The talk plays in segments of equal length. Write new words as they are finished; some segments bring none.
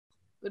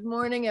Good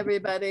morning,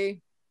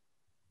 everybody.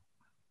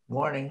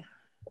 Morning.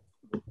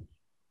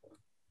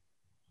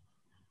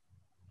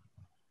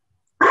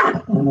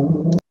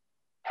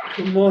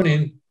 Good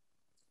morning.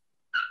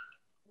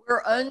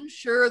 We're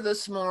unsure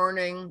this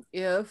morning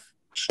if,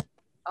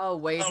 I'll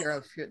wait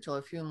here till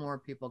a few more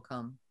people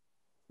come.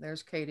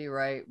 There's Katie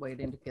Wright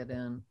waiting to get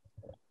in.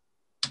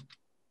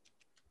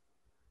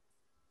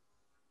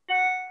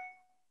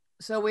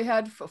 So we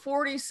had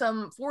 40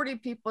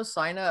 people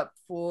sign up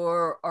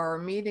for our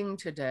meeting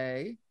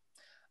today.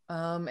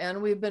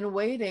 And we've been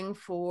waiting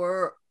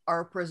for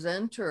our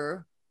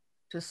presenter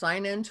to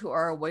sign into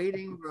our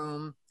waiting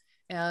room.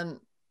 And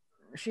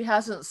she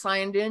hasn't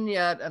signed in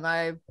yet. And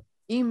I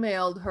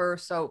emailed her.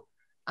 So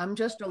I'm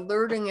just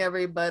alerting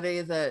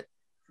everybody that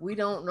we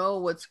don't know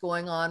what's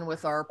going on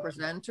with our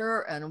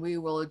presenter, and we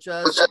will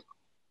just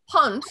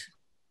punt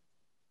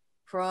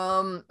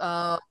from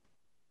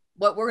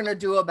what we're going to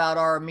do about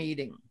our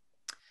meeting.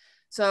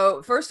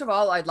 So first of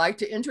all, I'd like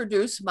to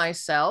introduce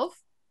myself.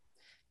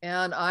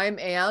 And I'm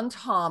Ann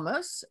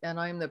Thomas, and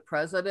I'm the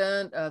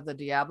president of the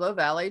Diablo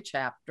Valley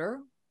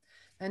chapter.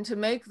 And to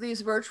make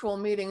these virtual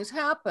meetings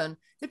happen,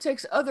 it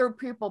takes other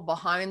people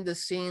behind the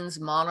scenes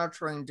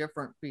monitoring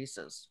different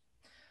pieces.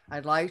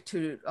 I'd like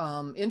to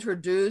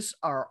introduce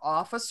our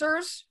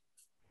officers.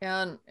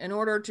 And in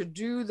order to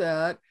do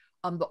that,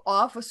 the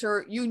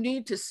officer, you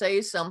need to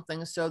say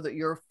something so that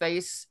your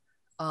face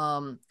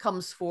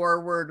comes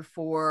forward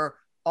for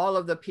all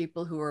of the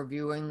people who are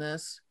viewing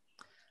this.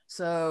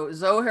 So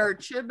Zohair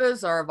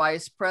Chibas, our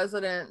vice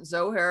president.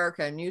 Zohair,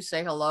 can you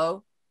say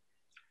hello?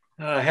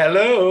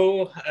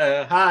 Hello.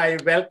 Hi.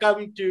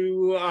 Welcome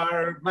to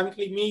our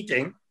monthly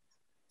meeting.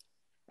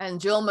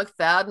 And Jill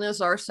McFadden is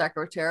our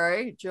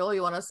secretary. Jill,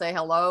 you want to say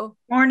hello?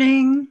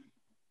 Morning,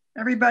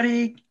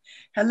 everybody.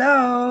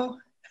 Hello.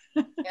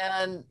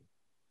 And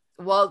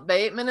Walt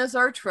Bateman is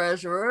our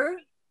treasurer.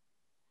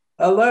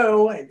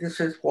 Hello, this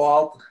is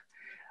Walt.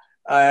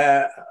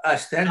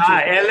 Ostensibly,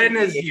 Ellen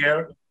is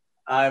here.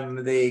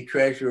 I'm the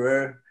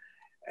treasurer,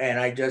 and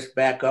I just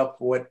back up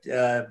what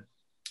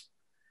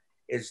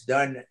is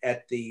done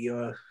at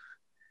the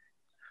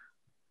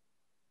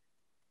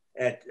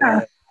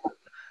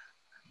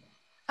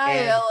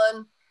Hi,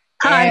 Ellen.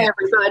 Hi,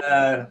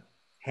 everybody.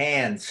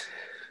 Hands.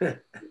 Okay,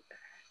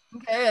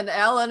 and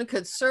Alan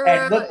Katsura.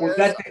 And look,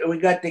 we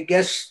got the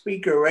guest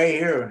speaker right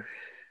here.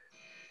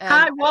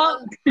 Hi,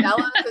 Walt.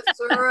 Alan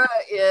Katsura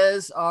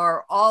is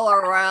our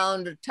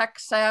all-around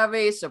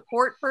tech-savvy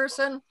support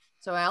person.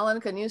 So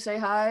Alan, can you say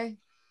hi?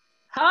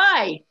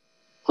 Hi.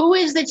 Who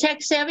is the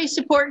tech-savvy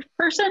support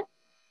person?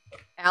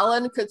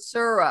 Alan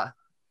Katsura.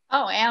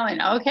 Oh,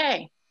 Alan.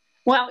 Okay.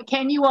 Well,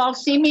 can you all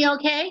see me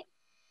okay?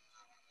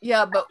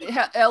 Yeah, but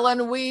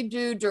Ellen, we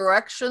do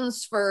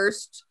directions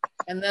first,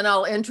 and then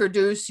I'll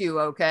introduce you,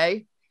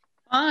 okay?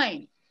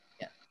 Fine.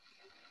 Yeah.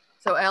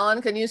 So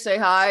Alan, can you say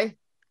hi?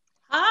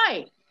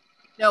 Hi.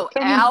 No,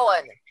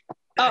 Alan.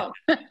 Oh.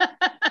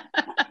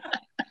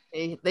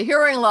 The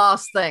hearing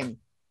loss thing.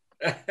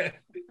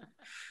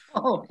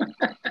 Oh.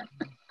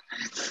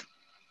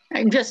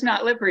 I'm just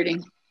not lip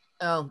reading.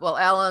 Oh, well,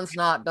 Alan's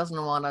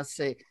doesn't want to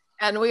see.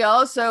 And we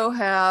also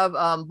have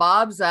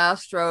Bob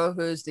Zastro,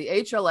 who's the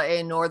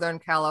HLAA Northern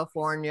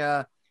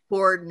California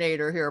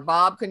coordinator here.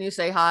 Bob, can you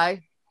say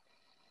hi?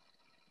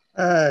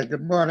 Hi,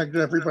 good morning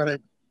to everybody.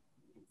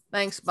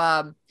 Thanks,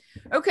 Bob.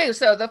 Okay,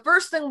 so the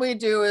first thing we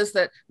do is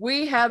that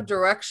we have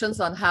directions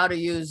on how to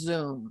use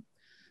Zoom.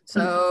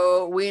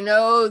 So we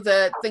know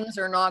that things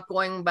are not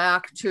going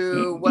back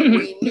to what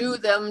we knew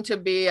them to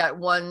be at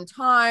one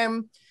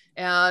time.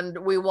 And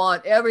we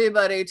want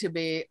everybody to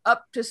be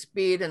up to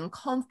speed and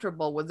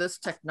comfortable with this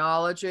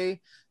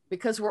technology,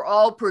 because we're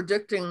all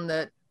predicting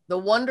that the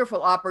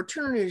wonderful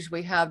opportunities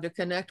we have to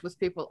connect with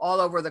people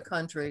all over the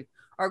country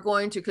are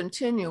going to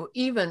continue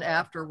even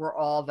after we're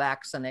all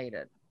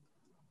vaccinated.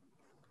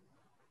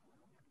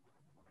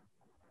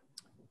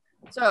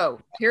 So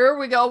here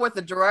we go with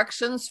the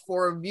directions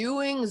for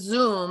viewing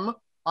Zoom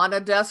on a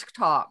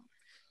desktop.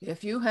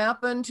 If you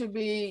happen to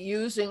be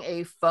using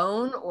a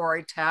phone or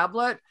a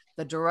tablet,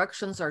 the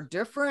directions are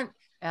different,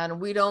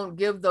 and we don't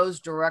give those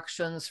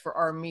directions for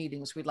our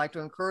meetings. We'd like to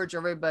encourage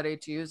everybody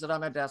to use it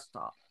on a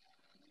desktop.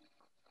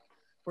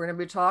 We're going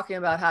to be talking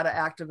about how to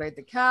activate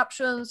the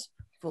captions,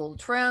 full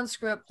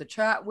transcript, the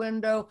chat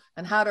window,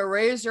 and how to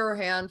raise your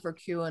hand for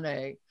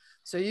Q&A.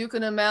 So you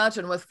can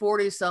imagine with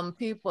 40-some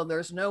people,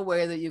 there's no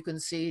way that you can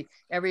see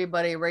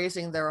everybody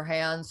raising their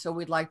hands. So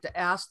we'd like to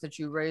ask that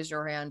you raise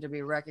your hand to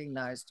be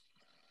recognized.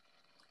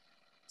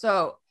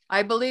 So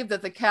I believe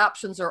that the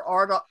captions are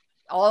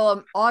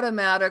all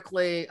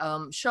automatically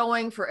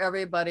showing for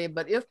everybody,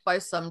 but if by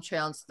some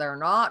chance they're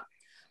not,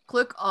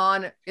 click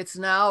on, it's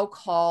now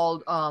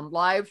called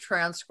live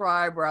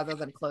transcribe rather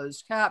than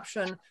closed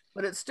caption,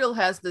 but it still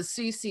has the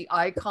CC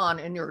icon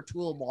in your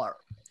toolbar.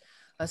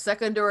 A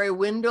secondary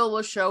window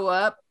will show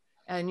up,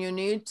 and you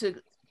need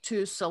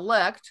to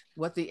select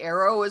what the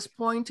arrow is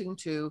pointing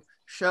to,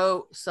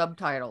 show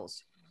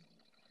subtitles.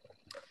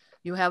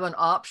 You have an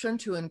option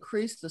to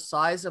increase the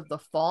size of the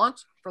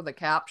font for the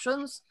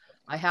captions.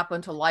 I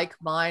happen to like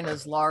mine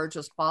as large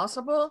as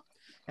possible.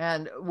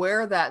 And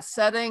where that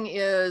setting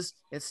is,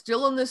 it's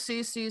still in the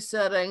CC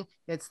setting.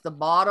 It's the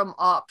bottom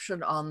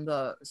option on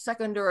the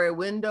secondary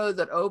window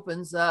that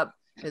opens up.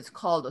 It's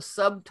called a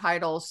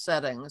subtitle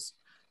settings.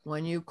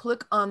 When you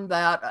click on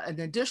that, an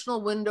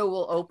additional window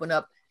will open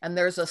up and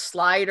there's a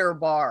slider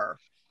bar.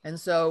 And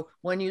so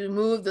when you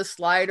move the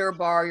slider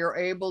bar, you're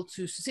able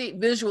to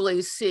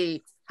visually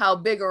see how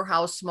big or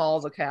how small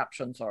the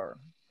captions are.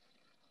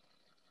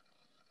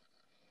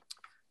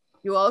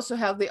 You also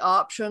have the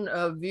option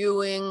of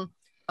viewing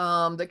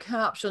the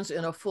captions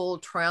in a full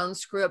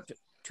transcript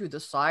to the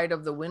side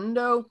of the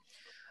window.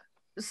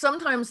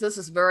 Sometimes this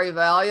is very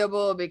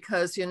valuable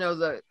because, you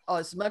know,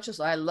 as much as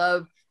I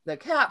love the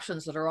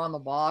captions that are on the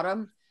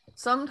bottom,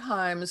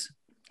 sometimes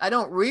I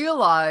don't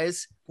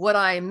realize what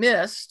I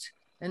missed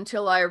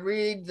until I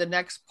read the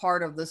next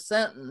part of the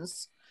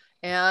sentence.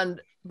 And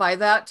by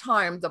that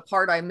time, the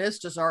part I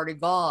missed is already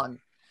gone.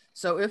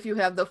 So if you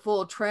have the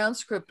full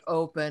transcript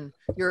open,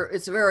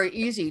 it's very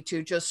easy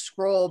to just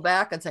scroll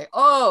back and say,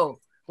 oh,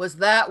 was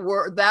that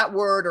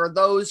word or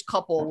those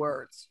couple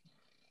words.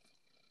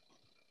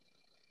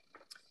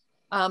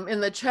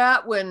 In the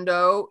chat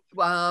window,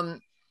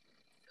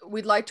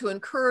 we'd like to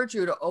encourage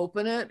you to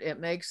open it. It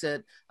makes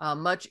it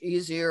much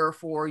easier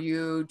for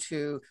you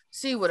to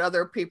see what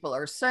other people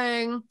are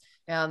saying.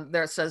 And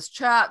there it says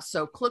chat,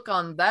 so click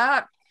on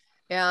that.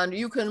 And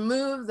you can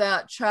move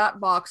that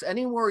chat box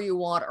anywhere you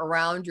want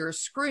around your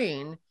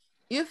screen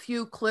if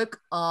you click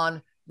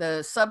on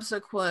the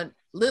subsequent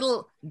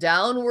little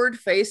downward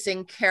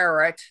facing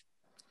caret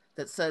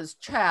that says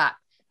chat.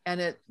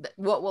 And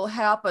what will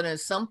happen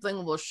is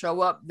something will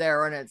show up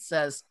there and it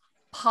says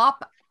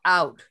pop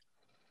out.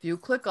 If you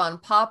click on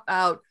pop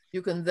out,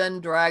 you can then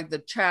drag the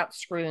chat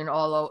screen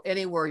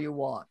anywhere you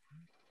want.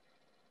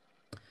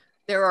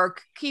 There are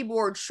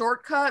keyboard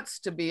shortcuts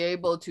to be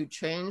able to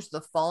change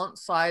the font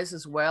size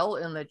as well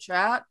in the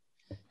chat.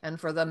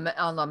 And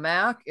on the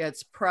Mac,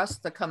 it's press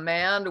the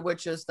command,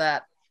 which is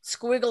that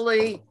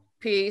squiggly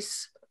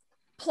piece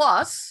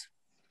plus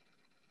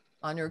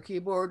on your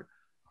keyboard,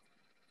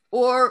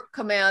 or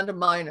command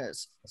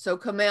minus. So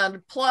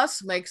command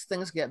plus makes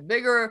things get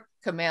bigger,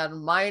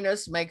 command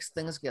minus makes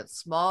things get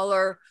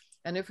smaller.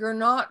 And if you're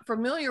not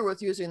familiar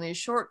with using these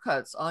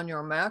shortcuts on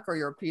your Mac or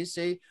your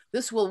PC,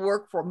 this will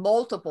work for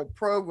multiple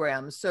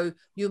programs. So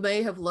you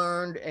may have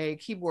learned a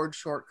keyboard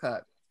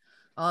shortcut.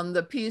 On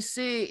the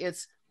PC,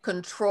 it's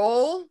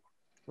control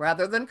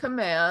rather than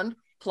command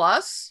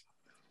plus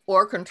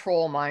or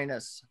control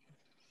minus.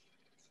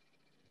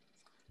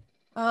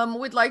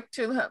 We'd like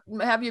to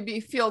have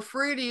you feel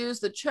free to use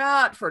the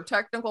chat for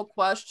technical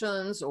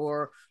questions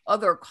or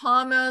other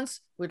comments.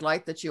 We'd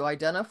like that you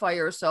identify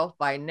yourself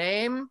by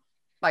name,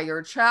 by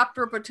your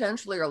chapter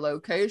potentially, or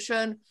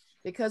location,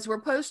 because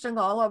we're posting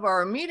all of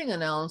our meeting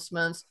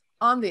announcements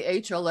on the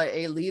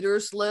HLAA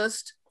leaders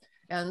list.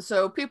 And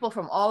so people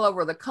from all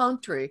over the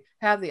country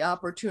have the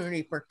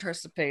opportunity to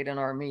participate in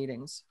our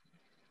meetings.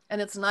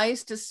 And it's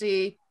nice to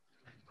see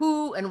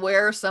who and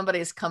where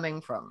somebody's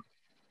coming from.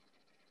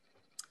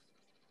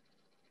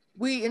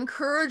 We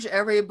encourage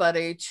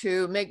everybody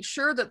to make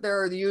sure that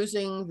they're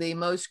using the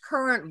most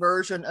current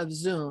version of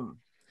Zoom.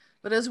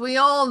 But as we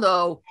all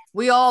know,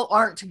 we all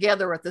aren't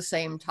together at the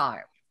same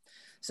time.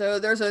 So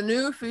there's a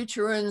new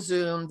feature in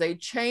Zoom. They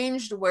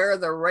changed where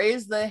the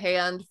raise the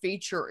hand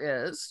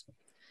feature is.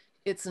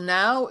 It's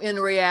now in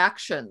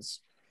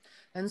reactions.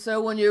 And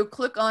so when you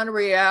click on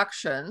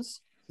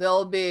reactions,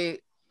 there'll be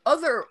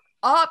other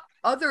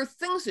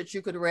things that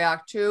you could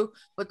react to,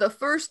 but the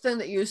first thing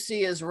that you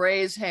see is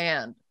raise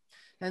hand.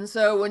 And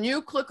so when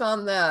you click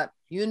on that,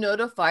 you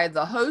notify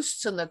the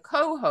hosts and the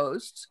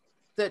co-hosts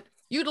that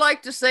you'd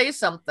like to say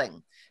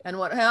something. And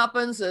what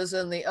happens is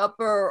in the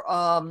upper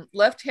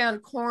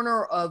left-hand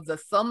corner of the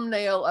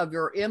thumbnail of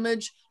your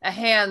image, a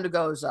hand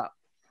goes up.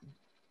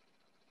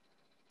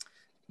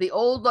 The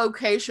old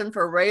location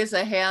for raise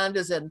a hand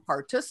is in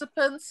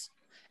participants.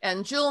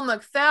 And Jill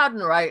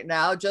McFadden right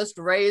now just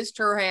raised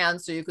her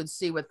hand so you could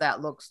see what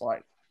that looks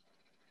like.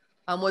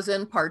 Was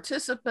in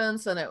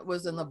participants, and it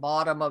was in the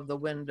bottom of the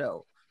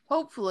window.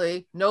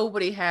 Hopefully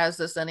nobody has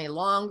this any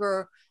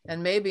longer,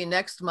 and maybe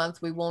next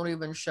month we won't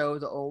even show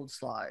the old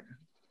slide.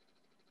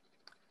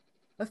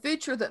 A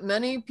feature that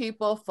many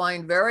people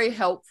find very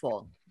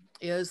helpful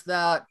is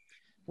that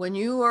when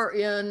you are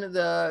in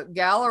the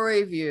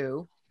gallery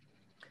view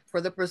for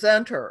the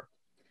presenter,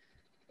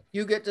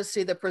 you get to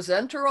see the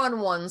presenter on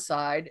one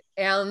side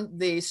and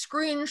the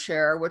screen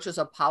share, which is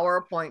a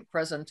PowerPoint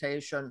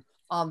presentation,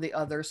 on the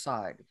other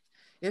side.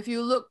 If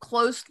you look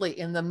closely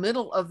in the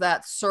middle of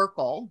that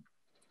circle,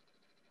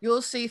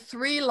 you'll see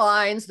 3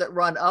 lines that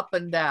run up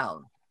and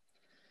down.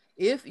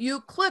 If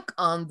you click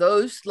on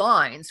those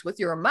lines with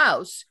your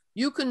mouse,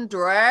 you can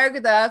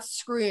drag that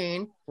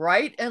screen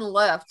right and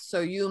left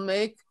so you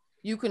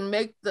can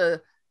make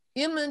the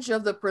image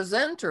of the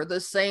presenter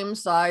the same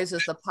size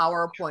as the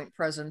PowerPoint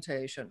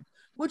presentation,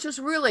 which is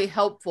really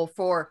helpful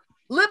for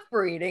lip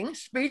reading,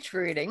 speech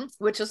reading,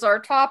 which is our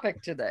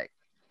topic today.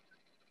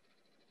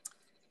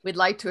 We'd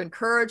like to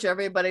encourage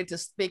everybody to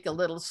speak a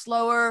little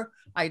slower.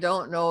 I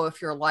don't know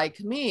if you're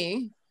like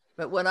me,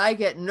 but when I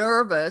get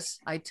nervous,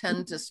 I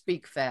tend to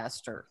speak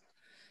faster.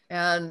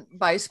 And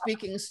by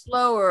speaking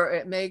slower,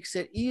 it makes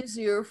it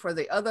easier for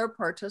the other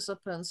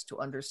participants to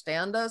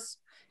understand us.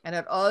 And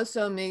it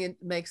also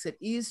makes it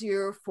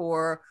easier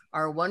for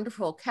our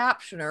wonderful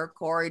captioner,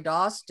 Corey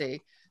Dosty,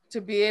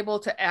 to be able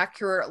to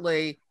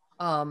accurately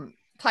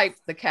type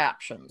the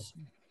captions.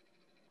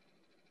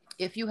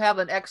 If you have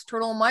an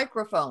external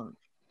microphone,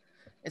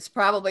 it's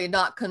probably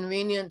not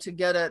convenient to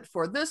get it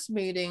for this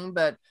meeting,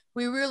 but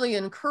we really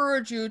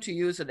encourage you to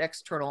use an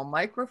external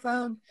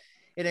microphone.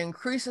 It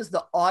increases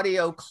the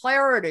audio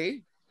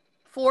clarity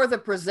for the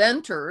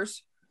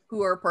presenters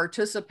who are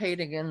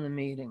participating in the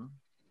meeting.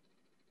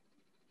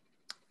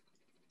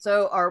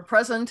 So our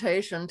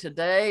presentation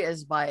today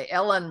is by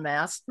Ellen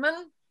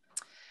Mastman,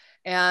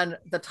 and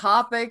the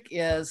topic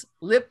is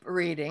lip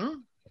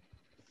reading.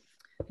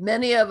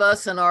 Many of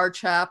us in our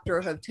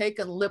chapter have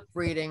taken lip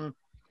reading,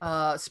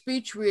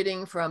 speech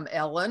reading from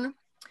Ellen.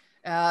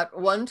 At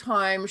one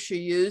time, she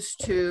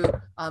used to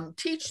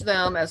teach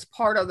them as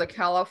part of the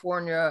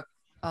California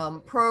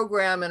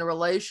program in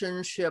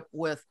relationship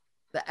with,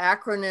 the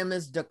acronym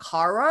is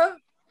DCARA.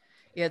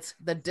 It's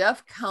the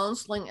Deaf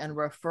Counseling and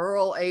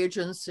Referral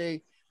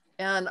Agency.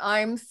 And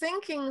I'm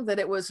thinking that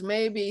it was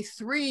maybe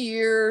 3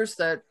 years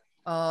that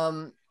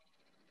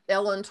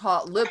Ellen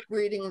taught lip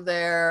reading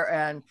there.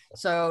 And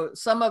so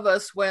some of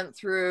us went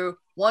through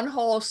one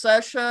whole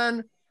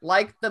session,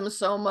 liked them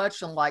so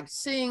much and liked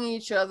seeing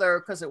each other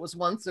because it was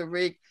once a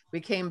week. We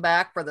came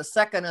back for the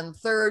second and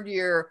third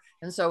year.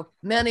 And so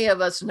many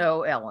of us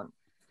know Ellen.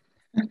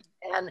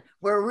 And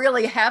we're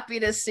really happy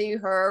to see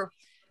her.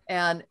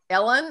 And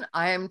Ellen,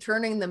 I am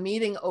turning the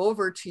meeting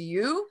over to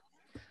you.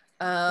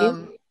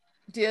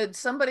 Did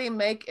somebody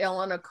make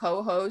Ellen a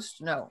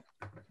co-host? No,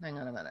 hang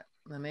on a minute.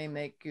 Let me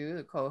make you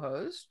the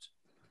co-host.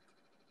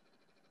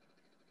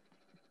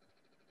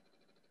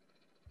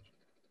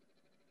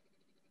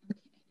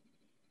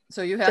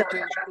 So you have to,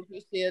 did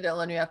you see it,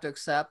 Ellen? You have to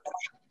accept.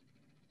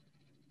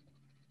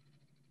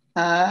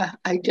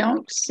 I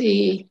don't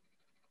see,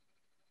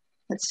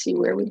 let's see,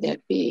 where would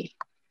that be?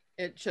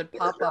 It should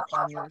pop up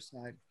on your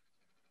side.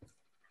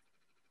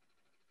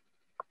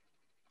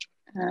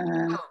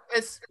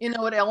 It's, you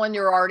know what, Ellen,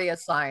 you're already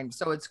assigned,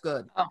 so it's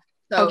good. Oh,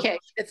 so okay.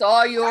 It's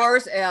all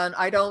yours, and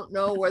I don't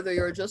know whether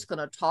you're just going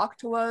to talk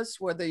to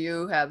us, whether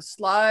you have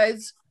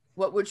slides.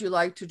 What would you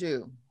like to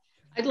do?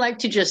 I'd like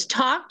to just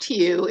talk to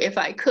you if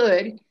I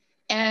could.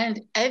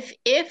 And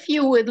if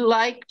you would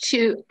like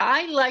to,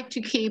 I like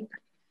to keep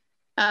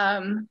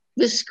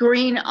the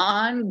screen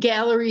on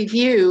gallery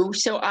view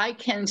so I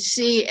can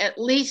see at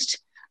least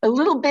a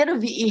little bit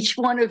of each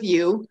one of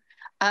you.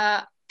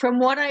 From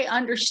what I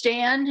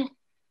understand,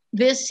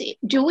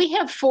 do we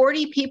have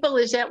 40 people?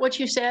 Is that what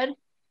you said?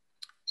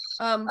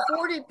 40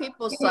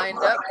 people signed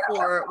up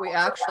for it. We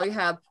actually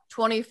have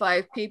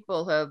 25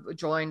 people have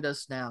joined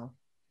us now.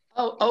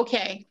 Oh,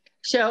 okay.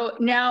 So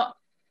now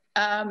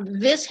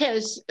this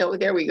has, oh,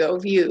 there we go,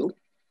 view.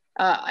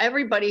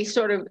 Everybody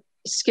sort of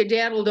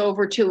skedaddled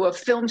over to a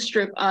film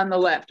strip on the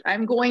left.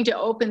 I'm going to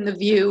open the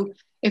view.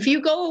 If you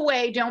go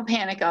away, don't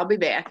panic, I'll be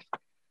back.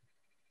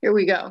 Here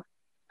we go.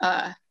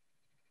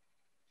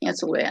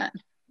 Cancel that.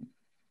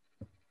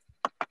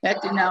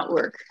 That did not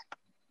work.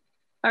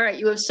 All right,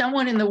 you have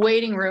someone in the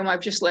waiting room. I've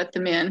just let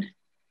them in.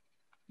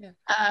 Yeah.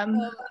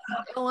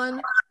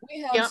 Ellen,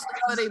 we have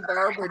somebody,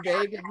 Barbara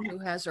Dagan, who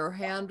has her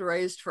hand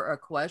raised for a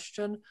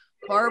question.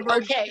 Barbara,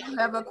 okay. Do you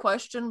have a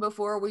question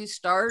before we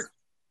start?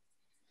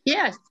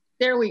 Yes,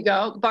 there we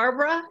go.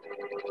 Barbara,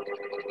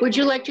 would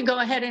you like to go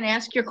ahead and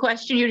ask your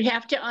question? You'd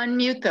have to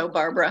unmute though,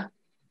 Barbara.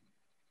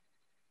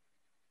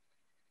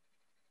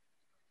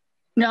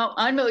 No,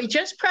 unmute.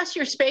 Just press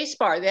your space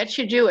bar. That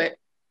should do it.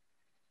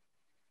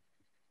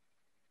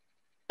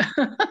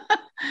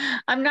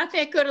 I'm not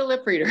that good a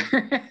lip reader.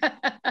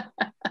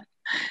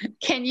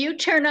 Can you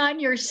turn on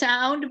your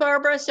sound,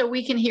 Barbara, so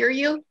we can hear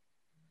you?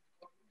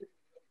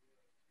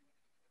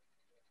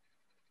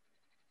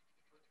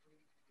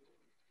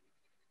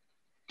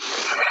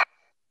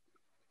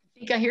 I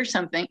think I hear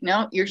something.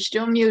 No, you're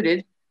still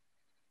muted.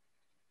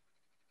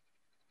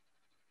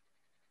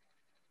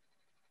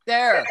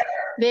 There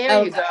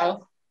okay. You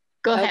go.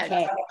 Go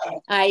ahead.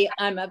 Okay.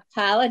 I'm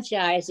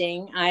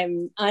apologizing.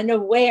 I'm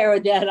unaware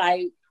that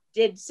I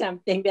did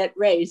something that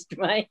raised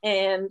my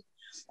hand.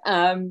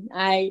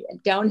 I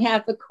don't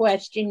have a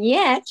question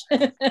yet.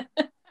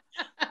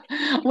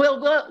 We'll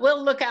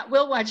look out.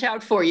 We'll watch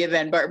out for you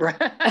then, Barbara.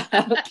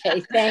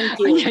 Okay, thank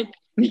you.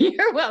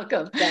 You're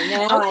welcome.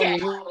 Okay.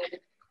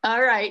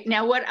 All right.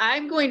 Now, what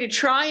I'm going to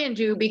try and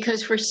do,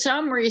 because for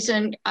some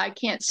reason I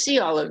can't see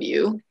all of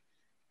you.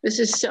 This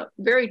is so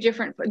very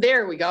different.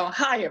 There we go.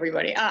 Hi,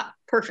 everybody. Ah,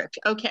 perfect.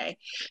 Okay.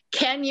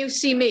 Can you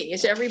see me?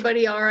 Is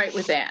everybody all right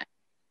with that?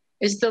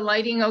 Is the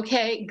lighting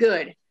okay?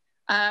 Good.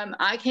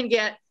 I can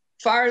get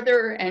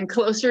farther and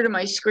closer to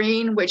my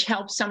screen, which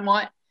helps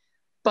somewhat.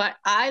 But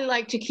I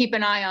like to keep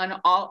an eye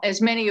on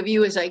as many of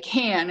you as I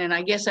can. And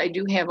I guess I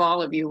do have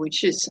all of you,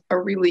 which is a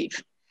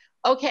relief.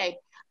 Okay,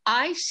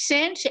 I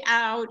sent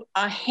out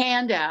a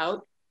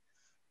handout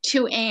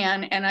to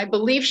Anne, and I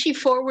believe she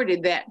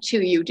forwarded that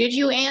to you. Did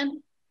you,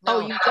 Anne? No. Oh,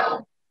 you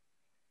did.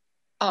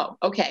 Oh,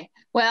 okay.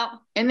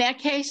 Well, in that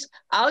case,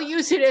 I'll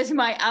use it as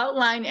my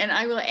outline, and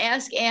I will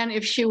ask Anne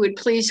if she would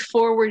please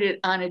forward it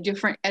on at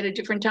a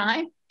different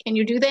time. Can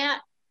you do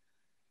that?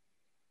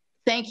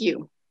 Thank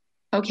you.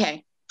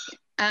 Okay.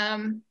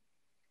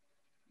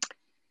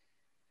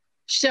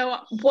 So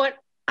what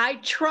I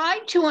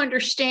tried to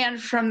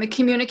understand from the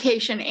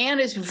communication, Anne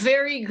is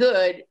very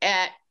good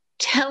at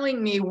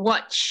telling me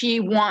what she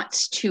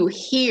wants to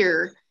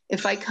hear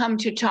if I come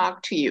to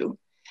talk to you.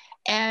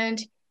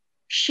 And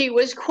she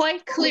was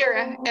quite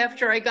clear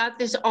after I got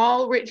this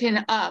all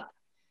written up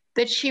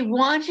that she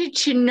wanted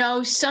to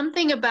know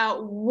something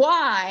about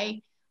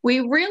why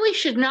we really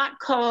should not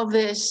call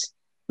this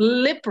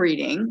lip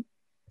reading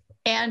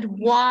and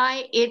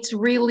why it's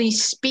really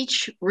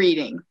speech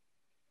reading.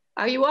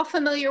 Are you all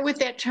familiar with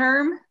that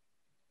term?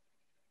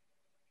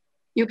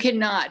 You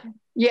cannot.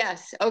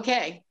 Yes,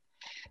 okay.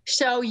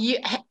 So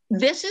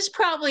this is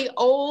probably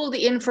old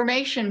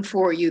information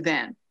for you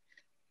then.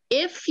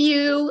 If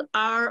you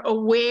are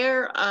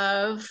aware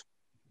of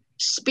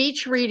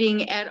speech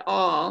reading at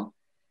all,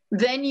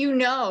 then you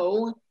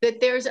know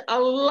that there's a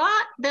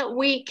lot that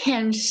we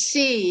can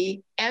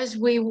see as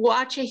we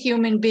watch a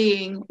human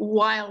being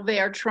while they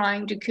are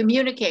trying to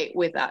communicate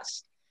with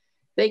us.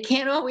 They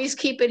can't always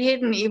keep it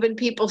hidden. Even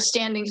people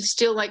standing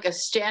still like a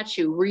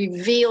statue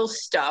reveal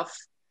stuff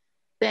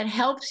that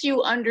helps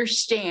you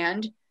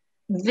understand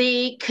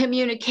the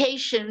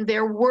communication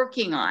they're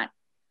working on.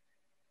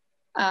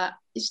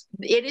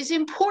 It is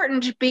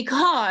important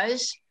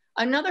because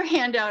another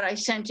handout I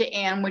sent to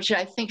Anne, which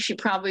I think she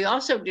probably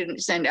also didn't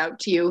send out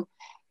to you,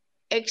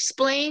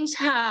 explains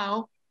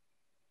how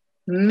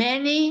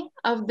many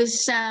of the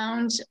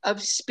sounds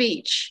of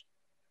speech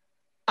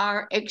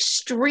are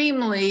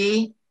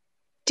extremely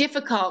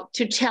difficult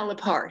to tell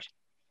apart.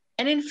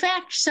 And in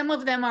fact, some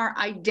of them are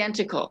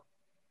identical.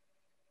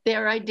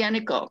 They're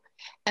identical.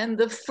 And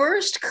the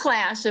first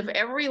class of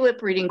every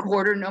lip reading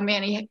quarter, no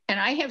matter, and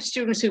I have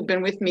students who've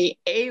been with me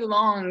a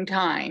long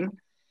time.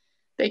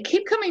 They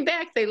keep coming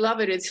back. They love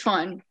it. It's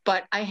fun.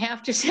 But I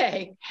have to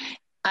say,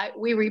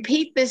 we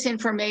repeat this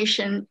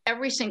information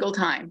every single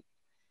time.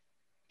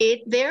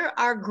 There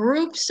are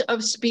groups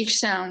of speech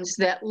sounds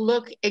that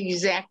look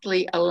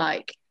exactly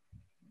alike.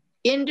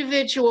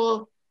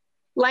 Individual,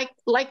 like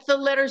the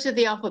letters of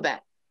the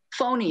alphabet,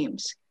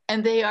 phonemes,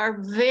 and they are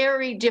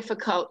very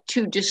difficult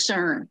to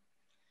discern.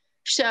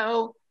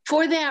 So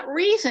for that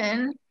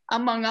reason,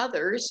 among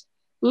others,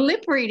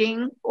 lip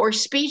reading or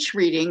speech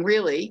reading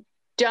really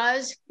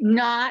does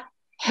not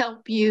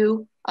help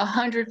you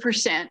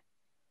 100%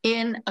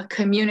 in a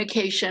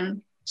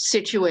communication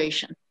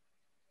situation.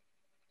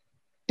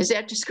 Is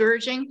that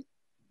discouraging?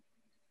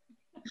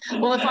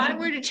 Well, if I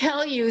were to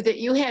tell you that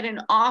you had an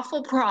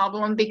awful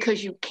problem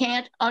because you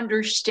can't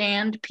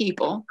understand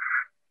people,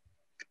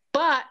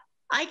 but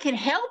I can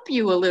help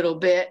you a little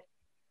bit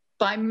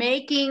by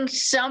making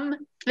some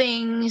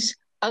things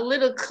a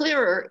little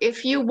clearer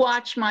if you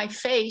watch my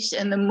face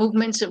and the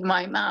movements of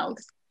my mouth,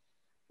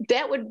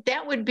 that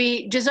would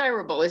be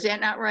desirable. Is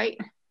that not right?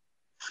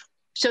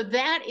 So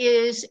that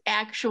is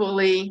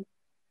actually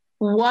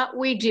what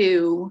we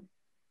do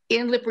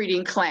in lip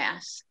reading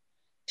class.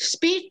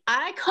 Speech,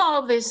 I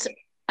call this,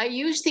 I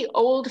use the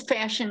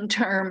old-fashioned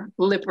term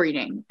lip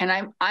reading,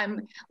 and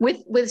I'm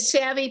with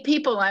savvy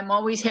people, I'm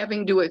always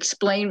having to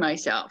explain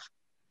myself.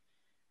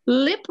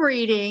 Lip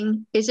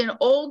reading is an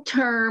old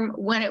term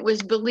when it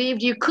was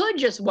believed you could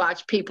just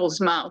watch people's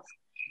mouth.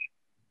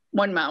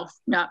 One mouth,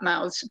 not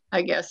mouths,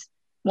 I guess.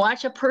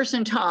 Watch a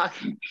person talk,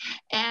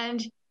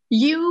 and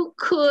you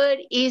could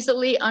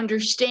easily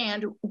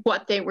understand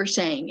what they were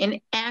saying. In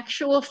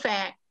actual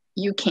fact,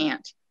 you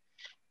can't.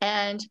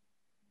 And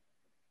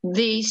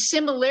the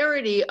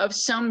similarity of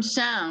some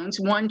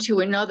sounds, one to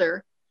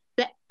another,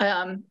 that,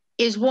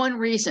 is one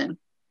reason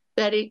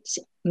that it's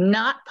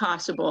not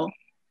possible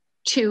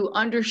to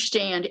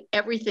understand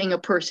everything a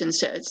person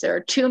says. There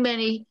are too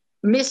many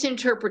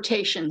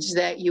misinterpretations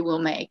that you will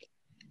make.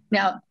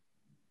 Now,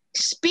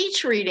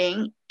 speech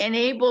reading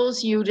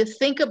enables you to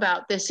think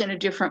about this in a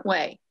different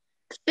way.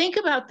 Think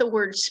about the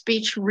word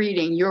speech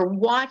reading. You're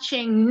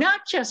watching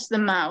not just the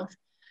mouth,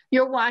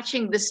 you're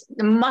watching the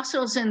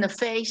muscles in the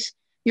face.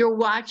 You're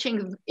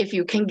watching, if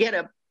you can get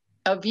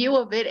a view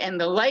of it and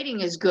the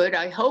lighting is good,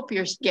 I hope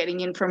you're getting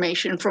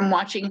information from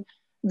watching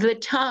the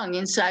tongue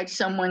inside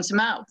someone's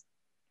mouth.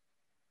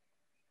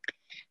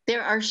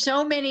 There are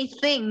so many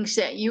things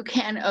that you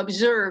can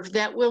observe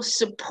that will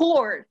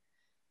support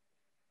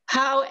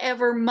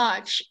however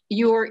much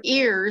your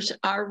ears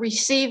are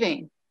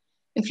receiving.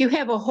 If you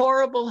have a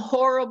horrible,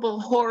 horrible,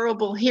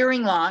 horrible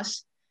hearing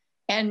loss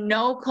and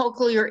no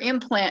cochlear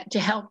implant to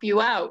help you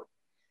out,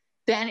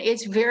 then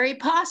it's very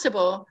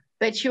possible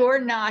that you're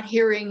not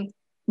hearing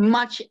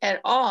much at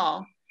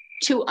all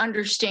to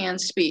understand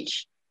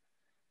speech.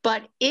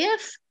 But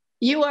if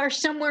you are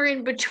somewhere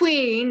in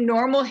between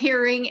normal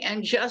hearing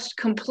and just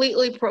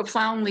completely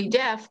profoundly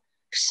deaf,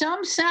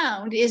 some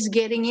sound is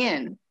getting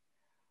in.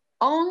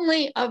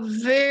 Only a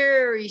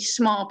very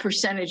small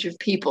percentage of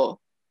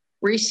people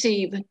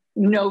receive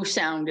no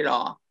sound at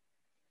all.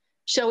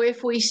 So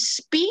if we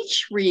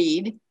speech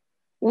read,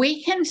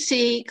 we can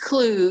see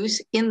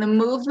clues in the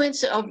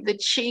movements of the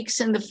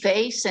cheeks and the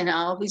face and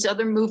all these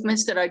other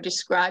movements that I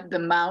described, the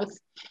mouth,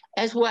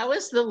 as well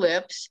as the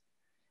lips.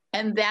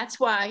 And that's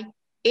why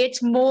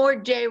it's more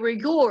de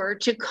rigueur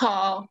to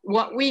call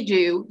what we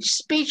do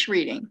speech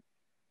reading.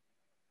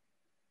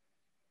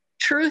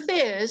 Truth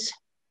is,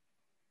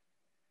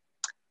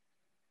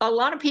 a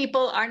lot of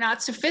people are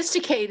not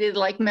sophisticated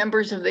like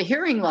members of the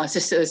Hearing Loss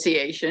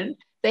Association.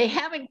 They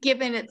haven't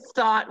given it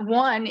thought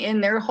one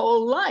in their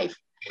whole life.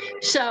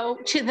 So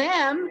to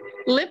them,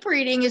 lip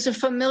reading is a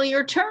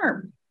familiar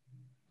term.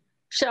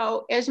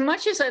 So as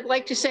much as I'd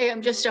like to say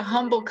I'm just a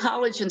humble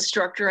college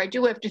instructor, I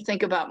do have to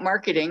think about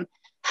marketing.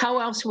 How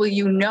else will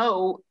you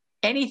know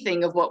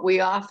anything of what we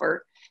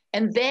offer?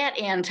 And that,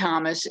 Ann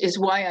Thomas, is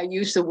why I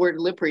use the word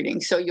lip reading.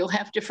 So you'll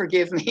have to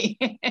forgive me.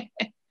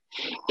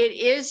 It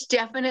is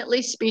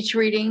definitely speech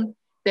reading.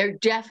 There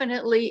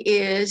definitely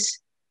is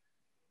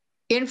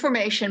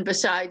information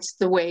besides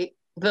the way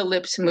the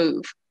lips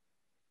move.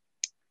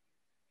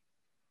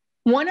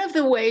 One of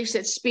the ways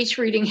that speech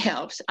reading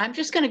helps, I'm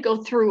just going to go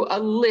through a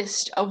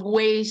list of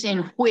ways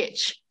in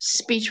which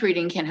speech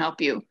reading can help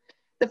you.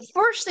 The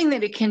first thing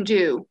that it can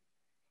do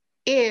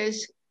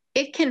is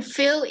it can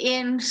fill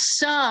in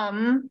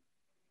some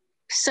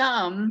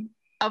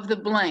of the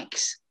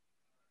blanks.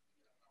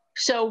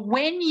 So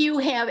when you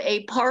have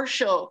a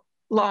partial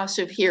loss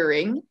of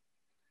hearing,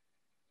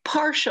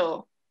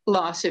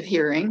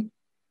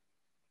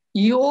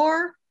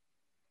 your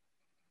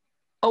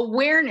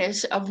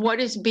awareness of what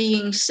is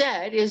being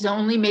said is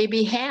only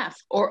maybe half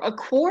or a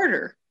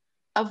quarter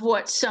of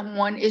what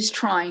someone is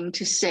trying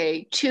to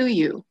say to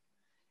you.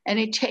 And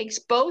it takes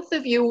both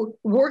of you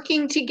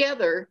working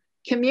together,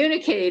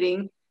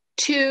 communicating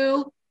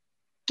to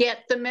get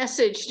the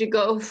message to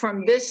go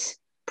from this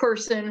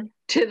person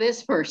to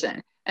this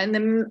person. And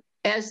then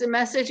as the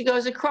message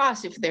goes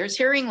across, if there's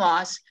hearing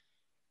loss,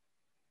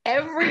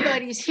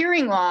 everybody's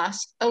hearing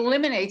loss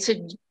eliminates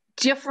a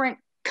different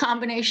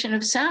combination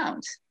of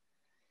sounds.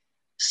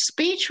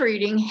 Speech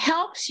reading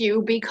helps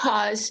you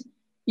because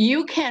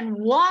you can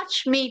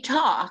watch me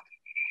talk.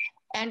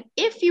 And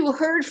if you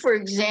heard, for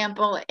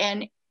example,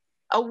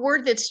 a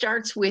word that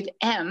starts with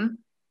M,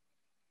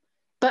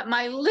 but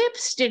my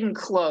lips didn't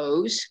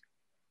close,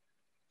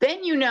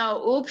 then you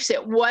know, oops,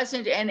 it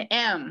wasn't an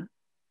M.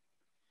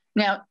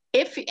 Now,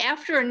 if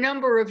after a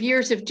number of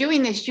years of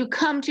doing this, you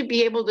come to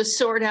be able to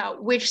sort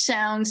out which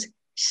sounds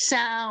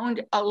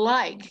sound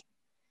alike,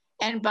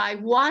 and by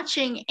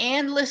watching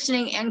and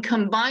listening and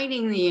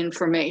combining the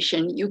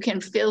information, you can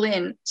fill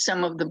in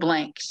some of the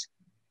blanks.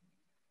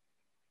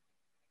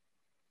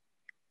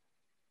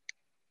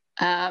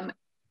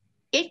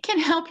 It can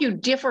help you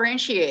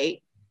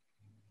differentiate.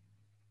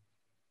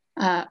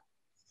 I'm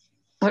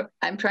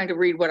trying to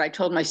read what I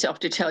told myself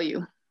to tell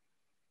you.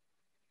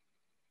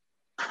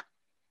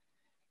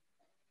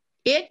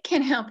 It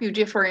can help you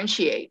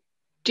differentiate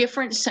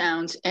different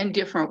sounds and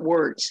different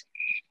words.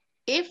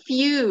 If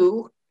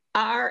you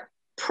are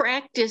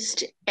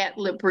practiced at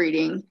lip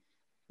reading,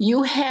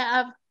 you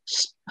have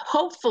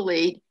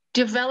hopefully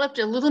developed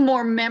a little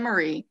more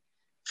memory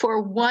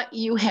for what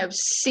you have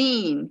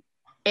seen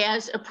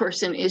as a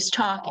person is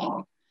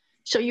talking.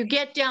 So you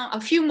get down a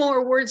few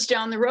more words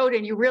down the road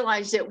and you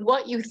realize that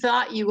what you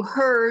thought you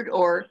heard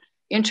or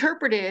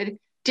interpreted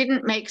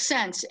didn't make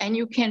sense. And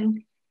you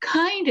can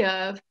kind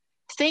of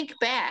think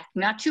back,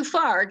 not too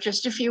far,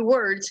 just a few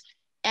words,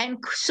 and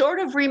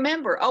sort of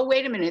remember, oh,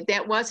 wait a minute,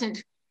 that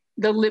wasn't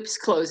the lips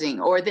closing,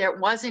 or there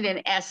wasn't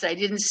an S, I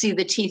didn't see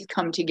the teeth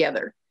come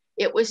together.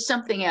 It was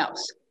something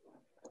else,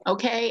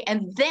 okay?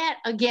 And that,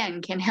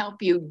 again, can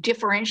help you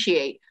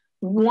differentiate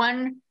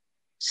one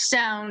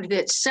sound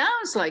that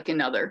sounds like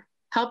another,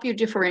 help you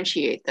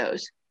differentiate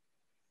those.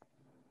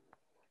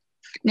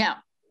 Now,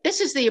 this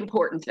is the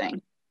important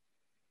thing.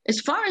 As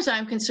far as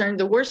I'm concerned,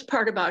 the worst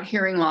part about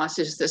hearing loss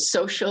is the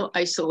social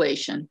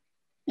isolation.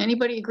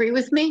 Anybody agree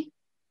with me?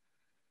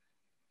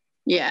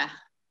 Yeah.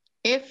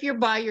 If you're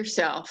by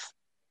yourself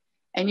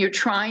and you're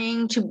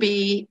trying to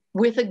be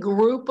with a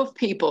group of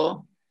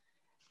people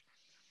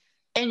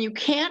and you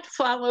can't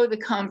follow the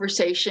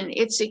conversation,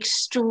 it's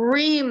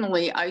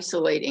extremely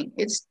isolating.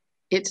 It's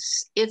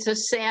a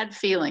sad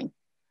feeling.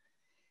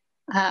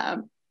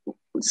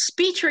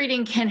 Speech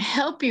reading can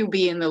help you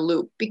be in the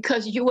loop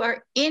because you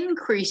are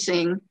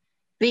increasing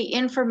the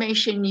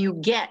information you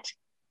get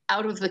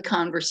out of the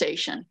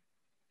conversation.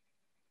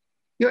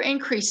 You're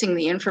increasing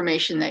the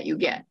information that you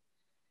get.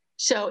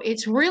 So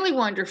it's really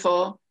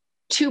wonderful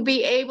to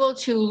be able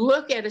to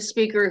look at a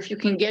speaker if you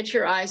can get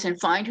your eyes and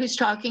find who's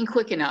talking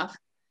quick enough,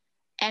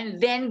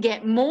 and then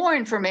get more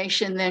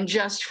information than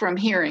just from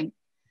hearing.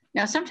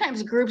 Now,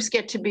 sometimes groups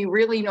get to be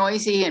really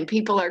noisy and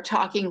people are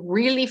talking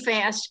really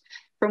fast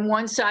from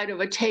one side of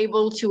a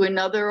table to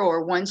another,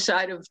 or one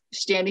side of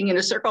standing in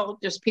a circle,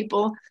 just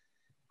people.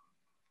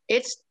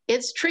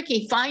 It's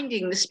tricky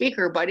finding the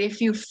speaker, but if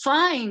you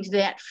find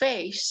that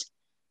face,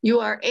 you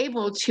are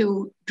able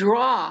to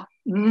draw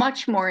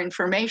much more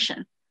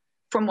information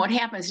from what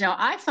happens. Now,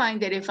 I find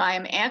that if I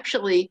am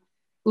actually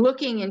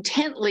looking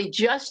intently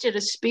just at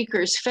a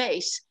speaker's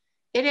face,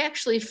 it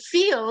actually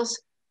feels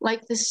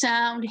like the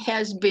sound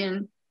has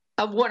been,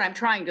 of what I'm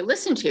trying to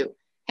listen to,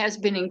 has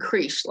been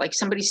increased, like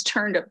somebody's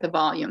turned up the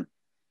volume.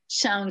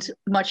 Sounds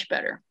much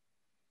better.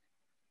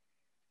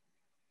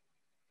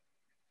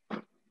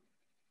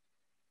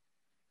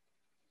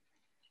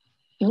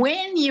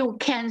 When you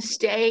can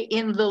stay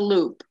in the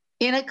loop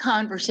in a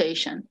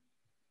conversation,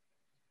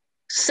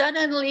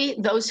 suddenly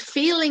those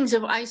feelings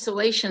of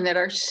isolation that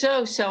are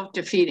so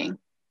self-defeating,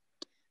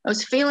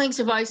 those feelings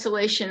of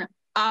isolation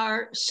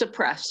are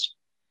suppressed,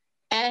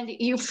 and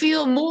you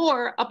feel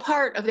more a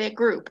part of that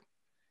group.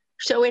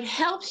 So it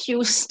helps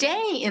you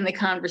stay in the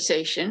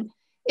conversation.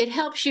 It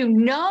helps you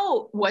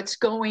know what's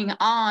going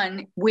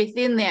on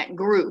within that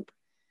group.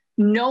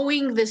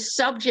 Knowing the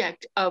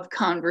subject of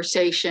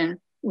conversation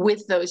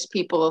with those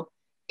people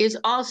is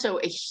also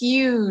a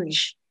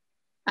huge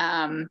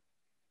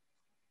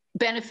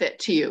benefit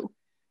to you.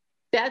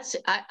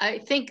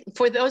 I think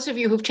for those of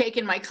you who've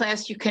taken my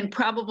class, you can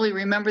probably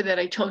remember that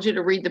I told you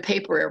to read the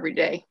paper every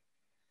day,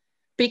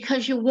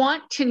 because you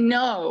want to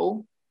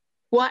know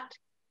what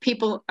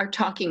people are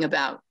talking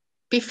about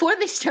before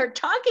they start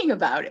talking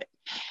about it.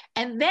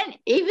 And then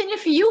even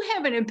if you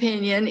have an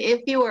opinion,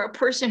 if you are a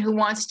person who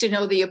wants to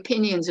know the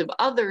opinions of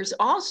others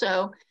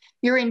also,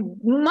 you're in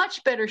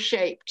much better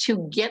shape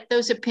to get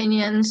those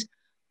opinions,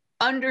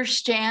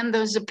 understand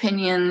those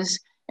opinions,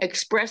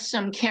 express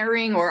some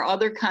caring or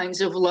other kinds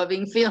of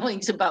loving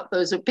feelings about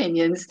those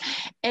opinions,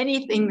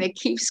 anything that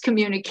keeps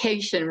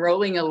communication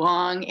rolling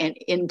along and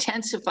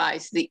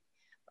intensifies the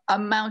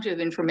amount of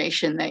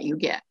information that you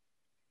get.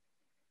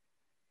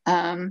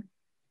 I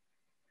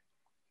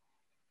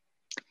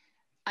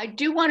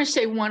do want to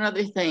say one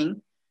other thing.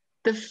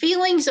 The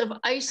feelings of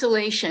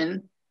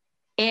isolation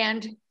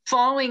and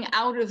falling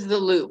out of the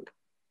loop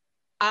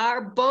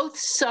are both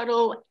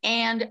subtle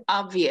and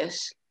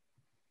obvious.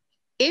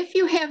 If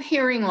you have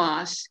hearing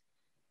loss,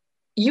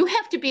 you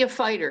have to be a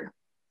fighter,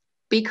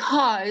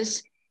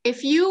 because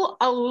if you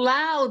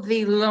allow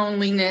the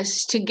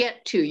loneliness to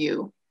get to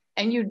you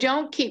and you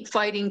don't keep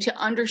fighting to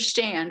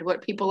understand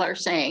what people are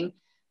saying,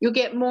 you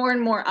get more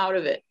and more out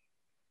of it.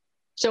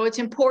 So it's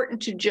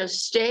important to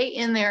just stay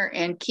in there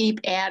and keep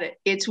at it.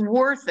 It's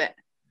worth it.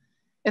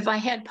 If I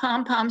had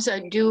pom-poms,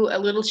 I'd do a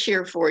little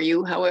cheer for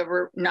you.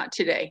 However, not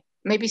today,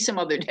 maybe some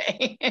other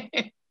day.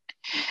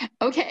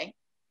 Okay.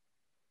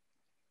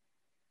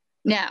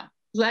 Now,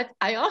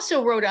 I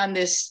also wrote on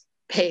this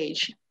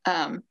page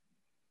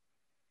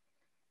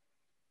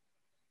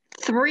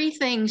 3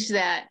 things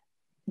that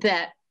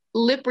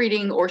lip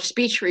reading or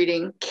speech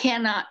reading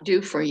cannot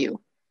do for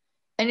you.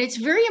 And it's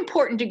very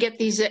important to get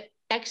these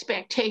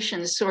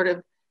expectations sort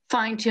of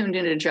fine-tuned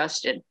and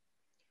adjusted.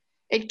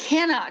 It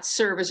cannot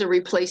serve as a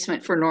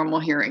replacement for normal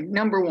hearing.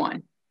 Number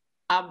 1,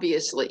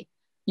 obviously,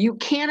 you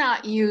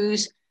cannot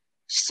use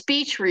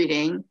speech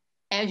reading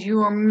as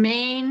your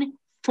main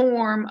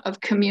form of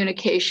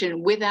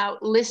communication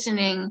without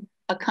listening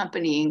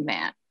accompanying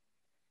that.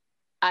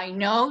 I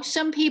know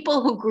some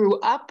people who grew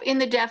up in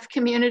the deaf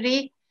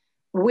community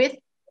with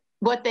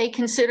what they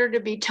consider to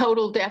be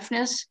total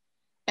deafness,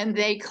 and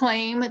they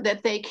claim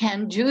that they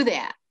can do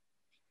that.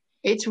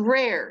 It's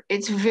rare.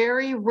 It's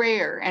very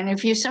rare. And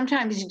if you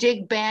sometimes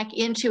dig back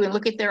into and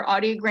look at their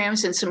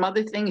audiograms and some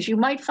other things, you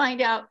might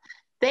find out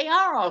they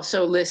are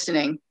also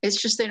listening.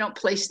 It's just they don't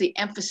place the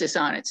emphasis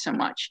on it so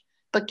much.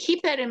 But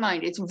keep that in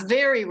mind. It's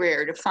very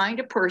rare to find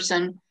a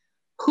person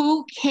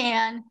who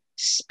can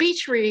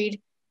speech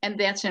read, and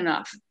that's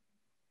enough.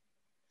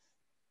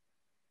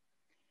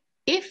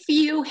 If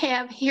you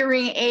have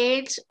hearing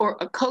aids or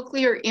a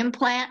cochlear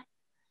implant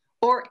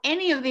or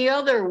any of the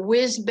other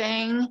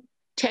whiz-bang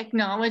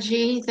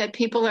technology that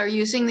people are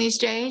using these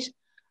days,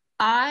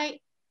 I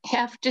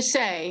have to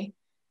say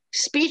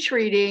speech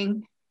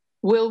reading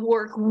will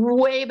work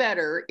way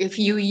better if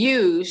you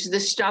use the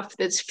stuff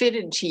that's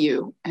fitted to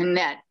you and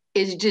that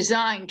is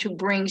designed to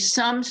bring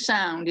some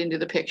sound into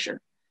the picture.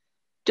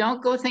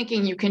 Don't go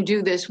thinking you can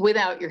do this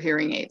without your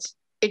hearing aids.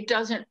 It's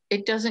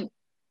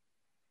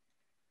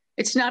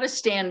not a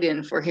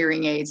stand-in for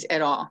hearing aids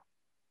at all.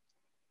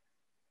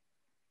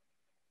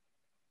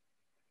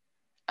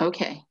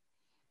 Okay.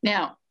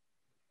 Now,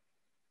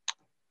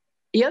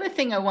 the other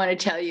thing I want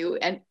to tell you,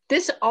 and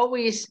this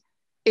always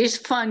is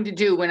fun to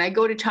do when I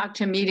go to talk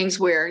to meetings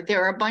where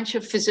there are a bunch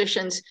of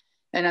physicians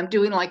and I'm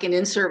doing like an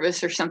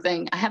in-service or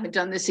something. I haven't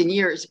done this in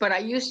years, but I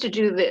used to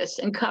do this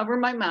and cover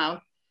my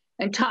mouth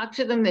and talk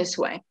to them this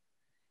way.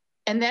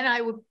 And then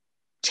I would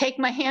take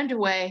my hand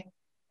away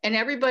and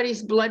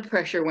everybody's blood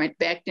pressure went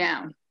back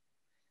down,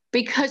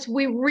 because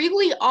we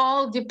really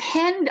all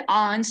depend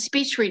on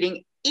speech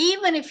reading.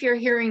 Even if your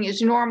hearing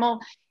is normal,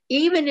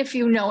 even if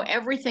you know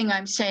everything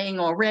I'm saying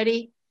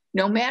already,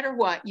 no matter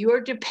what,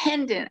 you're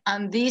dependent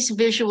on these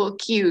visual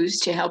cues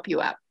to help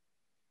you out.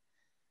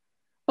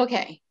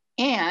 Okay,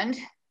 and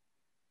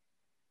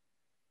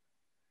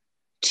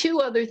two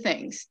other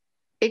things.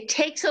 It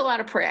takes a lot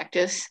of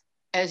practice,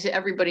 as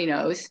everybody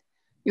knows.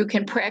 You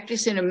can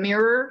practice in a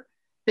mirror.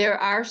 There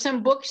are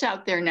some books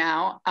out there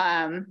now,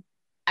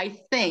 I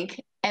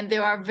think, and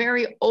there are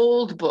very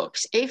old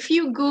books. If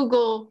you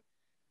Google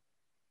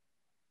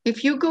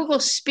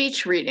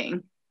speech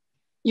reading,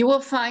 you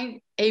will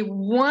find a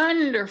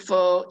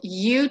wonderful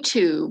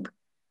YouTube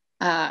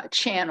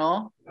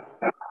channel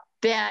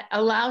that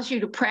allows you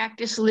to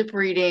practice lip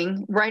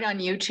reading right on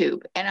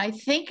YouTube. And I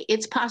think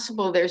it's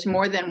possible there's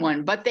more than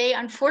one, but they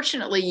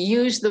unfortunately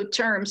use the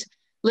terms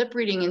lip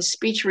reading and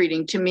speech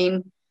reading to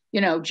mean,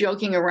 you know,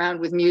 joking around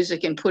with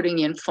music and putting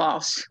in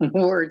false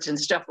words and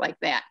stuff like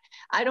that.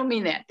 I don't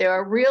mean that. There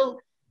are real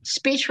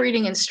speech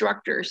reading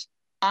instructors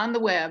on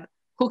the web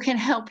who can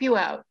help you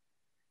out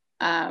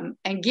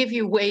and give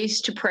you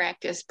ways to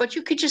practice, but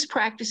you could just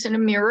practice in a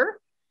mirror.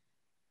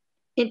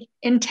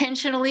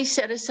 Intentionally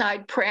set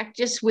aside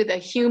practice with a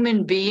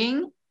human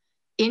being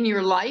in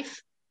your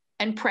life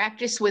and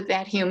practice with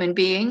that human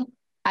being.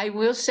 I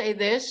will say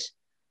this,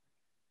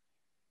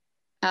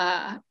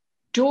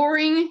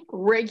 during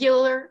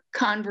regular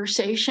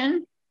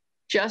conversation,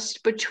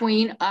 just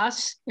between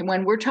us and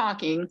when we're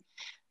talking,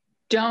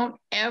 don't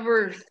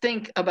ever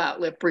think about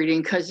lip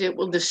reading because it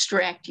will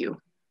distract you.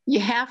 You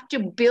have to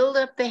build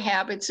up the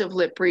habits of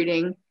lip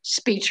reading,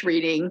 speech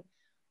reading,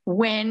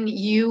 when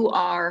you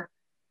are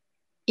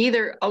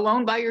either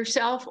alone by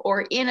yourself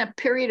or in a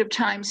period of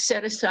time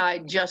set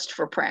aside just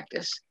for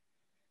practice.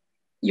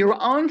 Your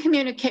own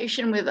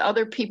communication with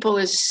other people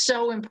is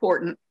so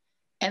important.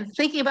 And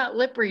thinking about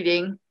lip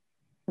reading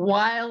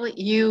while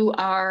you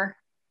are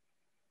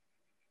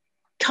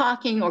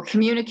talking or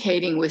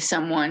communicating with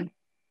someone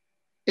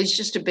is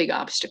just a big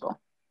obstacle.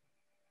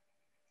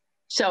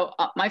 So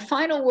my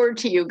final word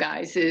to you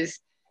guys is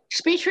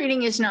speech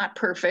reading is not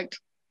perfect,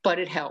 but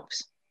it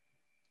helps.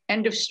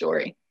 End of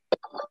story.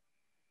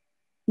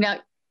 Now,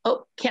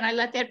 oh, can I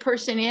let that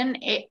person in?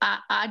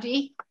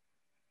 Adi?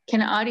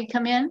 Can Adi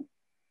come in?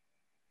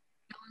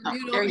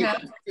 You don't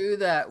have to do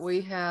that.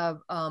 We have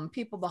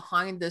people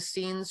behind the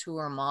scenes who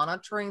are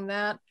monitoring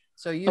that.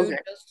 So you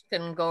just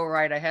can go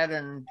right ahead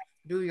and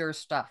do your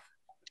stuff.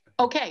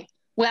 Okay.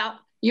 Well,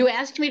 you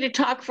asked me to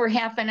talk for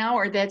half an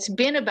hour. That's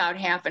been about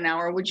half an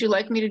hour. Would you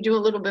like me to do a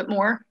little bit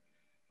more?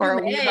 Or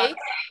are we about...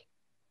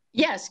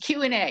 Yes,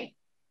 Q&A.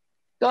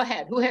 Go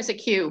ahead. Who has a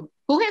Q?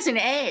 Who has an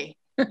A?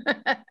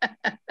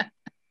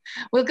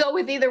 We'll go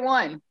with either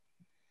one.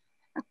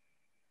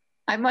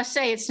 I must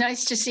say, it's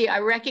nice to see. I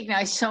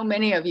recognize so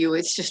many of you.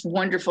 It's just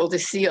wonderful to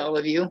see all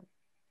of you.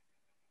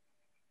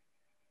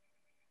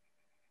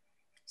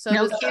 So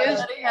no, does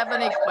anybody have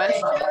any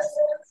questions?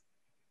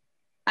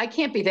 I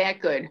can't be that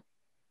good.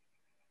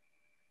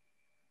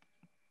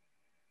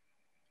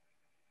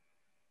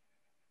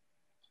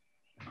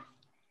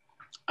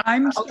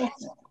 I'm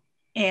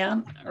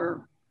Anne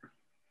or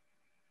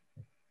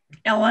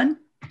Ellen.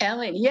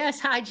 Ellen, yes.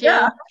 Hi, Jill.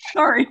 Yeah,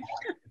 sorry.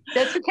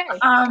 That's okay.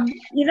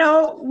 You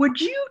know, would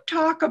you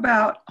talk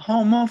about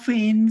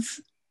homophones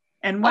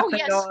and what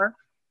they are?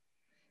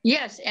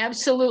 Yes,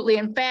 absolutely.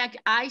 In fact,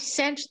 I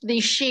sent the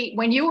sheet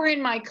when you were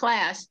in my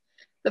class.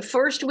 The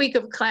first week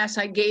of class,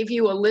 I gave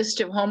you a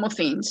list of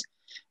homophones.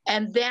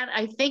 And that,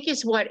 I think,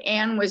 is what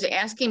Anne was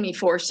asking me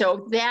for.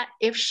 So that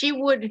if she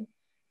would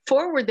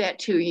forward that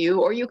to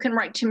you, or you can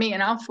write to me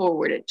and I'll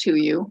forward it to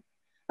you,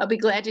 I'll be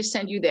glad to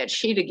send you that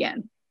sheet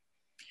again.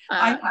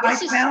 I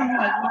found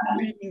my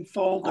reading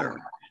folder,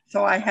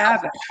 so I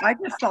have it. I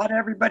just thought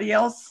everybody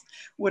else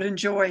would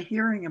enjoy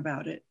hearing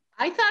about it.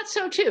 I thought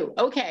so too.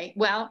 Okay,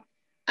 well,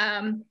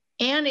 Anne,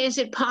 is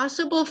it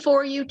possible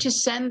for you to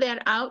send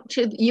that out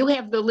to, you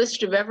have the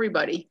list of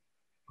everybody.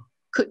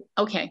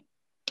 Okay,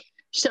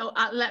 so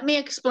let me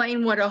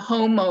explain what a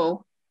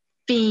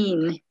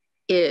homophene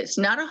is.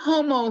 Not a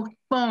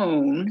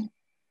homophone.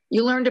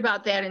 You learned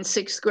about that in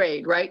 6th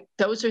grade, right?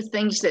 Those are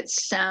things that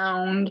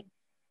sound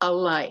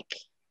alike.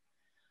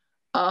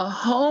 A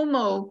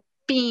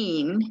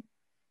homophene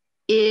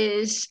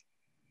is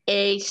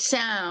a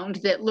sound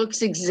that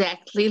looks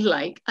exactly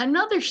like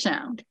another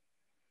sound.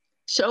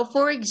 So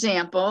for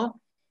example,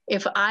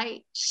 if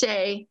I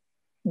say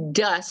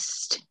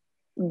dust,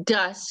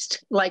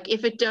 dust, like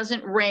if it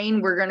doesn't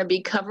rain, we're going to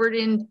be covered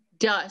in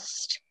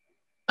dust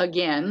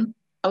again.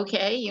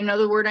 Okay, you know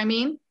the word I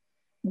mean?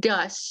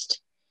 Dust.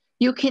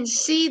 You can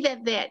see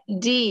that that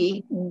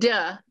D,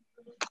 duh,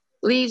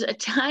 leaves a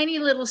tiny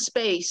little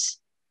space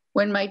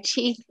when my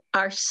teeth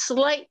are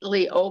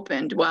slightly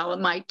opened while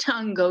my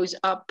tongue goes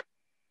up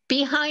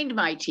behind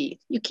my teeth.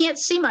 You can't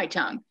see my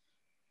tongue.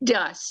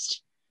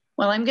 Dust.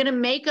 Well, I'm going to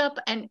make up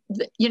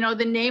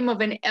the name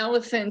of an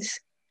elephant's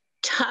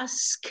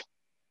tusk.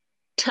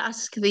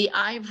 Tusk, the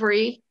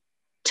ivory,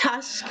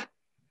 tusk.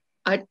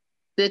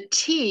 The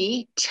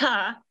T,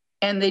 ta,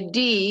 and the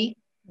D,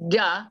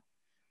 da,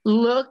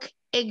 look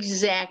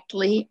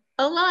exactly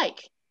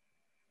alike.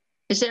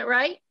 Is that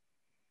right?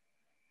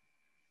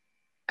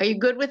 Are you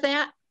good with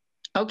that?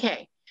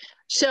 Okay.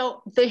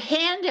 So the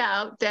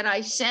handout that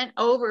I sent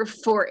over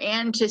for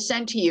Anne to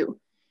send to you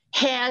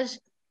has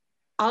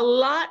a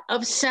lot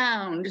of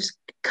sounds,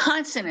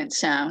 consonant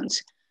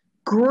sounds,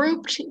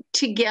 grouped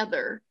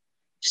together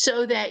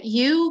so that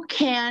you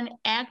can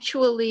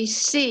actually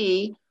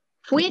see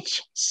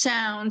which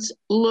sounds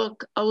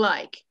look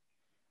alike.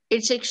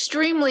 It's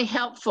extremely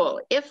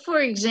helpful. If, for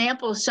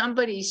example,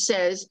 somebody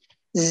says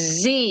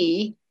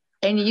Z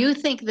and you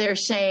think they're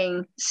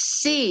saying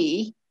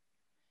C,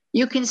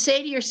 you can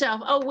say to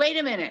yourself, oh, wait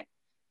a minute,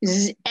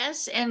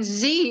 S and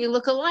Z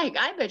look alike.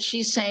 I bet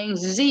she's saying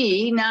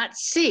Z, not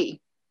C.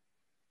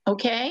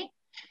 Okay?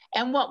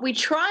 And what we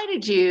try to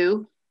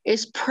do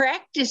is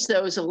practice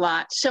those a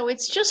lot. So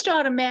it's just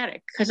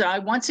automatic, because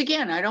once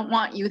again, I don't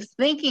want you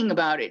thinking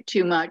about it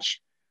too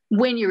much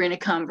when you're in a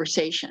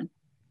conversation.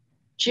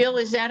 Jill,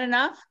 is that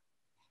enough?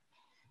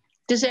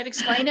 Does that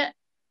explain it?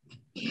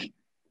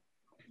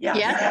 Yes.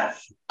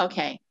 Yes?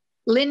 Okay.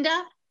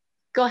 Linda,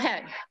 go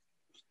ahead.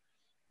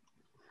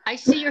 I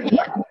see your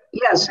hand.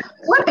 Yes.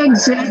 What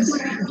exactly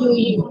do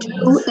you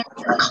do in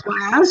your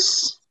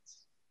class?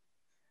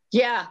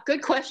 Yeah,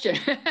 good question.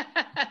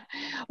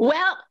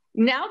 Well,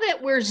 now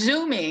that we're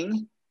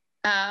Zooming,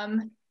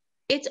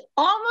 it's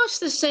almost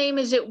the same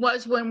as it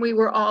was when we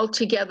were all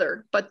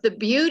together. But the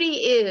beauty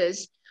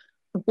is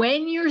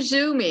when you're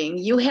Zooming,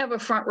 you have a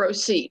front row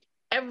seat.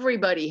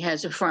 Everybody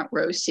has a front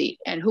row seat.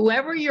 And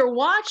whoever you're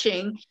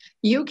watching,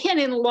 you can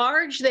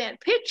enlarge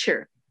that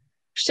picture.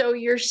 So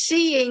you're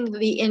seeing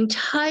the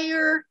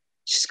entire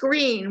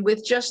screen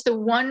with just the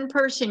one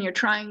person you're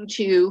trying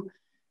to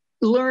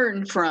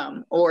learn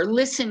from or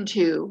listen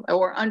to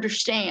or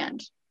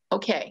understand.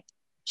 Okay,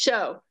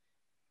 so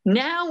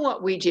now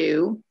what we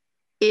do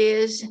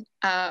is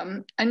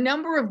a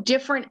number of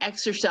different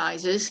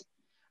exercises.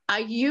 I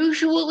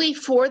usually,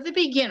 for the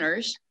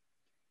beginners,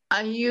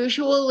 I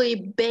usually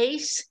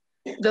base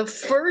the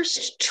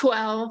first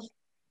 12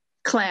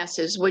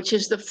 classes, which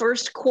is the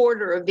first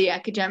quarter of the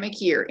academic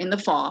year in the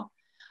fall,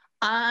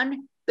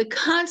 on the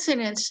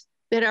consonants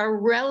that are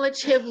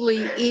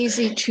relatively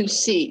easy to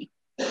see.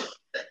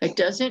 It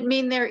doesn't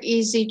mean they're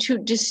easy to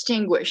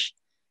distinguish,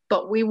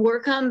 but we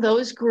work on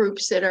those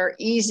groups that are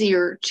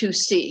easier to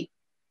see.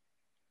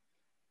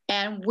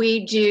 And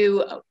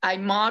I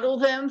model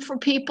them for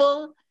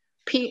people.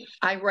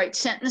 I write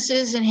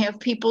sentences and have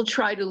people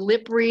try to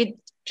lip read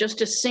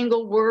just a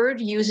single word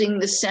using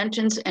the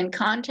sentence and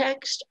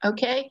context,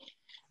 okay?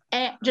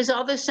 And does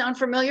all this sound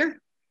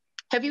familiar?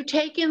 Have you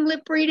taken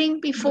lip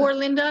reading before,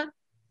 Linda?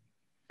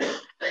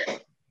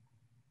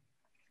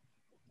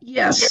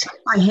 Yes,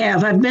 I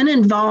have. I've been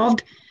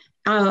involved.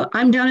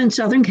 I'm down in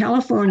Southern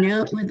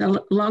California with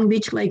the Long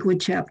Beach Lakewood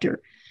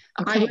chapter.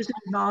 Okay. I was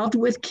involved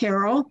with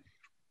Carol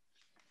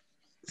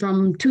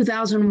from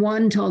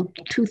 2001 till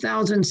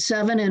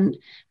 2007, and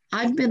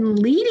I've been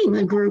leading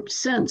the group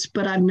since,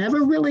 but I've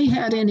never really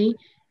had any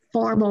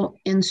formal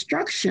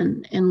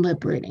instruction in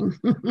lip reading.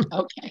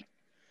 Okay.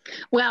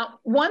 Well,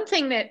 one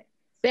thing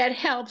that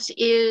helps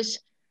is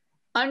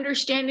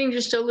understanding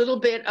just a little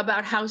bit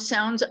about how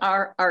sounds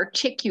are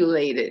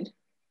articulated,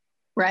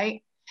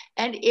 right?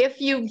 And if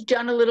you've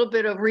done a little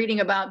bit of reading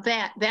about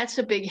that, that's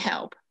a big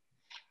help.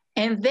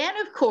 And then,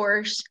 of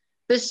course,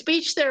 the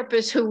speech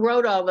therapist who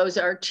wrote all those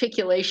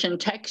articulation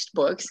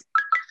textbooks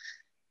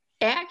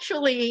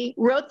actually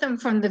wrote them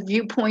from the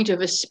viewpoint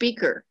of a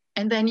speaker.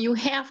 And then you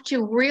have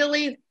to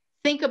really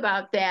think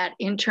about that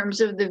in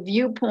terms of the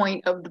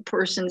viewpoint of the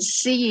person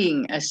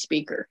seeing a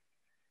speaker.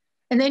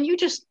 And then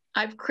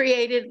I've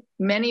created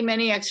many,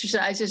 many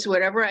exercises,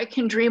 whatever I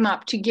can dream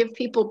up to give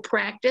people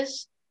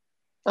practice,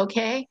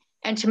 okay?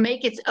 And to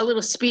make it a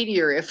little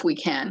speedier if we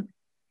can.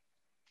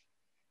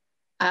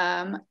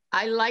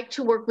 I like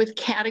to work with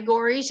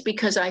categories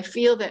because I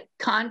feel that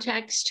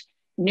context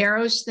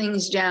narrows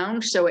things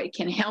down so it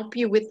can help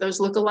you with those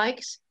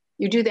lookalikes.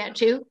 You do that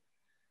too?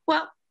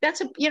 Well,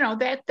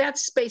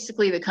 that's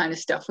basically the kind of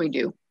stuff we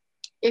do.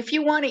 If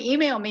you want to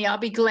email me, I'll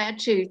be glad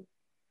to.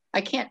 I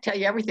can't tell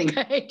you everything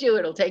I do.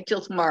 It'll take till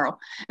tomorrow.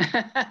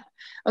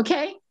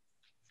 Okay?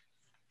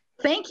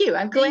 Thank you.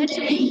 I'm glad to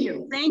meet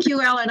you. Thank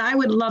you, Ellen. I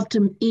would love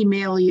to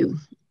email you.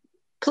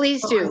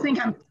 Please do. I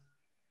think I'm.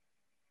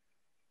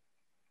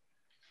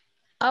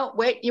 Oh,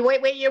 wait,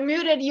 you're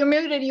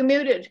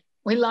muted.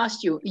 We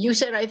lost you. You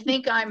said, I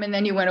think I'm, and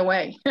then you went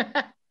away.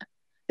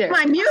 There. Am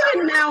I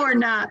muted now or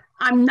not?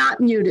 I'm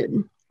not muted.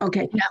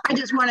 Okay. No. I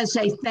just want to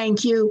say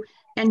thank you.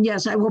 And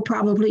yes, I will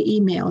probably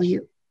email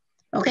you.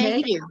 Okay.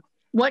 Thank you.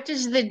 What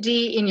does the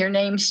D in your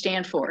name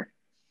stand for?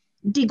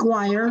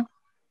 DeGuire.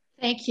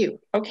 Thank you.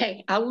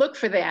 Okay, I'll look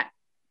for that.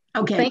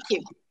 Okay. Thank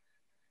you.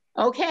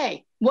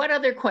 Okay, what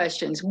other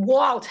questions?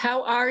 Walt,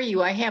 how are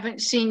you? I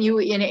haven't seen you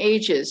in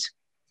ages.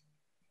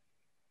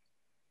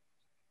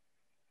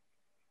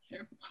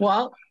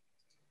 Walt?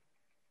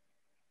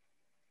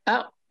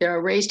 Oh, there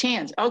are raised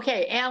hands.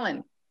 Okay,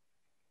 Alan.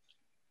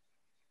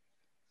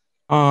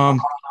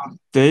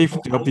 Dave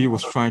W.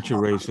 was trying to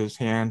raise his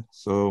hand,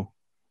 so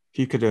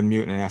he could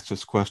unmute and ask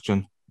this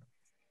question.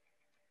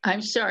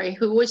 I'm sorry,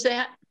 who was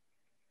that?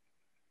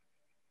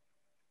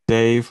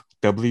 Dave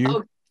W.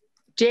 Oh,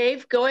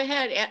 Dave, go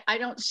ahead. I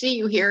don't see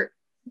you here.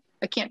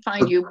 I can't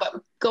find you,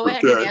 but go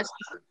ahead and ask.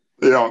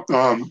 Yeah,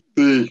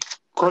 the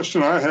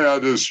question I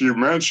had is you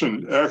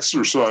mentioned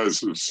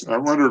exercises. I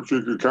wonder if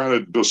you could kind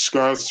of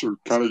discuss or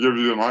kind of give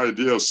you an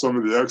idea of some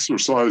of the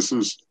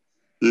exercises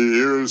you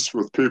use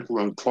with people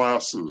in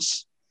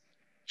classes.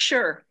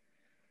 Sure.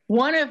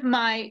 One of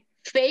my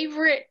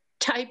favorite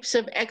types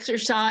of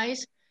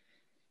exercise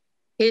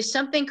is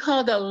something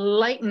called a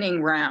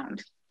lightning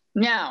round.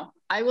 Now,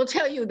 I will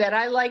tell you that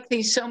I like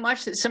these so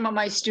much that some of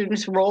my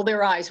students roll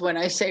their eyes when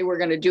I say we're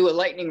going to do a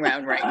lightning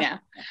round right now,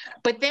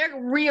 but they're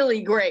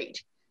really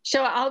great.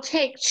 So I'll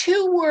take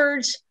two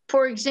words,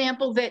 for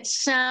example, that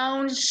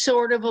sound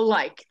sort of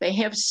alike. They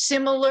have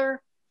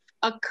similar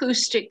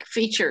acoustic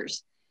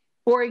features.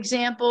 For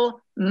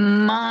example,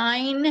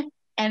 mine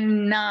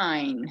and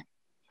nine.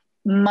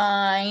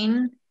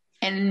 Mine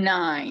and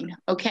nine,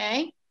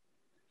 okay?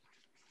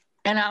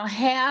 And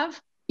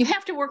you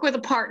have to work with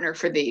a partner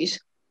for these.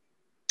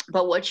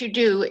 But what you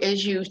do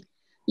is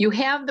you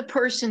have the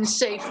person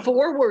say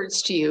 4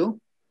 words to you,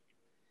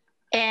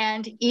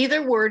 and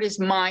either word is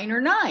mine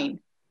or nine.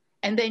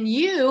 And then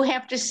you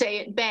have to say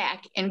it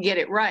back and get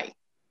it right.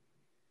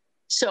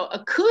 So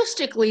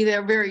acoustically,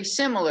 they're very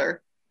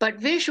similar, but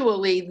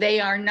visually, they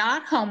are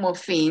not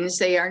homophones.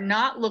 They are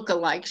not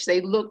lookalikes.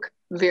 They look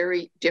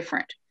very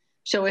different.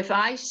 So if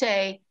I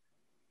say,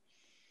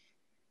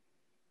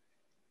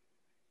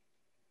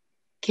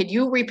 could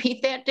you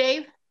repeat that,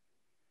 Dave?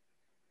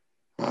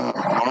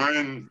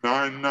 Mine,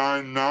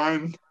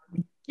 999.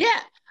 Yeah,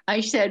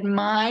 I said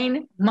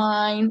mine,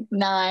 nine,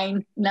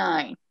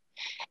 nine.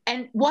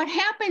 And what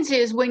happens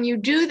is when you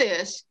do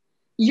this,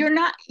 your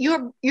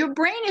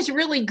brain is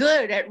really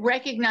good at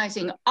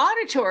recognizing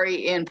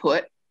auditory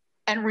input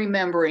and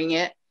remembering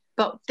it,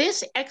 but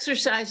this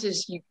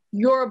exercises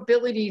your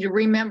ability to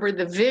remember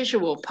the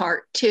visual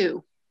part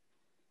too.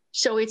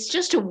 So it's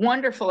just a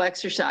wonderful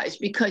exercise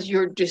because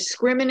you're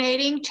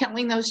discriminating,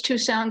 telling those two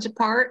sounds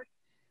apart,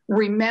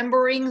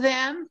 remembering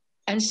them,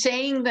 and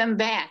saying them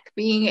back,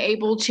 being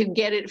able to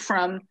get it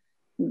from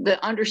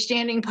the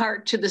understanding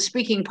part to the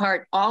speaking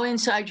part, all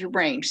inside your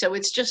brain. So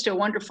it's just a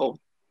wonderful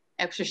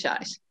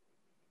exercise.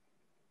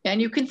 And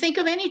you can think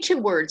of any 2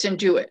 words and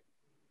do it.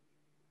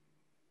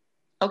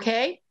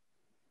 Okay?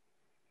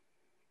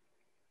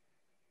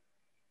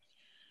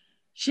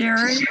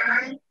 Sherry?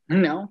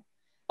 No.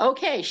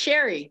 Okay,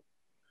 Sherry.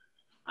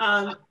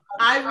 I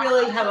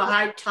really have a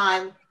hard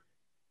time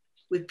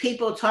with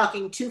people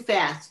talking too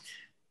fast.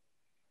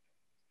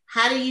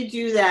 How do you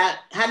do that?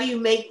 How do you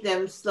make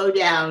them slow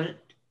down?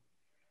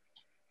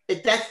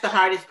 That's the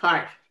hardest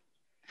part.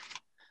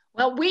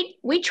 Well,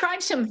 we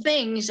tried some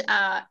things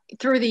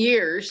through the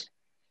years,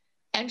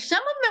 and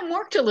some of them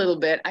worked a little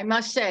bit, I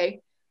must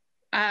say.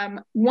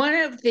 One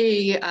of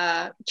the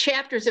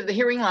chapters of the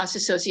Hearing Loss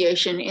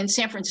Association in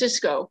San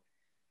Francisco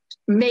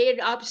made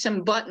up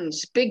some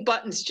buttons, big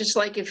buttons, just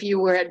like if you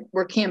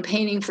were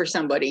campaigning for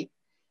somebody.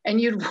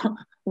 And you'd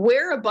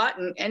wear a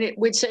button and it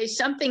would say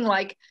something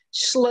like,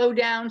 slow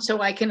down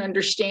so I can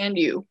understand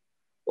you,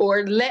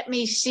 or let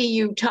me see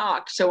you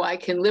talk so I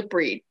can lip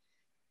read.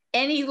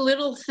 Any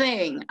little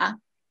thing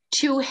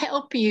to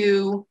help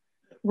you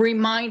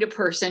remind a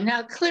person.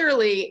 Now,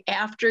 clearly,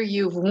 after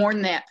you've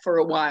worn that for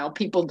a while,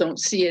 people don't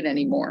see it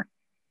anymore,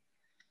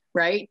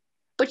 right?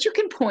 But you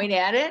can point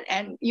at it,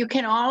 and you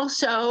can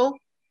also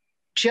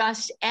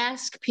just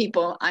ask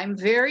people, I'm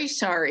very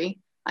sorry.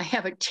 I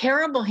have a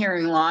terrible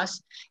hearing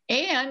loss,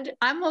 and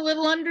I'm a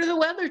little under the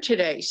weather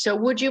today. So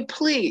would you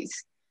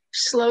please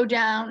slow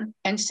down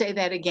and say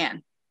that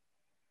again?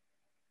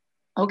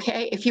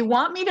 Okay, if you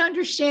want me to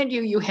understand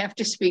you, you have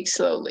to speak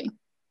slowly.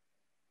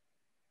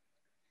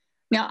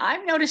 Now,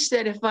 I've noticed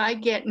that if I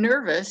get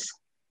nervous,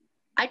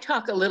 I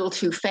talk a little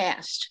too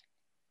fast.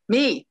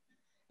 Me.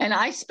 And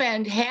I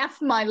spend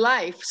half my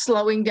life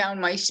slowing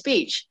down my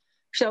speech.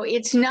 So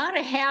it's not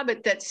a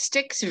habit that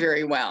sticks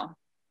very well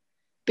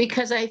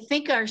because I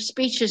think our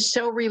speech is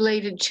so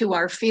related to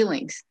our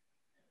feelings.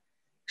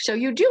 So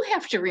you do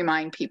have to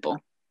remind people.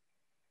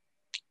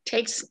 It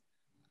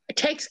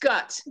takes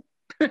guts.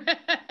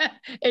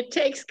 It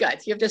takes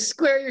guts. You have to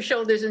square your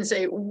shoulders and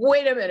say,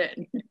 wait a minute.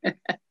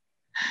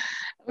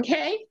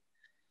 Okay?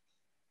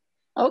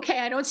 Okay,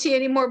 I don't see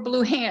any more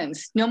blue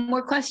hands. No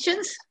more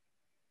questions?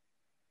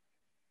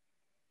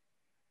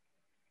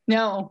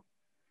 No.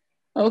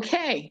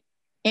 Okay.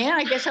 And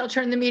I guess I'll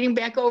turn the meeting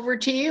back over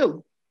to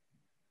you.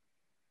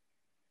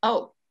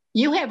 Oh,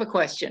 you have a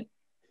question.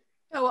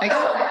 Oh, I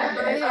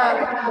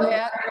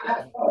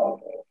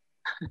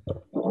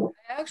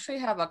actually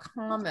have a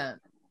comment.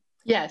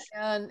 Yes.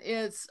 And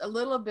it's a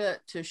little bit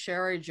to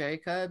Sherry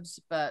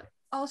Jacobs, but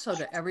also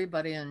to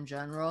everybody in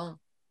general.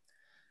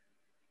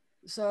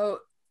 So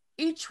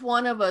each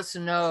one of us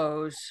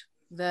knows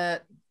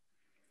that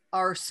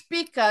our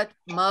speak ut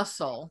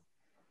muscle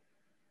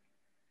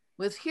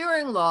with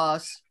hearing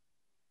loss,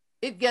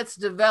 it gets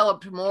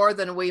developed more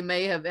than we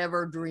may have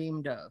ever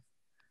dreamed of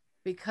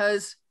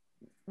because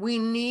we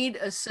need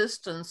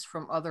assistance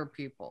from other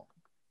people.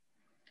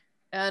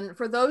 And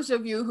for those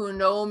of you who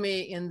know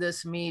me in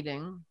this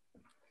meeting,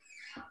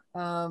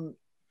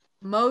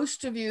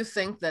 most of you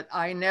think that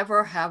I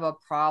never have a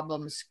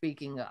problem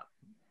speaking up.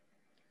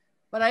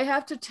 But I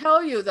have to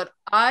tell you that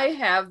I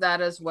have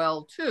that as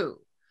well too.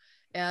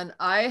 And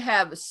I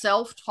have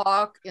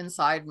self-talk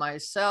inside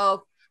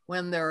myself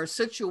when there are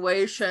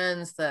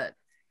situations that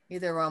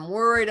either I'm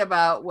worried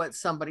about what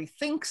somebody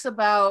thinks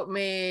about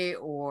me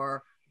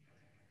or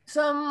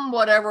some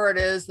whatever it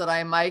is that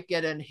I might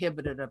get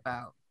inhibited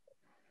about.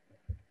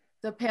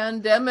 The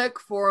pandemic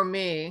for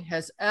me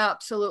has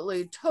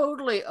absolutely,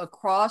 totally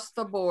across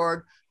the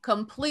board,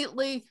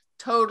 completely,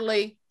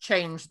 totally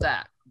changed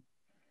that.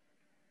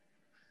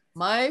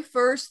 My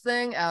first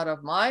thing out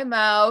of my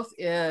mouth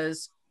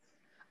is,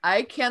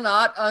 I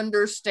cannot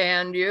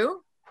understand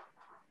you.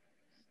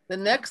 The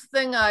next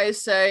thing I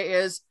say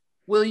is,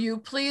 will you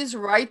please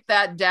write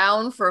that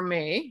down for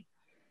me?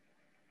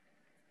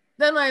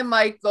 Then I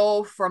might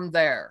go from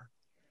there.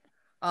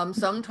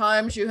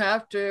 Sometimes you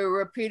have to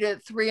repeat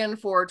it 3 and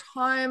 4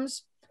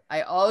 times.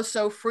 I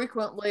also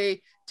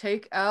frequently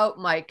take out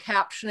my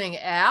captioning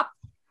app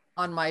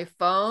on my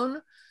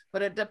phone,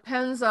 but it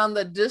depends on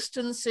the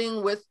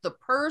distancing with the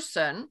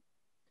person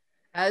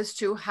as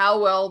to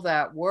how well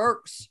that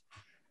works.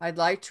 I'd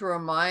like to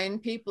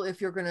remind people,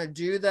 if you're going to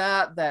do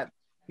that, that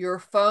your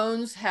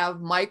phones have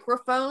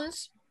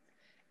microphones,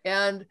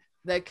 and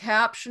the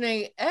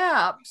captioning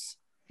apps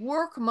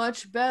work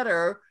much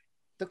better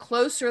the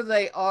closer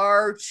they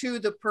are to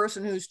the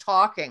person who's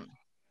talking.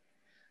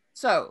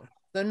 So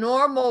the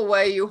normal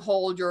way you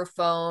hold your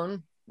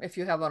phone, if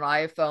you have an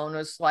iPhone,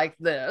 is like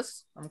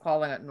this. I'm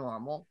calling it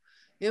normal.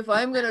 If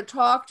I'm going to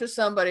talk to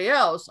somebody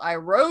else, I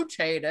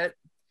rotate it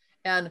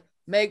and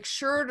make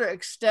sure to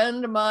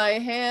extend my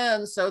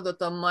hand so that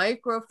the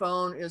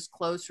microphone is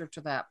closer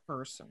to that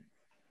person.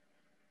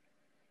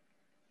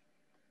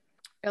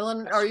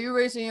 Ellen, are you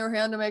raising your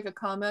hand to make a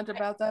comment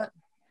about that?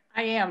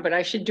 I am, but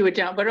I should do it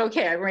down. But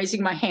okay, I'm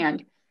raising my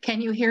hand.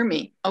 Can you hear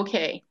me?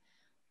 Okay.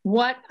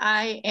 What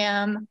I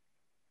am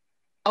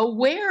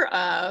aware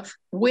of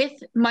with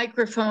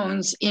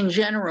microphones in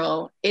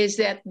general is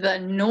that the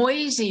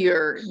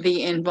noisier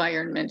the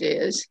environment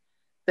is,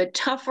 the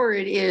tougher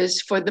it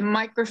is for the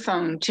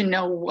microphone to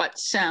know what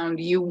sound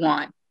you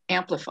want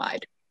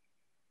amplified.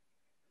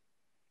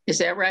 Is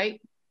that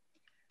right?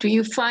 Do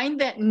you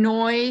find that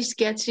noise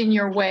gets in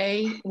your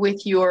way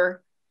with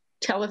your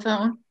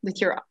telephone,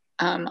 with your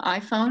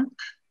iPhone?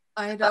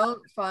 I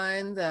don't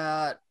find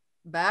that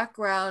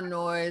background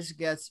noise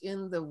gets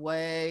in the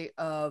way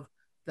of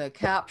the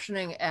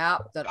captioning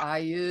app that I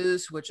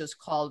use, which is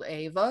called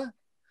Ava,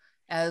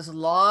 as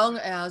long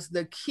as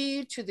the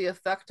key to the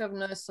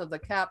effectiveness of the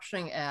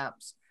captioning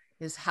apps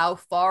is how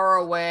far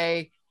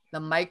away the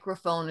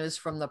microphone is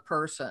from the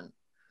person.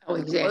 Oh,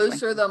 The exactly.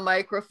 closer the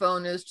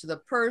microphone is to the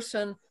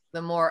person,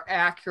 the more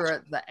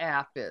accurate the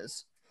app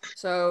is.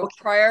 So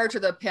prior to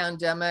the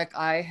pandemic,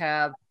 I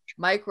have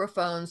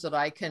microphones that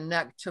I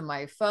connect to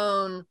my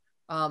phone.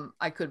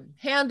 I could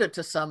hand it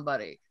to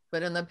somebody,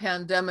 but in the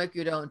pandemic,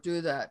 you don't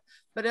do that.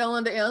 But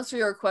Ellen, to answer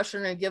your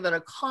question and give it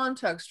a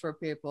context for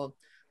people,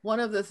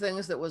 one of the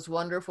things that was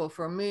wonderful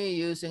for me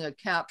using a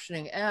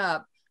captioning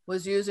app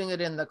was using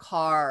it in the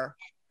car.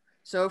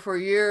 So for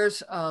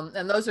years,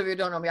 and those of you who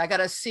don't know me, I got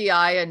a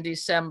CI in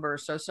December,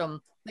 so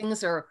some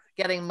things are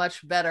getting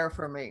much better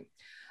for me.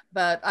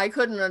 But I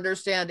couldn't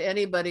understand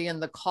anybody in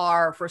the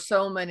car for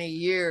so many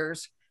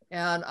years,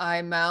 and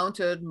I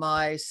mounted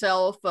my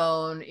cell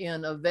phone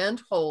in a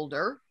vent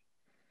holder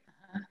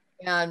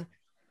and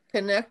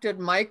connected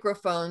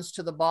microphones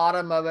to the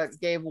bottom of it,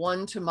 gave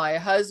one to my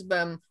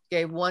husband,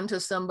 gave one to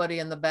somebody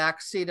in the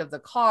back seat of the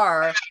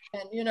car.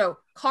 And you know,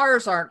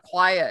 cars aren't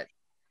quiet.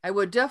 I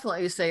would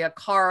definitely say a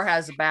car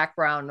has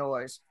background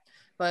noise,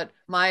 but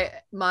my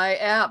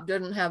app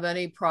didn't have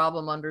any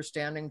problem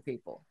understanding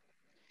people.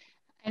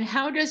 And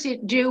how does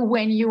it do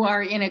when you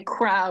are in a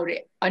crowd,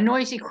 a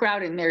noisy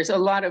crowd, and there's a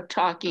lot of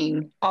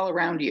talking all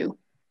around you?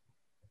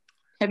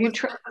 Have you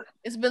tried?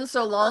 It's been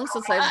so long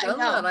since I've done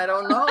that. I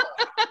don't know.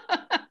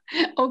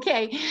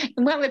 Okay.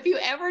 Well, if you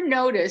ever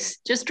notice,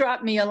 just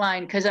drop me a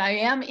line, because I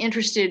am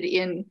interested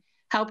in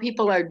how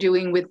people are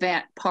doing with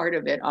that part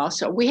of it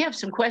also. We have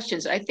some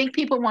questions. I think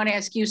people want to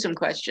ask you some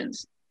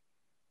questions.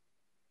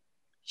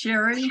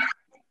 Sherry?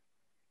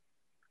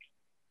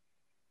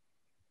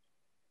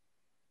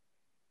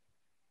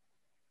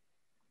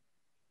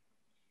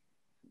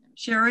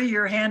 Sherry,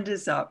 your hand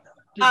is up.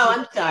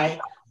 I'm sorry.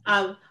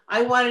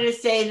 I wanted to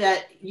say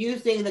that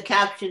using the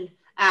caption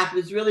app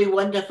is really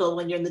wonderful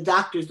when you're in the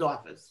doctor's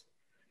office,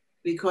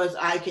 because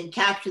I can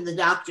caption the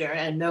doctor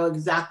and know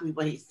exactly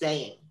what he's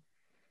saying.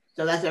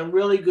 So that's a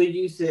really good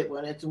use of it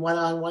when it's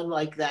one-on-one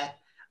like that.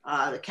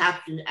 The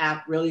caption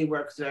app really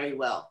works very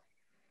well.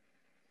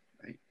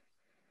 Right.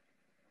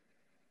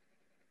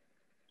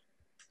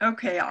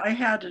 Okay, I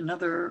had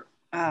another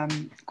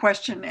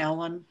question,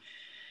 Ellen.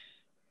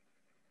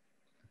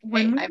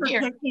 When we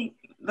were taking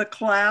the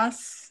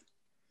class,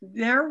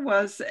 there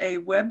was a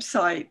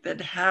website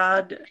that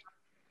had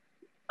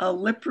a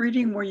lip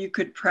reading where you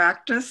could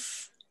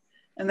practice,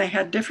 and they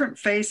had different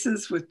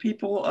faces with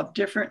people of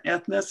different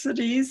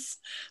ethnicities.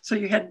 So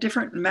you had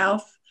different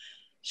mouth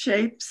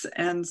shapes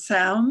and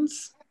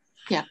sounds.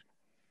 Yeah.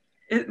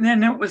 And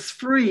then it was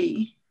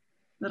free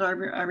that I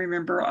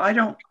remember.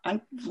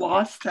 I've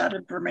lost that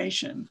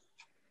information.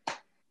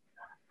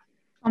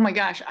 Oh my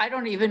gosh, I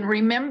don't even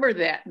remember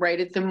that right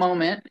at the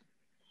moment.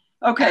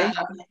 Okay.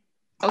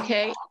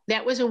 Okay,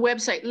 that was a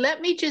website. Let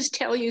me just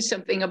tell you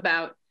something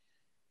about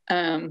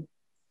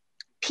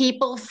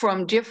people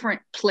from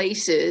different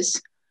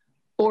places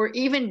or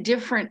even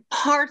different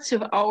parts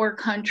of our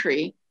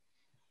country.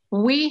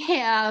 We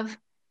have,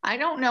 I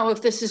don't know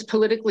if this is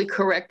politically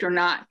correct or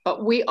not,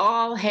 but we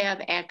all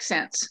have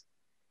accents.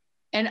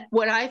 And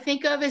what I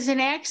think of as an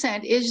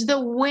accent is the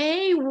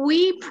way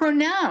we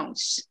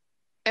pronounce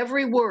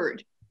every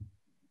word,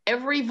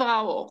 every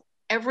vowel,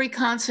 every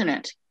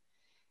consonant.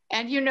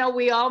 And you know,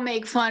 we all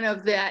make fun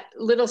of that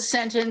little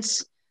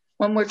sentence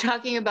when we're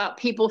talking about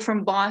people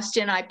from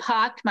Boston, I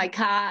parked my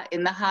car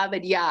in the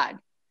Harvard yard,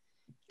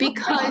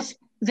 because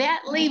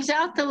that leaves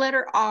out the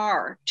letter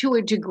R to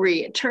a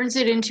degree. It turns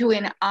it into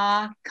an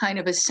ah kind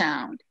of a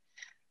sound.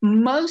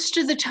 Most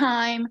of the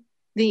time,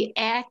 the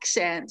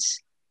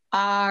accents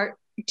are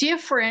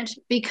different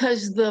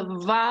because the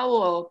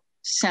vowel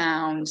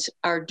sounds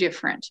are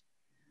different.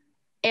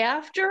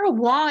 After a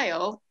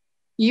while,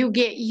 you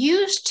get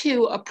used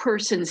to a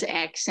person's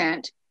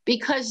accent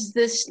because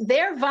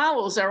their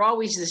vowels are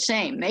always the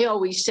same. They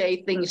always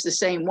say things the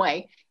same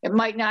way. It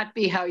might not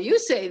be how you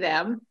say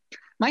them.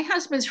 My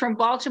husband's from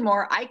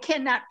Baltimore. I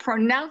cannot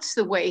pronounce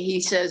the way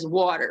he says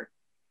water.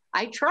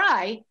 I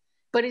try,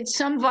 but it's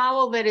some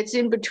vowel that it's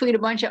in between a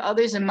bunch of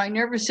others and my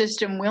nervous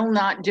system will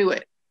not do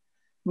it.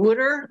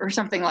 Wooder or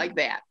something like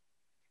that.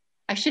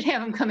 I should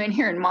have him come in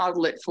here and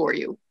model it for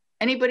you.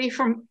 Anybody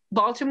from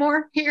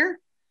Baltimore here?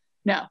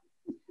 No.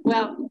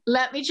 Well,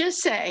 let me just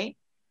say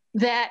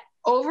that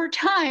over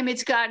time,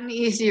 it's gotten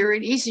easier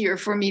and easier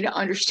for me to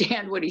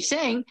understand what he's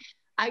saying.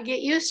 I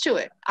get used to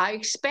it. I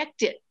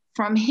expect it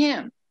from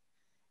him.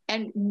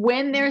 And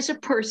when there's a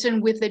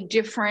person with a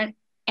different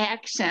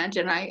accent,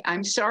 and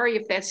I'm sorry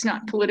if that's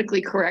not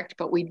politically correct,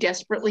 but we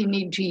desperately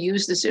need to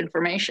use this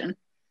information.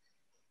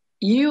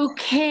 You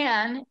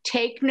can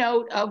take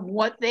note of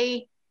what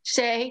they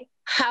say,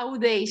 how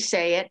they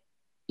say it.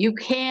 You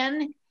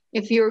can,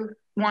 if you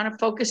want to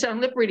focus on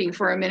lip reading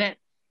for a minute,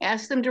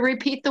 ask them to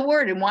repeat the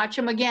word and watch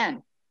them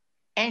again.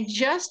 And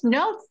just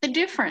note the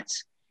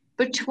difference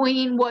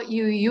between what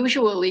you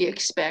usually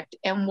expect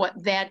and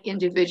what that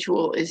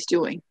individual is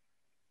doing.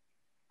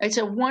 It's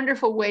a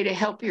wonderful way to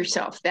help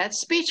yourself. That's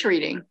speech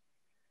reading.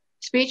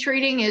 Speech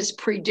reading is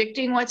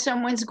predicting what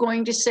someone's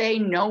going to say,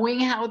 knowing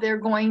how they're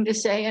going to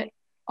say it,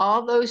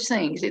 all those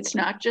things. It's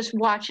not just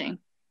watching.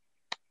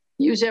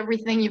 Use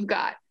everything you've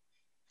got.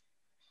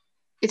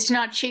 It's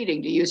not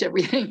cheating to use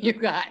everything you've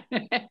got.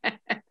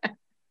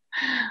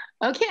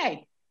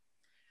 Okay.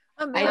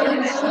 Yeah. I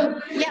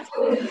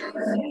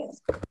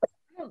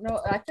don't know.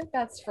 I think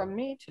that's from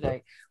me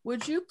today.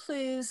 Would you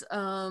please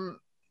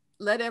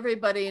let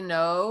everybody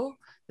know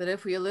that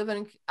if you live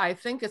in, I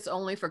think it's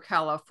only for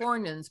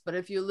Californians, but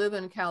if you live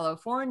in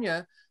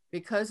California,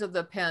 because of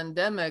the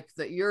pandemic,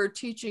 that you're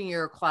teaching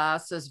your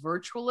classes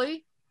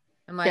virtually.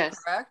 Am I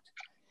correct?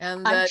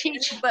 And that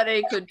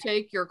anybody could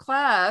take your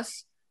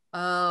class.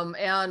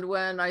 And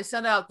when I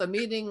sent out the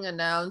meeting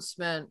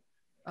announcement,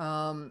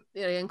 it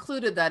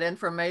included that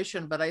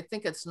information, but I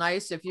think it's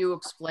nice if you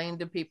explain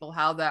to people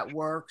how that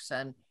works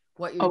and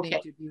what you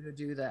need to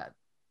do that.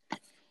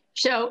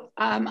 So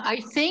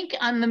I think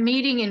on the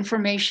meeting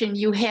information,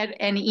 you had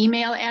an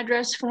email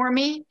address for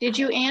me. Did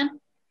you, Ann?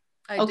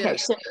 I did.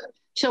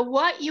 So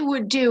what you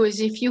would do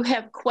is if you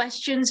have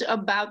questions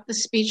about the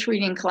speech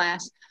reading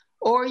class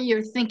or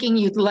you're thinking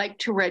you'd like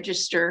to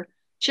register,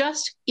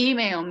 just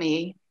email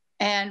me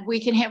and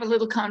we can have a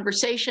little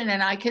conversation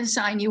and I can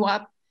sign you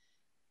up.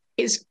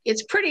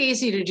 It's pretty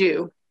easy to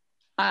do.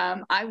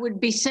 I would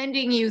be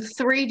sending you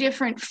 3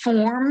 different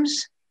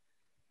forms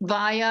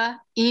via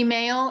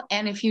email.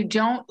 And if you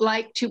don't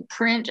like to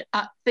print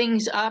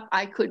things up,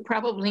 I could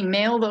probably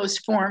mail those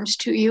forms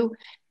to you.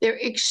 They're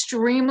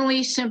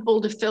extremely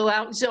simple to fill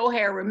out.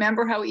 Zohar,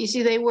 remember how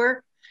easy they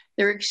were?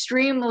 They're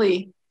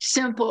extremely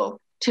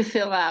simple to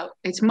fill out.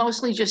 It's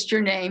mostly just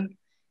your name.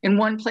 In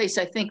one place,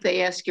 I think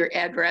they ask your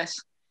address,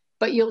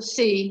 but you'll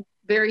see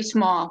very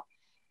small.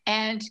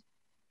 And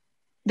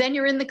then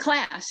you're in the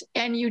class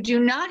and you do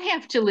not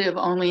have to live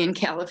only in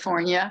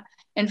California.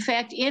 In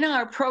fact, in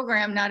our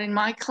program, not in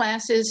my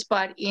classes,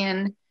 but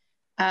in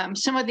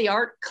some of the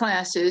art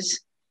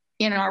classes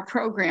in our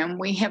program,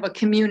 we have a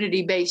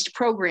community-based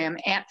program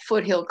at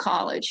Foothill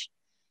College.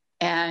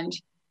 And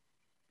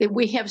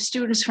we have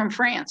students from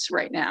France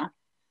right now.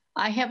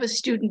 I have a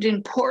student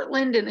in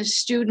Portland and a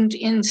student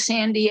in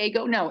San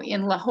Diego, no,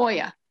 in La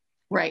Jolla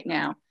right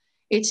now.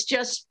 It's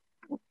just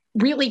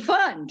really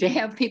fun to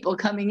have people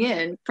coming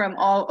in from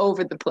all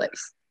over the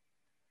place.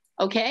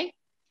 Okay?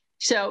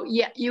 So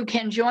yeah, you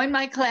can join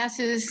my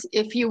classes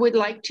if you would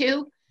like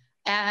to.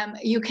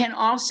 You can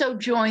also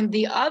join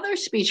the other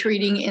speech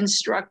reading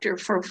instructor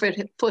for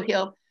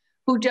Foothill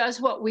who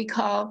does what we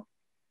call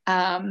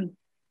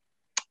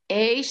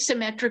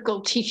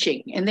asymmetrical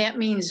teaching. And that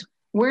means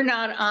we're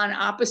not on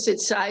opposite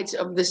sides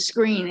of the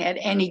screen at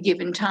any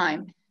given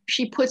time.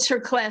 She puts her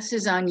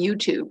classes on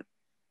YouTube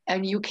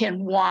and you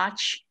can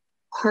watch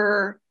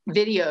her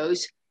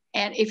videos.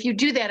 And if you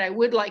do that, I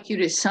would like you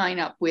to sign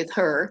up with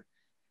her.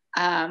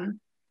 And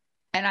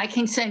I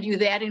can send you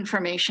that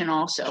information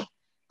also.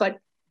 But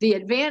the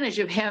advantage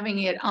of having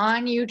it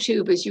on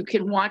YouTube is you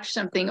can watch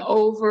something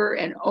over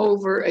and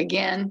over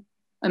again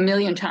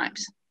 1,000,000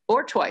 times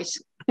or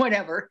twice,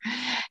 whatever.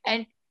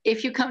 And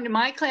if you come to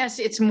my class,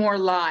 it's more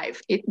live.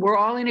 We're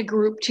all in a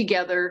group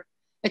together.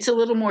 It's a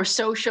little more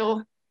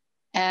social,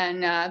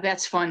 and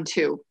that's fun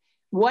too.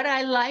 What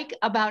I like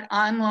about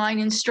online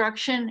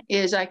instruction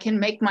is I can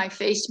make my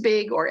face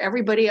big or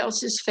everybody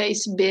else's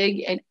face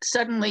big, and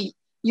suddenly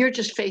you're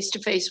just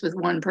face-to-face with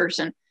one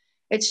person.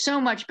 It's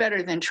so much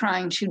better than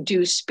trying to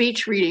do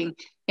speech reading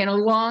in a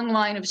long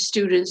line of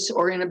students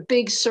or in a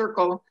big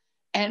circle,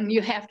 and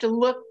you have to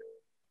look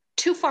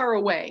too far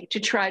away to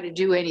try to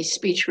do any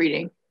speech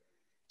reading.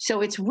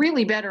 So it's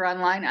really better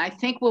online. I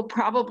think we'll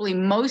probably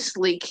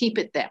mostly keep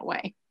it that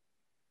way.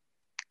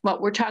 What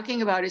we're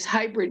talking about is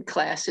hybrid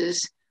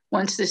classes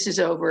once this is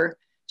over,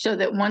 so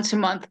that once a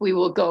month we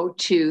will go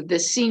to the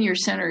senior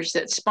centers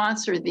that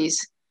sponsor these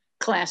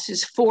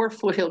classes for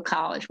Foothill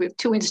College. We have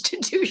 2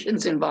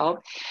 institutions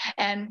involved,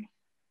 and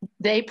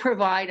they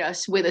provide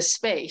us with a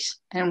space,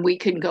 and we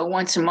can go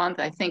once a month,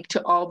 I think,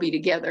 to all be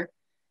together.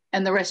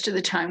 And the rest of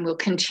the time we'll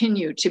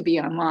continue to be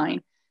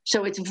online.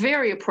 So it's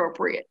very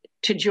appropriate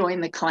to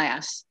join the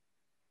class.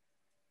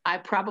 I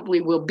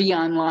probably will be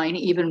online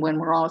even when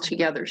we're all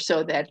together,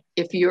 so that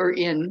if you're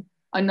in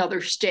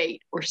another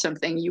state or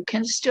something, you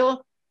can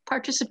still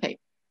participate.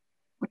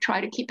 We'll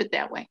try to keep it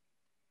that way.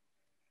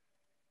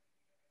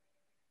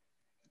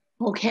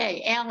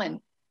 Okay, Alan.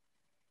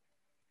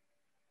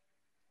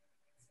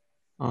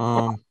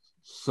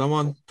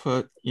 Someone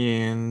put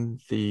in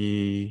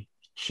the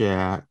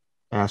chat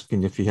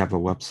asking if you have a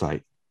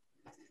website.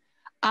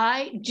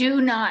 I do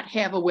not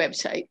have a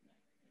website.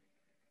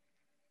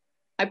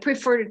 I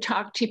prefer to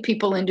talk to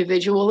people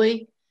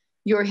individually.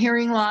 Your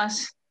hearing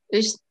loss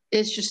is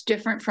just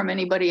different from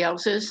anybody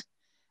else's.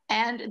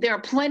 And there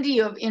are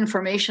plenty of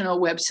informational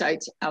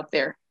websites out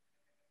there.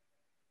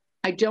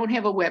 I don't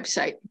have a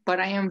website,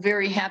 but I am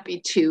very happy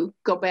to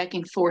go back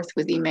and forth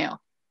with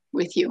email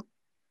with you.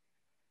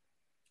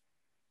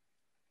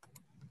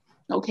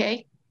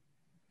 Okay.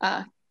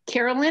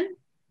 Carolyn?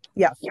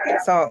 Yeah,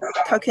 so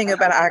talking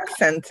about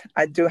accent,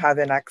 I do have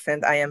an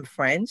accent. I am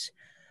French.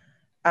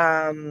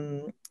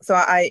 So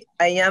I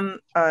am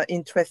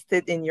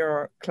interested in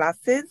your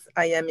classes.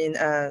 I am in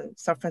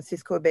San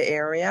Francisco Bay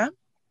Area.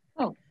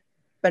 Oh.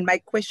 But my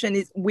question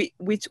is,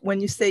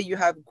 when you say you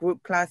have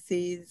group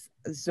classes,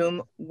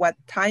 Zoom, what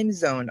time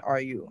zone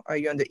are you? Are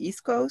you on the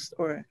East Coast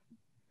or?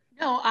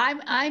 No,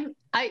 I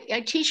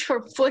teach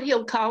for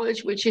Foothill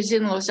College, which is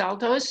in Los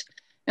Altos,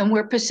 and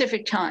we're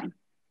Pacific time.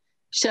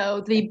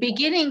 So the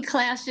beginning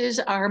classes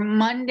are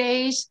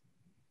Mondays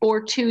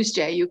or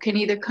Tuesday. You can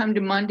either come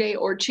to Monday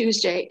or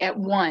Tuesday at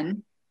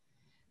 1.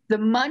 The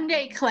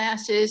Monday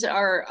classes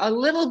are a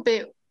little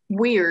bit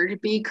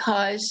weird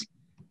because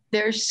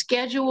they're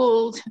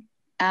scheduled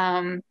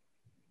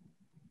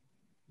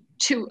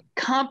to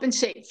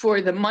compensate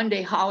for the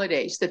Monday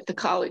holidays that the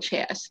college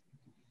has.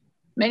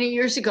 Many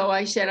years ago,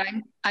 I said,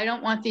 I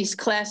don't want these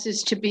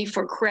classes to be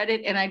for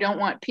credit, and I don't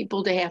want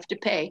people to have to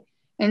pay.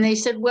 And they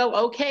said, well,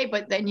 okay,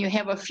 but then you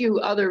have a few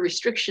other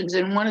restrictions.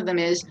 And one of them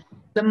is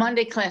the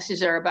Monday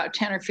classes are about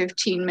 10 or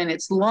 15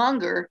 minutes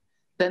longer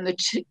than the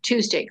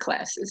Tuesday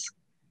classes.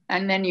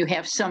 And then you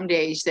have some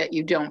days that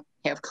you don't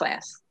have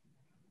class.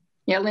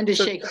 Yeah, Linda's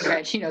shaking her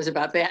head. She knows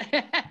about that.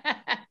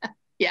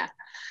 Yeah.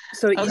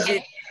 So okay. Is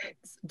it,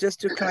 just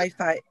to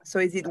clarify, so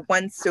is it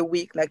once a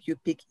week, like you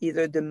pick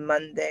either the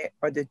Monday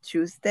or the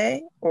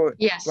Tuesday, or?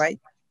 Yes. Right?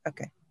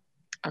 Okay.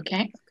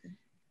 Okay.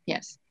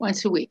 Yes,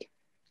 once a week.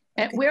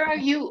 Okay. Where are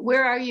you?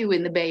 Where are you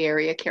in the Bay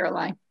Area,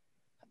 Caroline?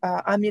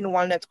 I'm in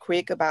Walnut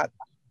Creek, about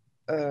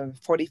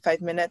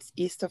 45 minutes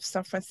east of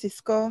San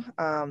Francisco.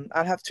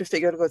 I'll have to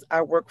figure it because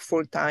I work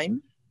full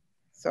time.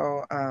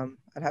 So I'll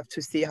have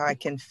to see how I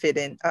can fit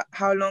in.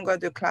 How long are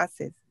the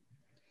classes?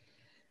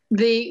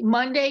 The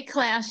Monday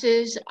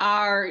classes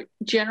are,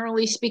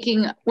 generally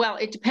speaking, well,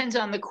 it depends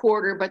on the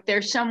quarter, but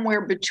they're somewhere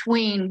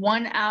between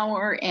 1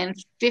 hour and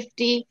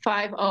 50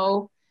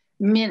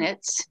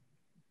 minutes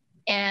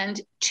and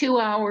 2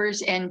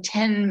 hours and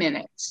 10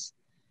 minutes.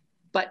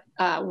 But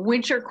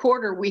winter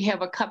quarter, we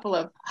have a couple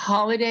of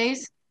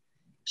holidays.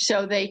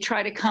 So they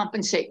try to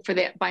compensate for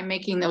that by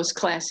making those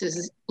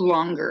classes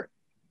longer.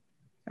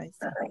 I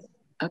see.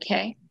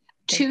 Okay.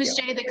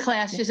 Tuesday, the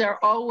classes are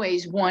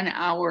always 1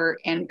 hour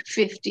and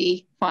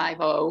 50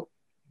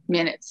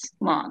 minutes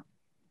long.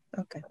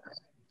 Okay.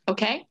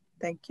 Okay.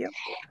 Thank you.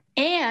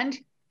 And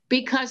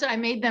because I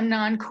made them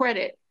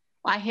non-credit,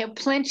 I have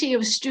plenty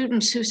of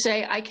students who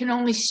say, I can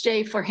only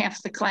stay for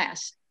half the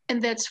class,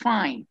 and that's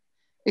fine.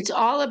 It's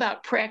all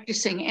about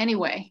practicing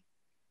anyway.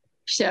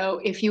 So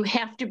if you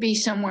have to be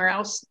somewhere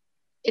else,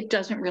 it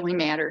doesn't really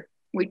matter.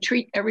 We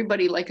treat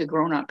everybody like a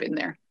grown-up in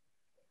there.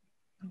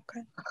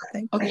 Okay,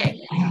 thank you.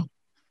 Okay.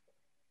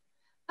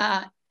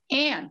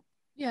 Anne.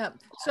 Yeah.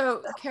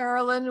 So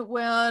Carolyn,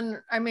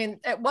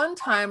 at one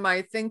time,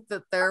 I think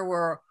that there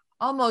were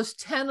almost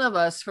 10 of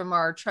us from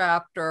our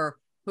chapter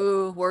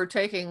who were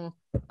taking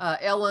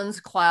Ellen's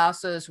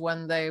classes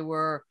when they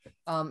were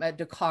at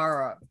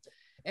Dakara.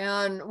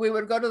 And we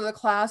would go to the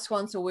class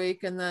once a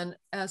week. And then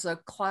as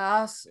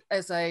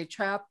a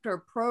chapter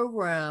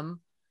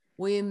program,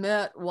 we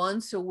met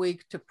once a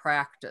week to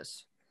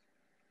practice.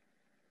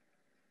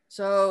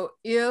 So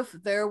if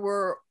there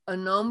were a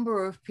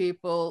number of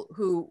people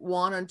who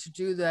wanted to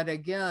do that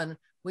again,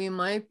 we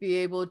might be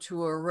able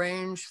to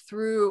arrange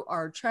through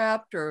our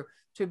chapter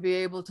to be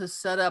able to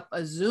set up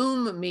a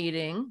Zoom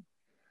meeting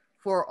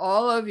for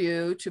all of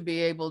you to be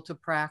able to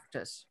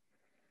practice.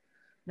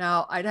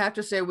 Now, I'd have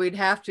to say we'd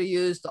have to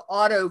use the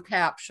auto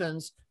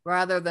captions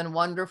rather than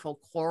wonderful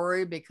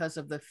Corey because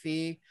of the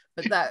fee,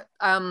 but that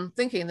I'm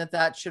thinking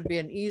that should be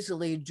an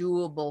easily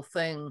doable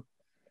thing.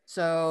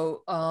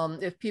 So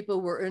if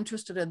people were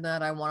interested in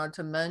that, I wanted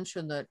to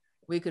mention that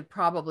we could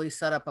probably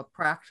set up a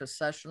practice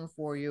session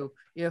for you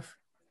if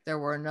there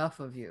were enough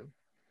of you.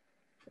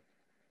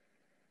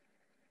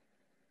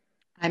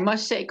 I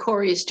must say,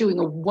 Corey is doing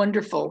a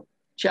wonderful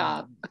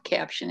job of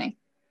captioning.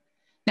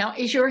 Now,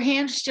 is your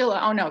hand still?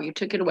 Oh, no, you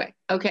took it away.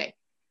 Okay.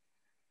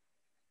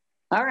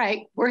 All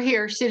right, we're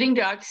here, sitting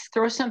ducks.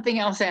 Throw something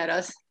else at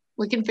us.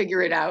 We can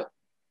figure it out.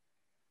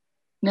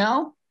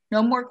 No?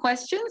 No more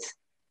questions?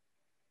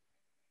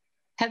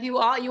 Have you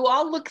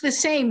all look the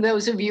same,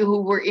 those of you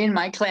who were in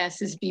my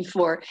classes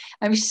before.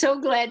 I'm so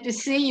glad to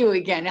see you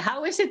again.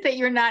 How is it that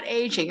you're not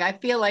aging? I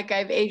feel like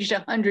I've aged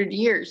 100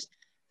 years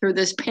through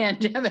this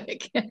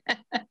pandemic.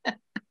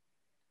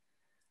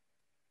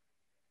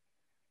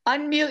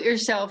 Unmute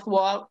yourself,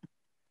 Walt.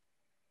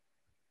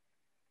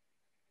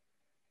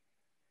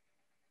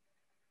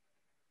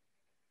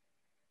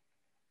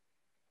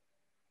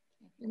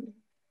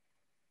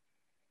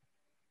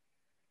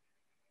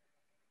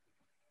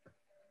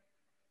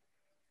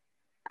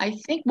 I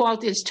think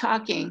Walt is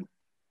talking.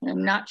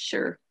 I'm not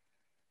sure.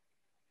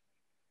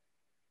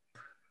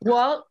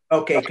 Walt?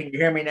 Okay, can you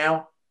hear me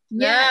now?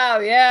 Now,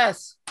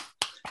 yes.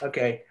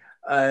 Okay.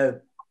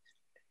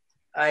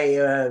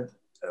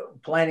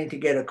 Planning to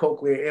get a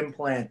cochlear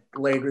implant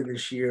later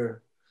this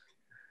year.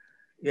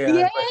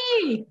 Yeah.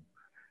 Yay!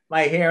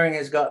 My hearing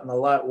has gotten a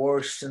lot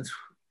worse since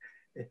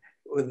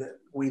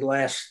we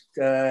last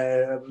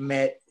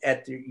met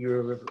at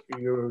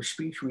your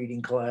speech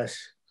reading class,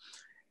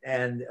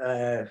 and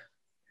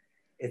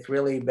it's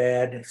really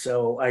bad.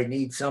 So I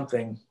need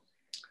something.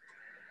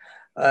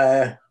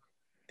 The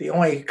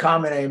only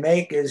comment I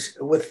make is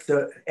with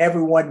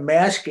everyone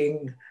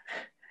masking,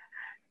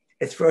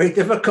 it's very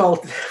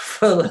difficult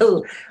for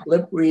little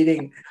lip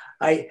reading.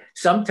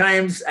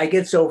 Sometimes I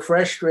get so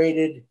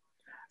frustrated.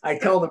 I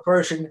tell the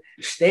person,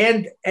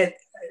 stand at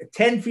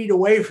 10 feet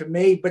away from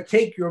me, but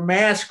take your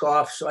mask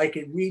off so I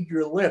can read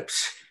your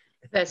lips.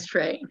 That's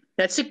right.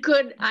 That's a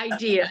good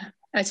idea.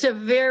 That's a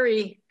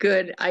very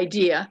good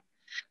idea.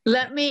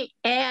 Let me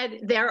add,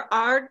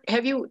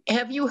 have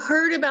you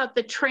heard about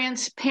the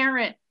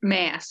transparent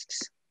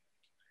masks?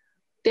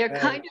 They're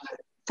kind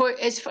of,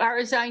 as far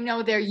as I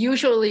know, they're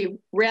usually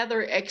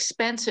rather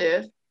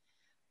expensive,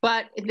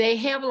 but they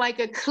have like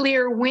a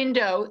clear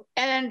window,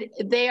 and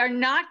they are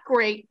not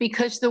great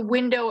because the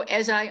window,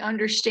 as I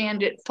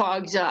understand it,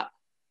 fogs up.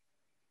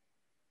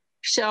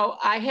 So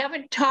I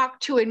haven't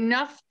talked to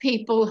enough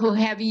people who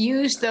have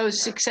used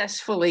those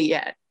successfully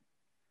yet.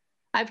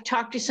 I've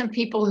talked to some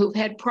people who've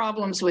had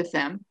problems with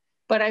them,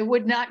 but I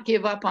would not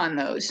give up on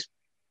those.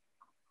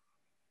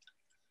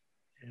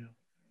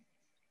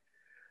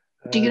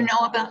 Do you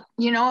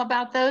know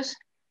about those?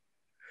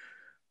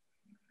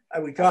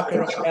 Are we talking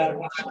about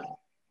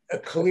a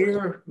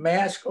clear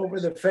mask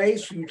over the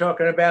face? Or are you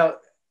talking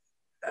about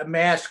a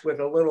mask with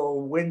a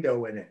little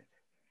window in it?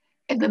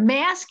 And the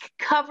mask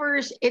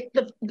covers it.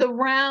 The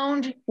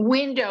round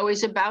window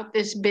is about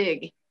this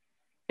big.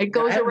 It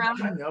goes around.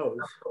 Seen those.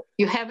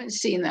 You haven't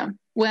seen them.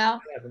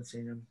 Well, I haven't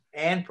seen them.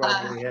 Anne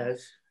probably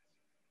has.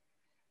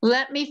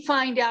 Let me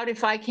find out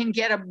if I can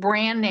get a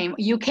brand name.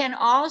 You can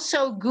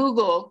also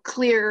Google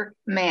clear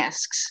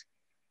masks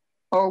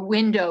or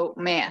window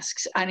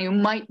masks, and you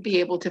might be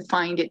able to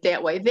find it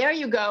that way. There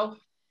you go.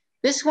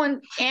 This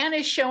one, Anne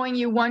is showing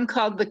you one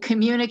called the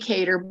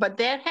Communicator, but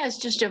that has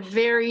just a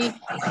very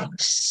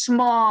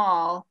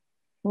small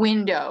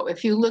window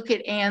if you look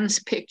at Anne's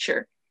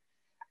picture.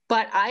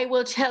 But I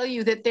will tell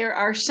you that there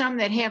are some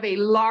that have a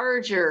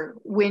larger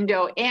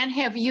window. Anne,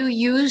 have you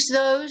used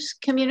those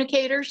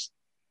communicators?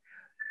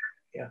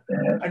 Yeah.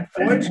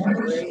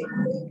 Unfortunately,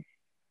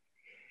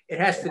 it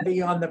has to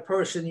be on the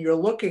person you're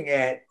looking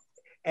at,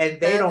 and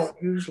they don't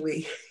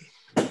usually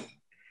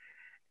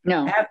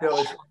have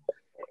those.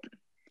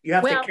 You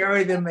have to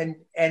carry them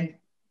and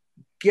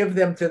give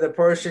them to the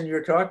person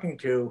you're talking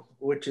to,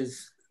 which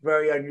is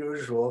very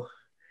unusual.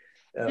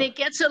 It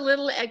gets a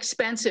little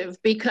expensive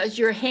because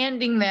you're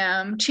handing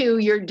them to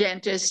your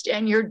dentist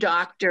and your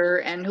doctor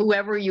and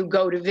whoever you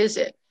go to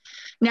visit.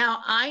 Now,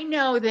 I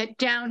know that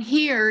down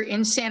here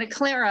in Santa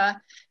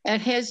Clara,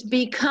 it has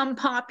become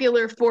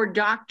popular for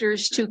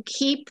doctors to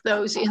keep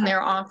those in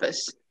their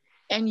office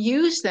and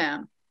use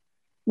them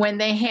when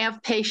they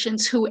have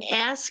patients who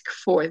ask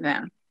for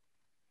them.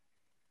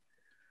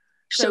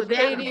 So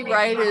Katie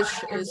Wright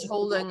is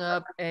holding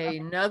up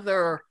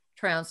another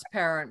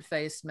transparent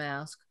face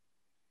mask.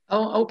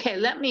 Oh, okay.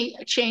 Let me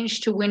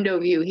change to window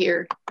view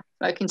here so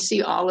I can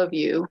see all of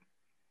you.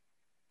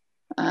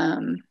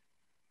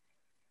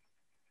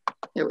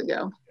 There we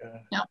go.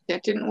 No,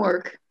 that didn't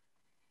work.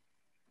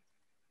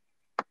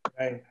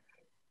 Right.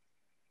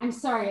 I'm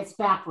sorry, it's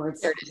backwards.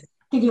 There it is.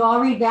 Can you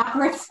all read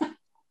backwards?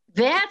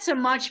 That's a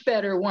much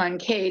better one,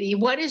 Katie.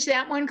 What is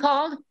that one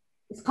called?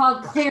 It's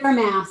called Clear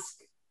Mask.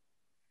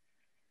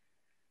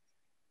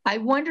 I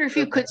wonder if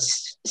you could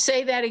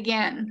say that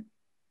again.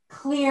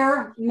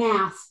 Clear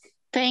Mask.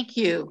 Thank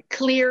you.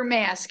 Clear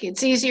mask.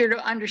 It's easier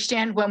to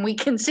understand when we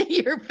can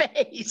see your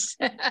face.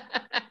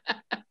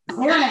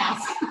 Clear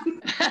mask.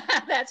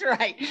 That's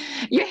right.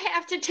 You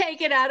have to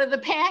take it out of the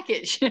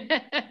package.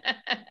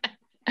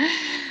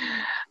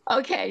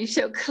 Okay,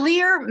 so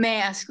clear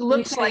mask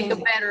looks like a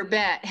better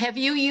bet. Have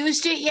you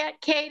used it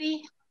yet,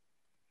 Katie?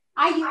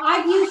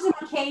 I've used it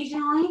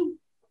occasionally.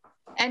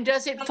 And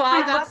does it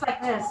fog up? Looks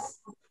like this.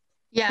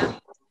 Yeah,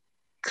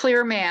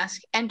 clear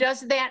mask. And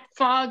does that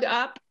fog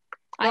up?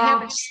 Yeah. I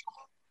haven't.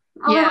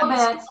 A little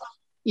bit.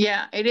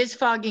 Yeah, it is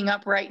fogging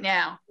up right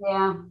now.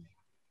 Yeah.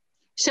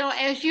 So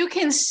as you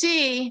can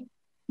see,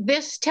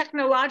 this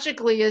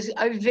technologically is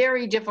a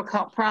very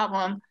difficult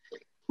problem.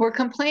 We're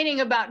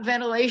complaining about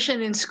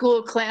ventilation in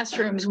school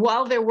classrooms.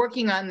 While they're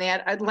working on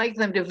that, I'd like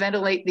them to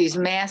ventilate these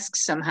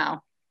masks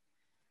somehow,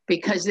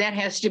 because that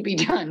has to be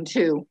done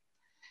too.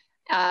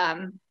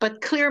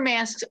 But clear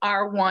masks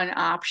are one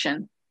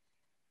option.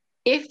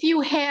 If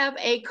you have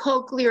a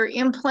cochlear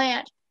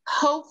implant,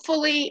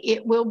 hopefully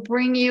it will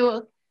bring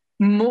you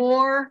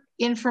more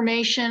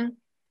information.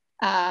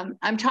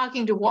 I'm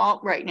talking to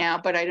Walt right now,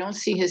 but I don't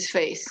see his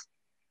face.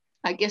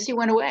 I guess he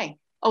went away.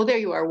 Oh, there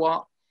you are,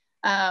 Walt.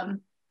 And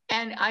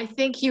I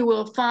think you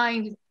will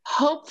find,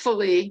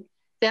 hopefully,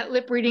 that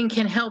lip reading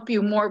can help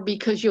you more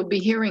because you'll be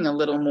hearing a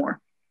little more.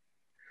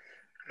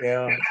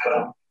 Yeah.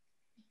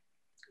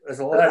 There's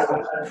a lot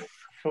of,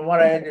 from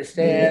what I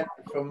understand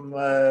from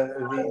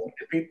the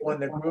people in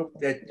the group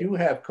that do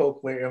have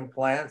cochlear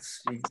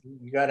implants,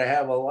 you got to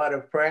have a lot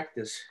of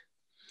practice.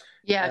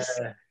 Yes.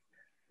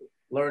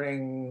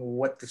 Learning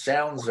what the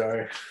sounds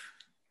are.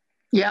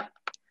 Yep.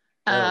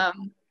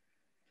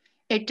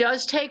 It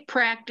does take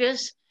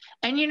practice.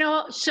 And you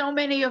know, so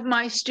many of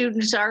my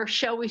students are,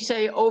 shall we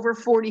say, over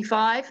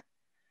 45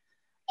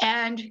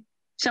 and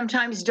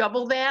sometimes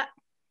double that.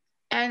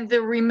 And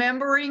the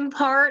remembering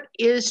part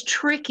is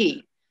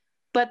tricky.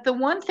 But the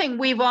one thing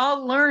we've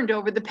all learned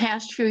over the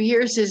past few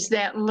years is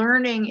that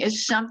learning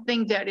is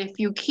something that if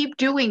you keep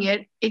doing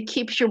it, it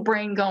keeps your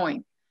brain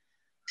going.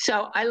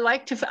 So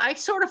I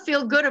sort of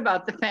feel good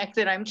about the fact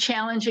that I'm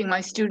challenging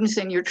my students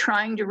and you're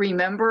trying to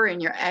remember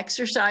and you're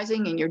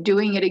exercising and you're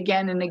doing it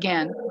again and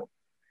again.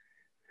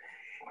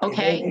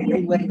 Okay. It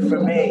may be late for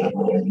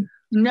me.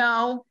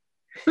 No,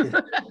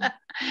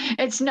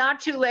 it's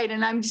not too late.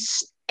 And I'm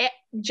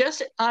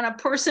just on a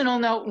personal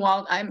note,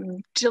 Walt,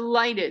 I'm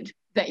delighted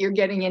that you're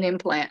getting an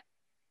implant.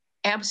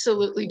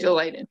 Absolutely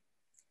delighted.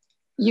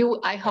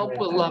 You, I hope,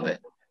 will love it.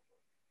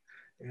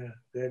 Yeah,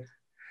 good.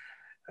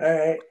 All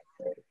right.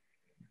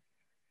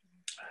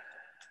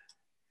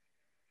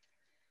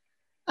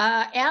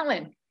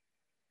 Alan.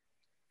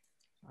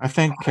 I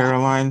think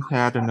Caroline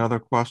had another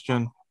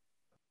question.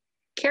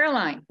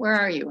 Caroline, where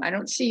are you? I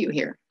don't see you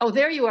here. Oh,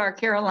 there you are,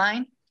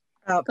 Caroline.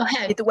 Go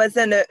ahead. It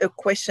wasn't a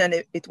question.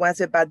 It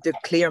was about the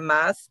clear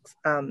masks.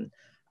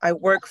 I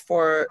work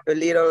for a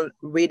little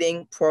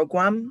reading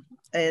program.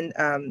 And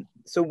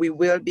so we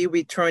will be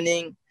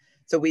returning.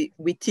 So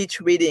we teach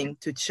reading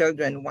to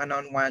children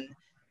one-on-one.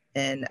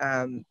 And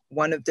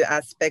one of the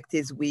aspects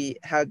is we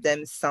help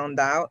them sound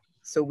out.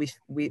 So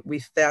we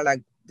felt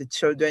like the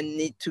children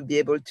need to be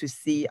able to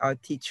see our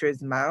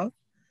teacher's mouth.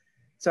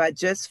 So I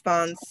just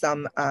found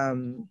some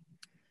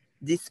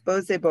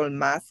disposable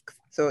masks.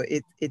 So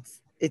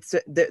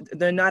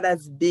they're not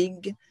as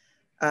big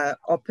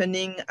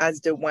opening as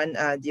the one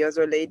the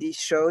other lady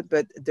showed,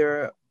 but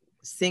they're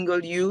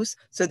single use.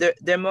 So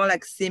they're more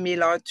like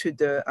similar to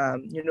the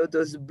you know,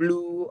 those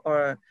blue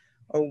or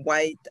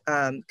white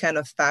kind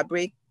of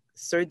fabric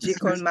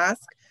surgical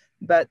mask,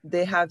 but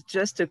they have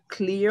just a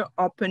clear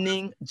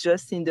opening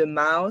just in the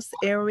mouth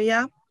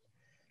area.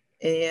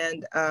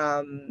 And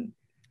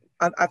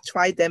I've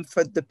tried them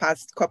for the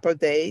past couple of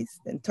days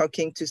and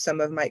talking to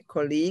some of my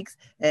colleagues,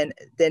 and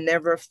they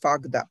never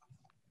fogged up.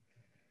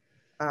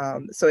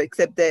 So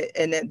except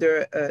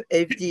another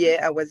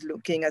FDA, I was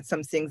looking at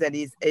something that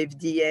is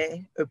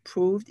FDA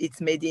approved.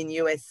 It's made in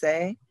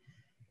USA.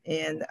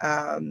 And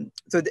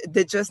so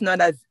they're just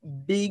not as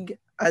big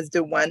as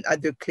the one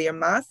at the clear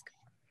mask.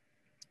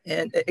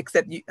 And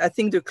except I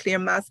think the clear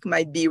mask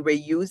might be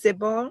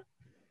reusable.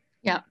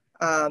 Yeah.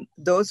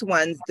 Those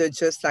ones, they're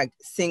just like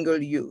single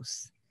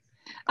use.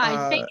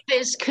 I think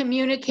this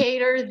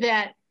communicator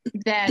that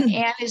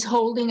Anne is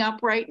holding up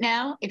right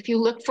now, if you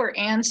look for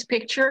Anne's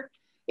picture,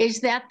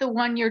 is that the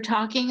one you're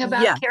talking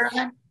about, Yes.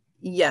 Carolyn?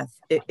 Yes,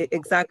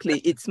 exactly.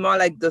 It's more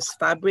like those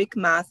fabric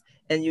masks,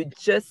 and you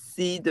just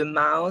see the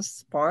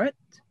mouse part,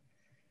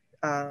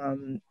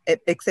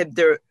 except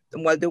the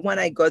one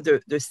I got,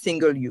 they're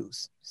single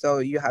use. So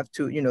you have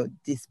to,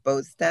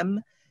 dispose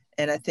them.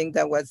 And I think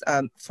that was,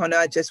 for now,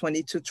 I just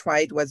wanted to try.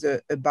 It was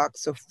a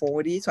box of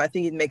 40. So I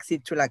think it makes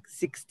it to like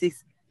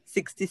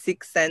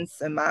 66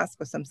 cents a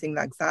mask or something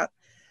like that.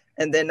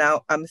 And then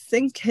now I'm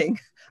thinking,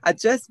 I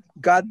just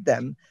got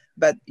them,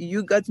 but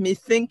you got me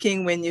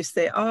thinking when you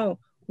say, oh,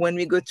 when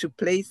we go to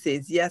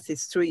places, yes,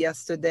 it's true.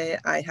 Yesterday,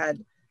 I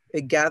had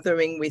a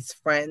gathering with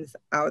friends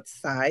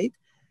outside.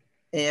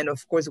 And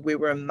of course, we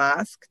were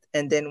masked.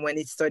 And then when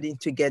it started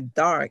to get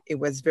dark, it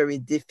was very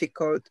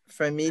difficult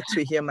for me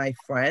to hear my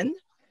friend.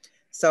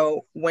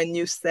 So when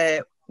you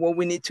say, well,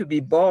 we need to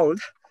be bold,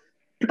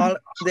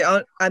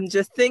 I'm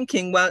just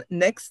thinking, well,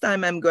 next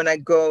time I'm going to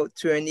go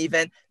to an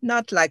event,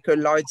 not like a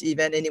large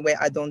event. Anyway,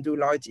 I don't do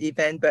large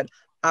event, but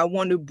I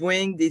want to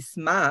bring this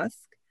mask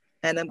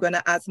and I'm going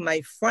to ask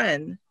my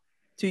friend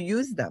to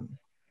use them.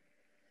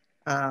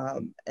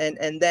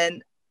 And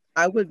then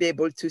I will be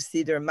able to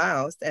see their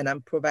mouth, and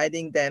I'm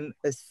providing them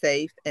a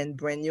safe and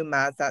brand new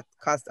mask that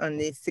costs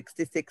only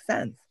 66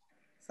 cents.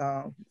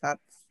 So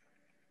that's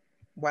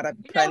what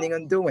I'm planning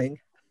on doing.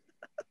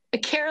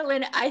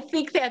 Carolyn, I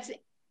think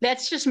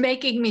that's just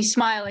making me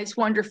smile. It's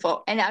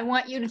wonderful. And I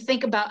want you to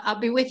think about, I'll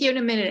be with you in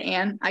a minute,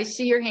 Anne. I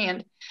see your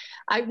hand.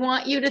 I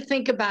want you to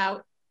think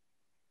about,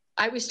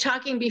 I was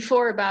talking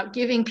before about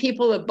giving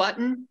people a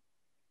button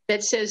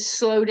that says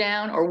slow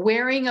down, or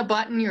wearing a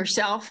button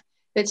yourself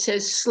that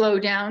says slow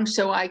down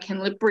so I can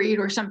lip read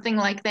or something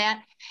like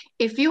that.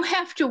 If you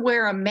have to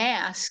wear a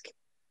mask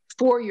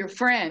for your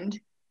friend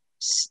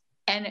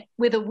and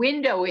with a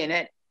window in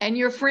it, and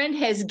your friend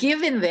has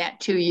given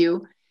that to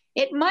you,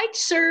 it might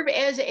serve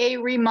as a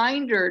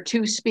reminder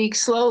to speak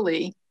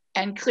slowly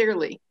and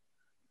clearly,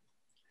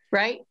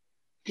 right?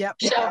 Yep.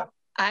 So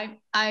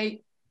I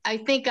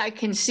think I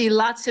can see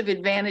lots of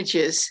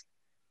advantages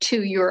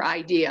to your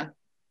idea.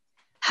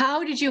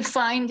 How did you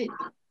find,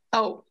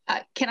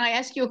 can I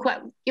ask you a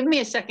question? Give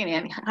me a second,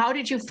 Anne. How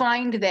did you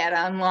find that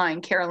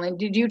online, Carolyn?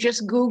 Did you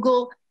just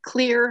Google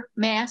clear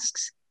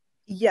masks?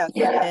 Yes,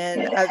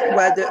 and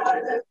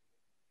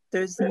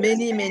there's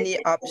many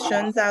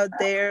options out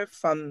there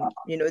from,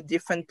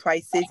 different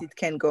prices. It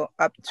can go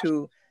up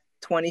to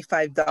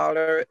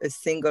 $25 a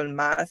single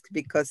mask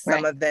because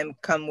some of them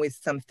come with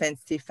some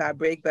fancy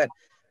fabric. But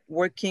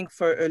working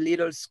for a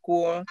little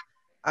school,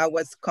 I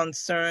was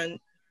concerned,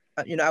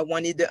 I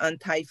wanted the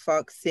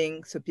anti-fog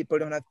thing so people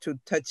don't have to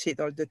touch it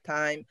all the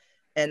time.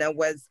 And I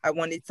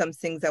wanted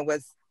something that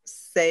was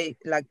safe,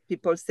 like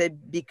people say,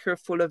 be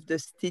careful of the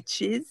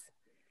stitches.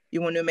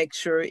 You want to make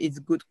sure it's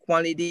good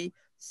quality.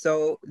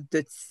 So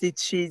the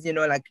stitches,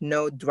 like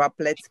no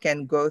droplets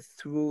can go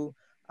through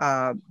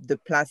the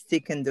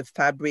plastic and the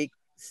fabric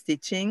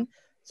stitching.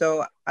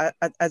 So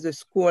as a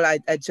school, I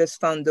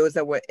just found those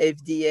that were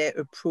FDA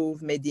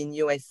approved, made in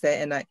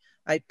USA. And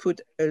I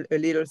put a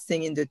little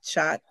thing in the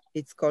chat.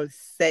 It's called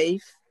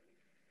SAFE,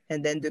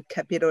 and then the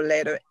capital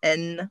letter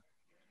N,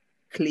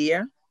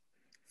 clear,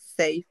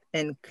 safe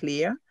and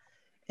clear.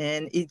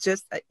 And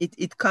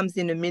it comes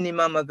in a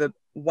minimum of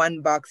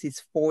one box is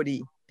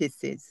 40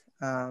 pieces.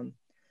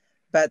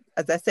 But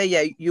as I say,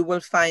 yeah, you will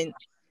find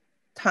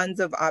tons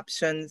of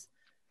options.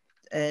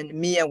 And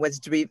me, I was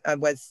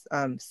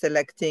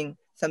selecting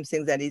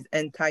something that is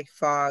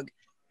anti-fog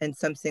and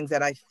something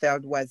that I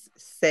felt was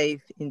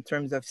safe in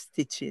terms of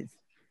stitches.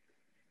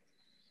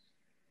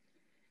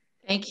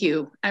 Thank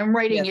you. I'm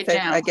writing it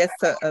down. I guess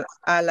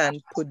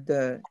Alan put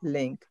the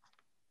link,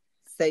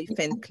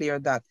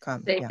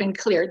 safeandclear.com. Safe and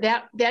clear.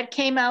 That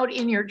came out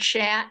in your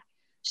chat.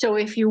 So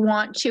if you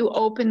want to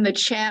open the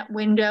chat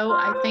window,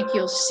 I think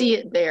you'll see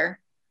it there.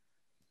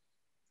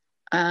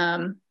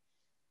 And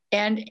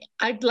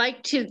I'd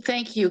like to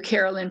thank you,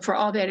 Carolyn, for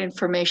all that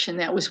information.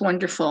 That was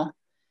wonderful.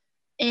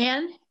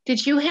 Anne,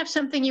 did you have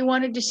something you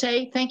wanted to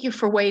say? Thank you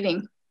for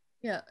waiting.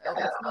 Yeah,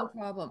 it's no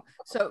problem.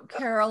 So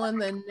Carolyn,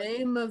 the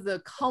name of the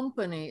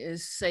company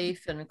is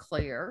Safe and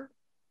Clear.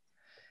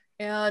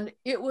 And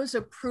it was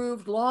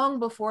approved long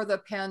before the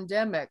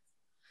pandemic.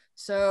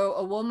 So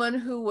a woman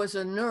who was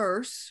a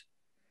nurse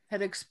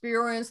had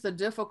experienced the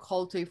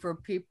difficulty for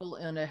people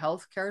in a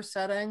healthcare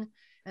setting.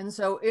 And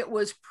so it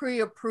was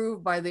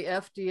pre-approved by the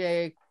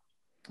FDA,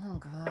 oh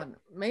God,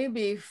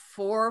 maybe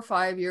 4 or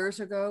 5 years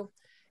ago.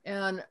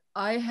 And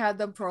I had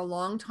them for a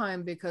long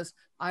time because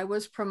I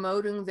was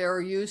promoting their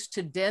use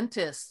to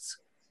dentists.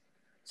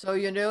 So,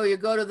 you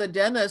go to the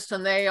dentist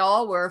and they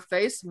all wear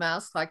face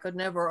masks. I could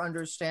never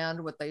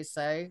understand what they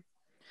say.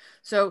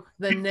 So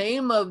the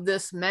name of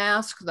this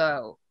mask,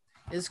 though,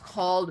 is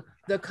called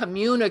the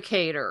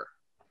Communicator.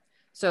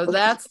 So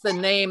that's the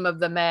name of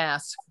the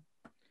mask.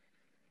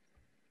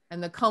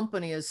 And the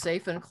company is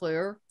Safe and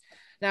Clear.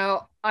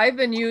 Now, I've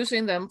been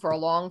using them for a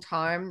long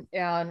time,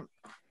 and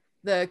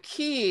the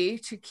key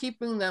to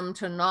keeping them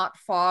to not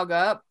fog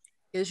up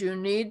is you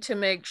need to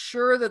make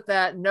sure that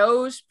that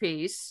nose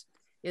piece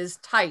is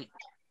tight.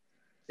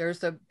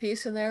 There's a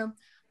piece in there,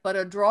 but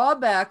a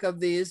drawback of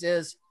these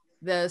is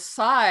the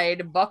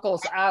side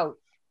buckles out.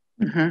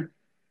 Mm-hmm.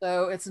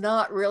 So it's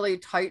not really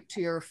tight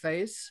to your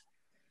face.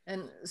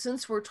 And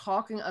since we're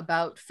talking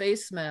about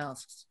face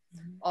masks,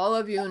 all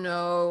of you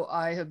know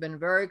I have been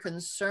very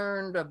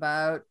concerned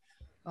about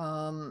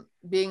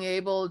being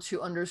able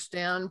to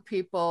understand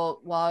people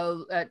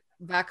while at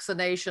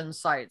vaccination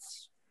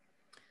sites.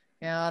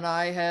 And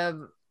I have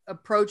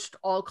approached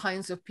all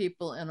kinds of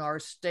people in our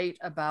state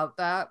about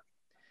that.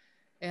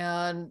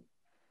 And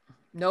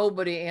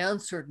nobody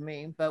answered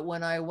me. But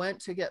when I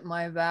went to get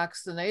my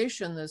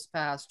vaccination this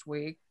past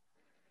week,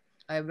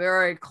 I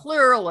very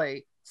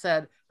clearly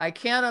said, I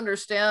can't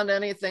understand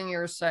anything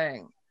you're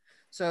saying.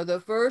 So the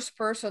first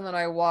person that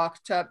I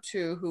walked up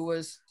to who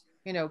was,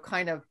 you know,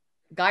 kind of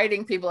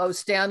guiding people, oh,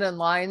 stand in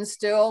line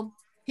still,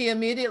 he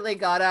immediately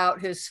got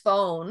out his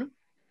phone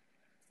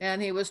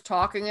and he was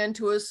talking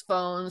into his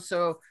phone.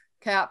 So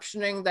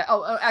captioning that,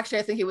 oh, actually,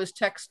 I think he was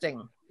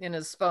texting in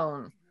his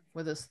phone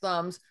with his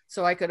thumbs.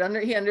 So I could,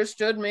 he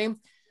understood me.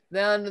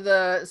 Then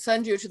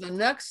send you to the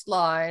next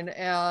line.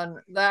 And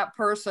that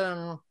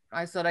person,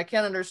 I said, I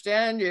can't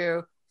understand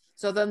you.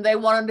 So then they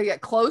wanted to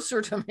get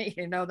closer to me,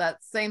 you know,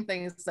 that same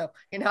thing. So,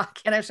 you know, I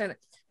can't understand it.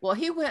 Well,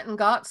 he went and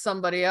got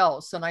somebody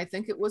else. And I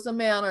think it was a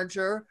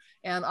manager.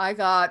 And I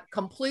got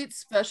complete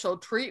special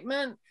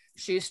treatment.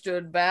 She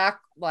stood back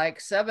like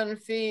 7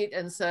 feet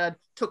and said,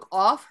 took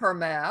off her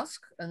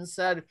mask and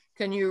said,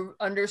 can you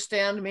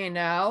understand me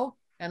now?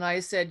 And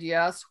I said,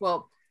 yes.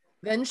 Well,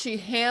 then she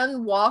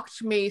hand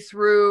walked me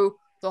through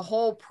the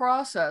whole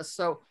process.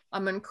 So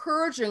I'm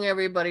encouraging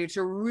everybody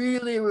to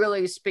really,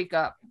 really speak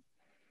up.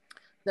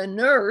 The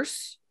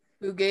nurse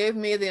who gave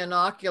me the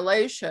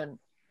inoculation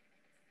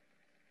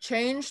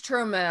changed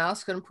her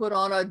mask and put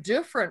on a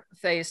different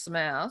face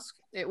mask.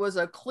 It was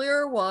a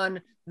clear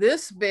one,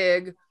 this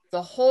big.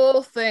 The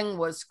whole thing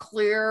was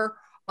clear.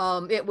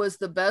 It was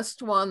the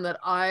best one that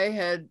I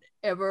had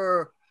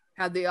ever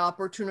had the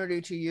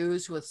opportunity to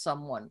use with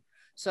someone.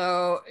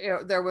 So you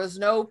know, there was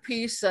no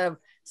piece of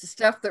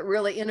stuff that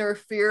really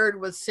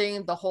interfered with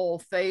seeing the whole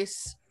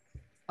face.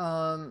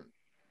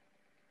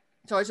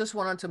 So I just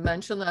wanted to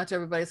mention that to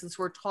everybody since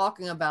we're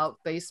talking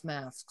about face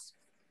masks.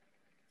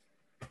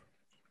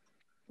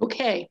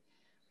 Okay.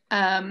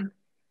 May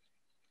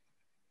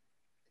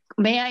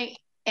I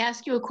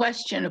ask you a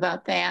question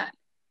about that?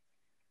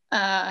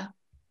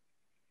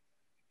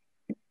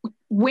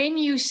 When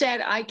you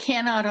said, I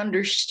cannot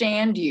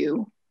understand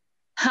you,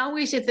 how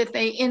is it that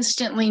they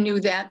instantly knew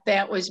that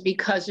that was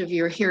because of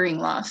your hearing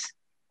loss?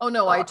 Oh,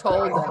 no, I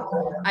told them.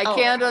 I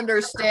can't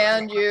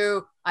understand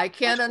you. I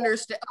can't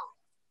understand.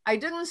 I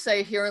didn't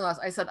say hearing loss.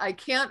 I said, I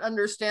can't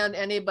understand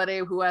anybody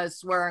who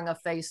is wearing a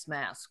face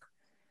mask.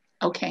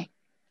 Okay.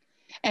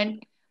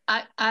 And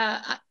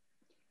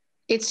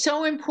it's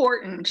so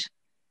important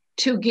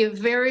to give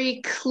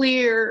very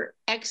clear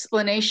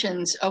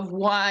explanations of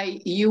why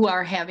you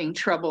are having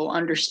trouble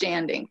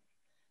understanding.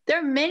 There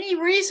are many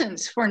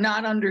reasons for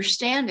not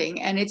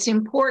understanding, and it's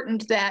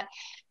important that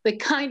the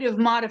kind of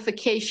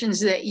modifications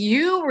that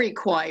you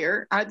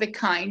require are the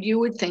kind you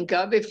would think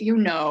of if you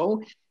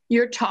know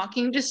you're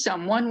talking to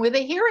someone with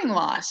a hearing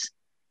loss.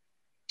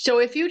 So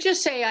if you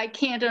just say, I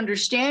can't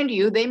understand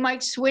you, they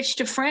might switch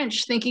to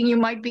French thinking you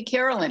might be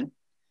Carolyn.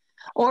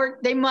 Or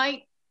they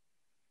might,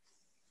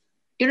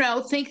 you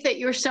know, think that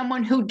you're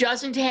someone who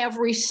doesn't have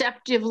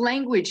receptive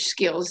language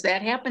skills.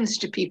 That happens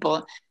to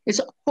people. It's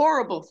a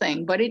horrible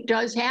thing, but it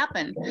does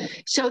happen.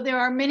 So there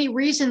are many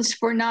reasons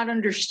for not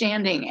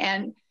understanding.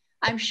 And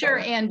I'm sure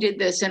Ann did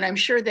this, and I'm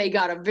sure they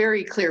got a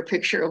very clear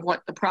picture of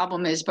what the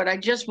problem is. But I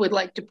just would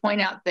like to point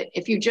out that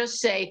if you just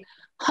say,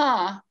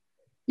 huh,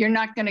 you're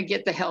not going to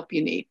get the help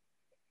you need.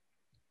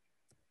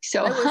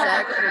 So I was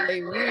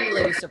actually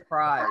really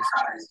surprised.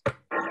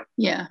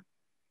 Yeah.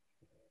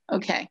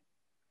 Okay.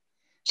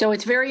 So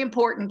it's very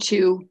important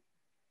to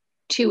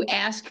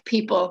ask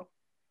people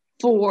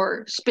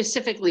for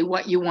specifically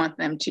what you want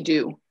them to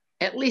do.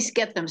 At least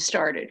get them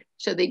started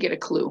so they get a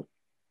clue.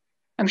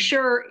 I'm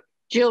sure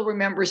Jill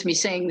remembers me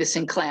saying this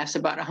in class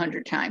about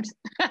 100 times.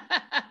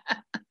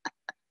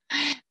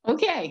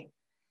 Okay.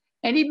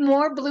 Any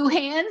more blue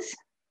hands?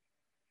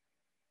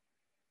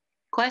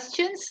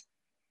 Questions?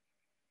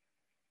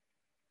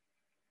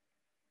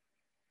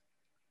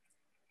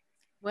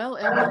 Well,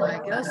 Ellen,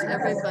 I guess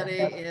everybody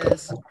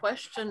is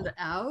questioned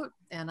out,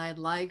 and I'd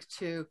like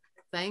to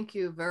thank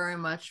you very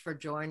much for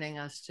joining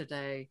us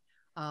today.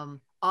 All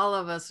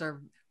of us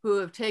who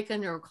have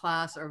taken your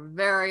class are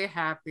very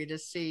happy to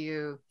see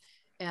you.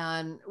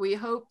 And we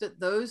hope that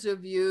those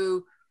of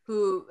you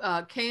who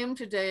came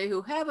today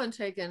who haven't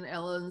taken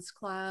Ellen's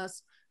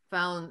class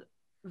found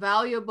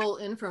valuable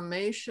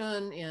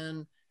information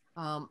in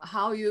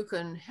how you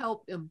can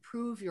help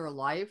improve your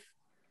life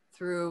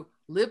through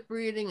lip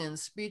reading and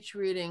speech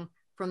reading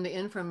from the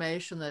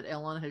information that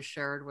Ellen has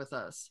shared with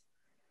us.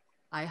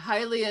 I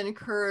highly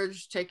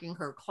encourage taking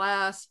her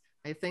class.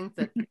 I think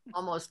that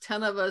almost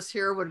 10 of us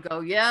here would go,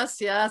 yes,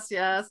 yes,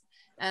 yes.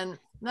 And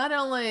not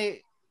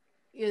only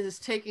was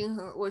taking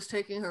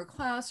her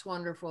class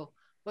wonderful,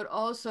 but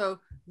also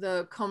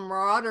the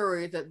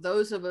camaraderie that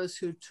those of us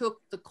who took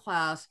the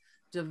class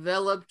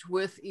developed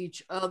with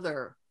each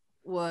other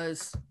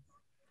was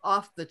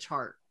off the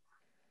chart.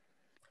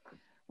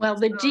 Well,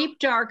 the deep,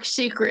 dark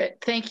secret,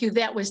 thank you.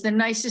 That was the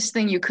nicest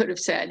thing you could have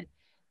said.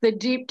 The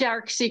deep,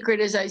 dark secret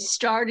is I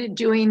started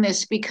doing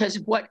this because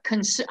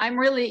I'm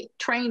really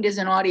trained as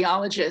an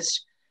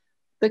audiologist.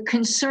 The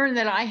concern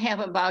that I have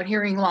about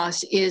hearing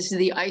loss is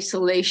the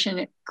isolation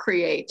it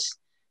creates.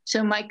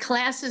 So my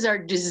classes are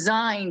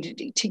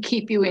designed to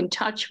keep you in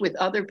touch with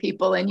other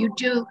people. And you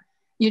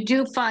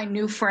do find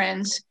new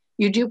friends.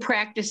 You do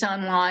practice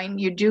online.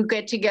 You do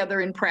get together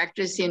and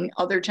practice in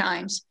other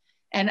times.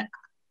 And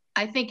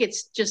I think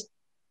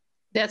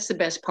that's the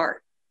best part,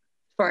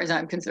 as far as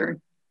I'm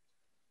concerned.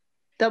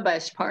 The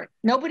best part.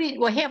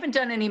 We haven't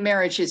done any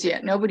marriages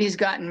yet. Nobody's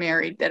gotten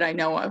married that I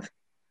know of.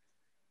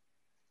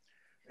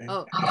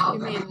 Oh, you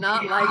mean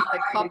not like the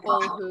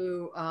couple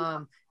who,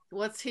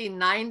 what's he,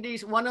 90?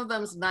 One of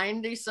them's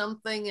 90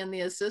 something in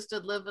the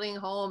assisted living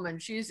home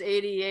and she's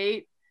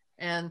 88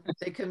 and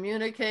they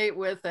communicate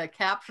with a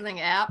captioning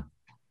app.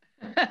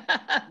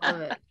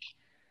 Love it.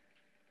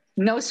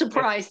 No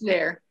surprise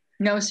there.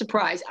 No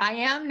surprise. I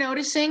am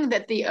noticing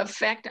that the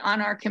effect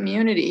on our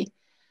community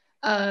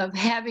of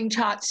having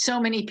taught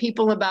so many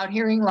people about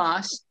hearing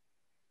loss.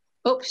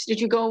 Oops, did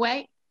you go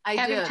away?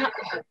 I did.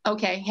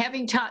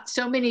 Having taught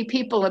so many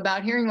people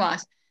about hearing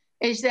loss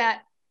is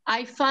that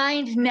I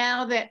find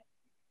now that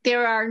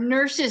there are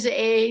nurses'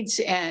 aides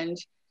and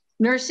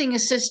nursing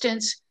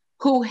assistants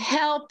who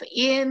help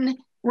in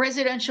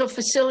residential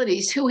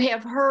facilities who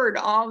have heard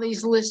all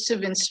these lists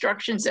of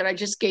instructions that I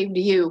just gave to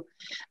you.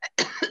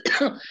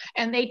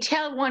 And they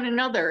tell one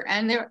another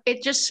and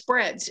it just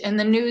spreads and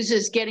the news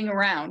is getting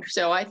around.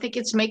 So I think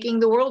it's making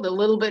the world a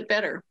little bit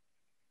better.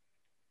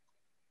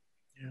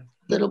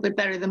 A little bit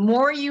better. The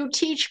more you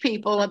teach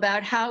people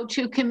about how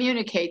to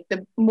communicate,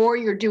 the more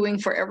you're doing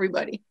for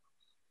everybody,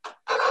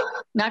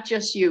 not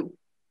just you.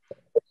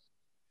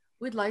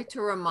 We'd like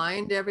to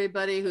remind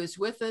everybody who's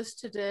with us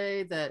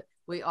today that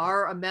we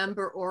are a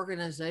member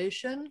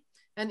organization.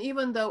 And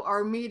even though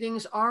our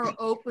meetings are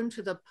open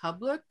to the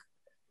public,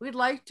 we'd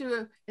like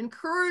to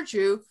encourage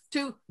you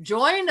to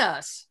join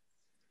us,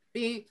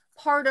 be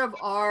part of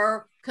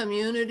our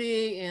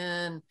community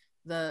in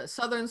the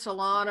Southern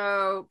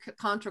Solano,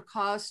 Contra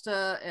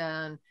Costa,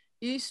 and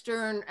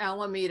Eastern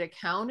Alameda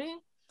County.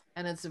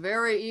 And it's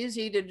very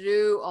easy to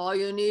do. All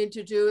you need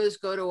to do is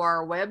go to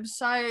our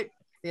website.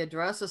 The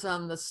address is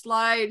on the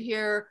slide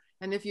here.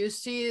 And if you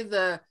see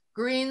the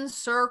green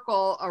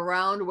circle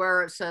around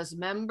where it says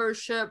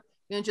membership,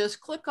 you can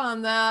just click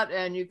on that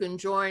and you can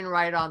join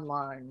right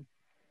online.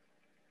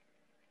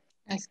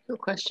 Ask a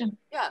question.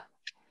 Yeah.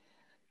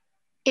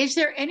 Is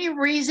there any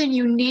reason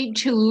you need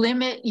to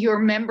limit your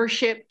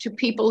membership to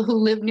people who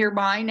live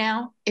nearby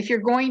now, if you're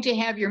going to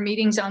have your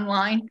meetings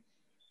online?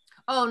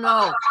 Oh,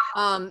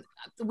 no.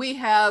 We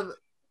have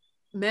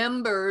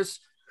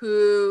members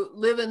who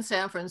live in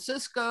San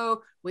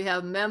Francisco. We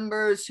have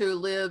members who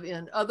live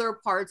in other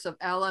parts of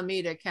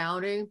Alameda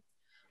County.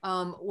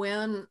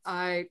 When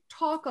I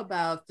talk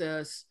about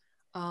this,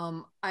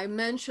 I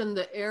mention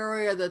the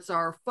area that's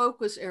our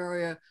focus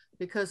area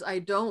because I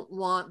don't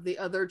want the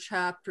other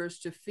chapters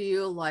to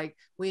feel like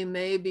we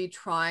may be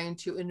trying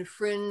to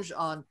infringe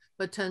on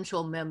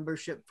potential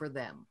membership for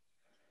them.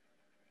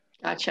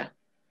 Gotcha.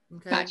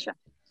 Okay. Gotcha.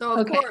 So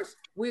of course,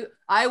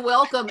 I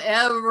welcome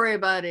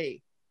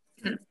everybody.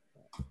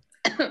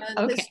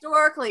 And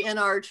historically in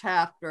our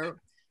chapter,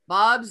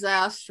 Bob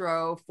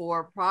Zastro,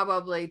 for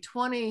probably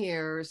 20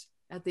 years,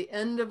 at the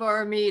end of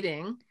our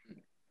meeting,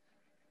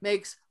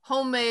 makes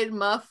homemade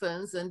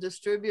muffins and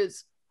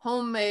distributes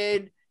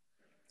homemade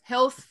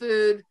health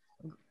food,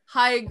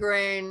 high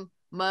grain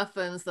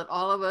muffins that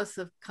all of us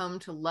have come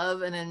to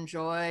love and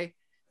enjoy.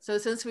 So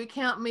since we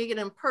can't make it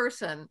in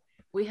person,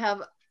 we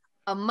have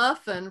a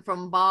muffin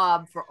from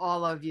Bob for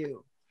all of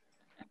you.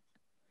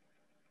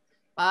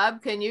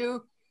 Bob, can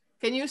you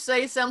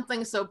say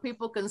something so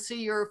people can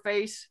see your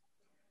face?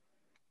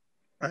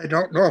 I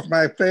don't know if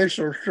my face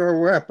will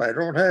show up. I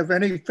don't have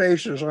any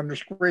faces on the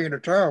screen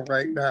at all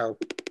right now.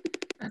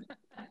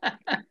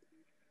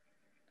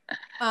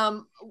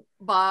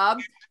 Bob,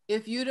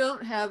 if you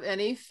don't have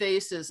any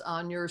faces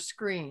on your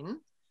screen,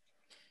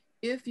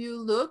 if you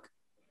look,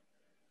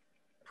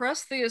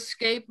 press the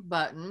escape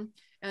button,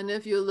 and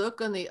if you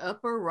look in the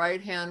upper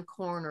right-hand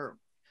corner,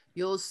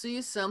 you'll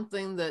see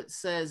something that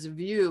says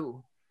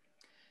view.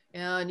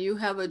 And you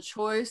have a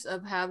choice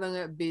of having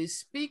it be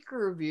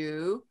speaker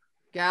view,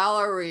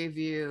 gallery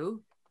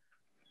view.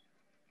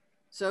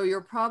 So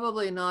you're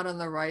probably not in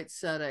the right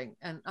setting.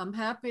 And I'm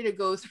happy to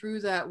go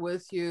through that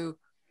with you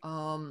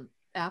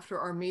after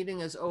our meeting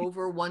is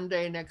over one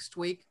day next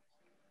week.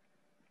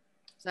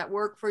 Does that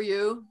work for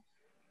you?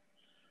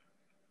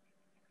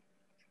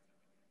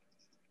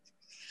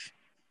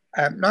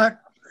 I'm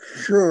not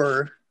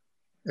sure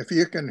if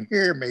you can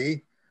hear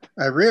me.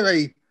 I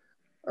really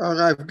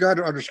All I've got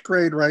on the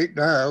screen right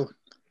now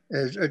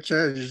is it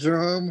says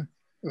Zoom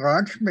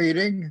launch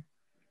meeting,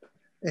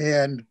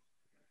 and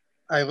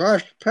I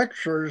lost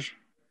pictures.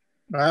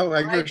 Now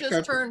I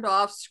just turned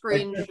off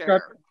screen got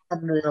share. the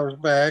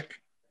thumbnails back.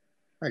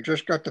 I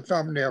just got the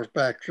thumbnails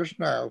back just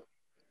now.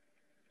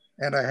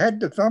 And I had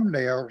the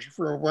thumbnails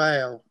for a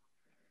while.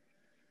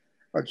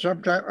 But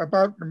sometime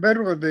about the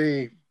middle of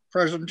the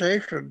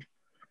presentation,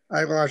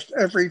 I lost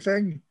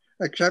everything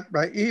except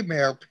my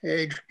email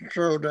page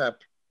showed up.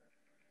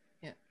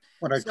 Yeah.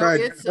 When I tried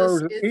to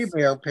close the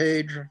email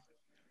page,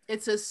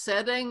 it's a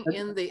setting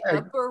in the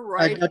upper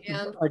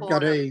right-hand I got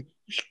corner. a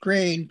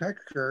screen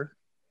picture.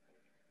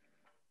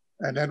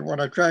 And then when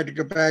I tried to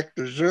go back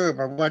to Zoom,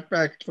 I went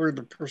back through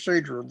the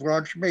procedure of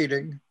launch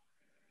meeting,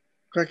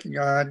 clicking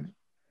on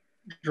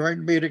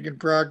join meeting in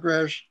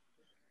progress.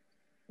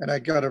 And I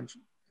got a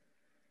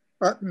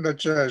button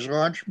that says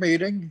launch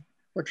meeting,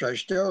 which I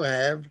still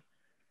have.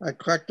 I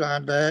clicked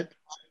on that.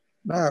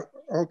 Now,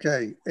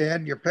 okay,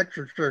 and your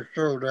picture just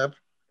showed up.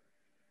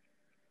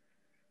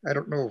 I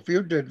don't know if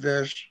you did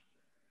this.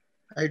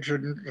 I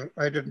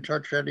didn't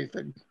touch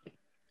anything.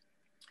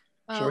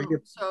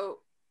 So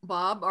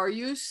Bob, are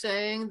you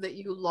saying that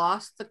you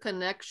lost the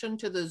connection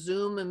to the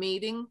Zoom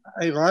meeting?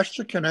 I lost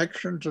the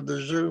connection to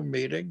the Zoom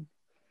meeting,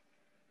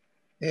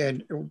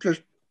 and it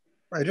just,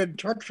 I didn't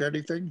touch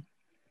anything.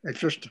 It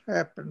just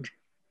happened.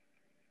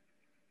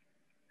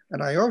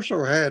 And I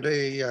also had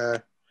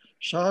a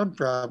sound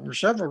problem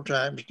several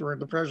times during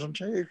the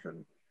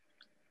presentation.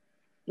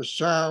 The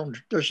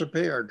sound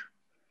disappeared.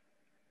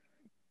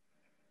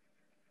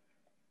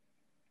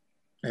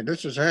 And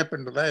this has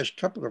happened the last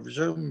couple of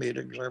Zoom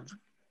meetings.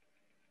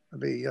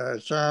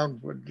 The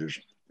sound would just,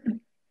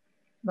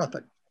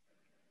 nothing.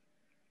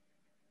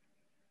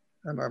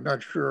 And I'm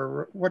not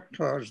sure what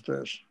caused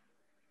this.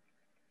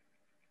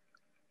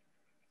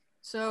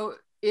 So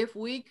if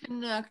we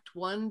connect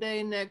one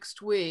day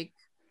next week,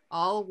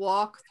 I'll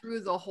walk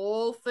through the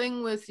whole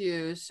thing with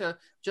you. So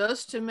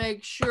just to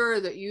make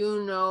sure that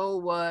you know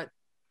what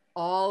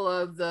all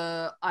of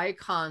the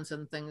icons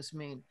and things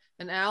mean.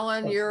 And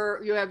Alan,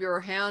 you have your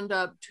hand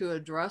up to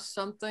address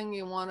something.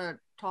 You want to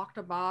talk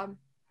to Bob?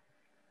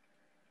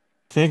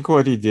 I think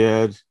what he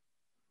did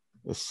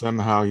is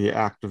somehow he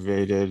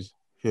activated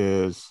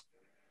his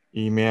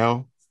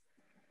email,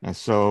 and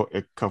so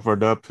it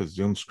covered up his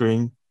Zoom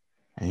screen,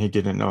 and he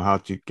didn't know how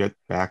to get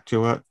back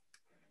to it.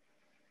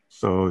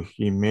 So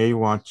he may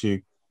want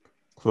to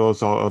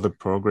close all other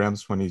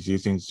programs when he's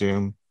using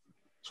Zoom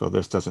so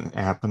this doesn't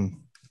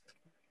happen.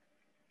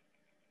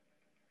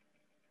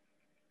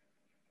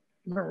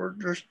 No, we're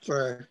just,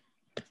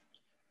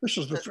 this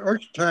is the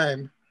first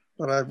time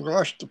that I've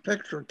lost the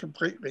picture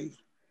completely.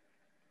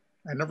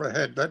 I never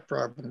had that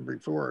problem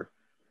before.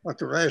 But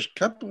the last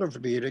couple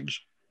of meetings,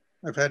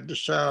 I've had the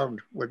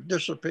sound would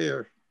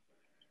disappear.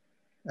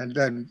 And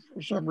then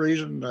for some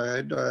reason,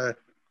 I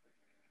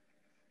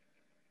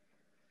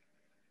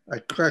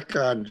click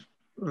on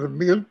the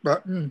mute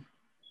button,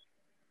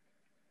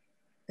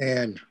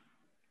 and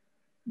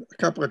a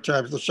couple of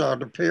times the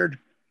sound appeared,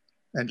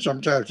 and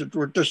sometimes it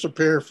would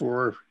disappear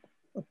for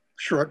a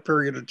short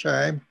period of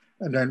time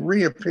and then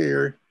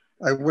reappear.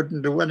 I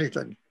wouldn't do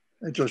anything.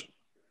 I just.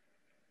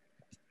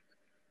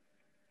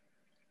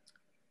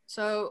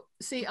 So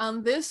see,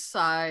 on this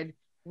side,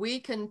 we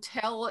can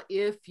tell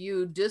if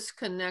you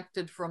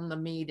disconnected from the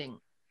meeting.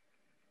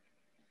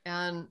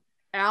 And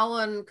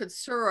Alan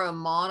Katsura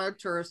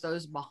monitors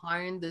those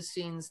behind the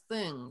scenes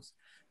things.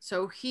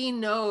 So he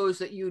knows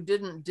that you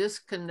didn't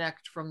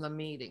disconnect from the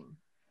meeting.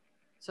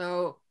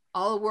 So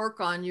I'll work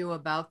on you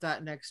about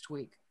that next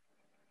week.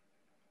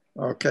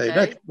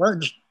 Okay.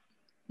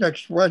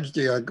 Next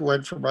Wednesday, I go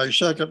in for my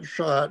second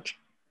shot.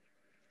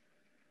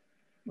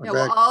 Yeah,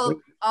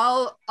 well,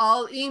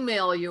 I'll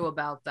email you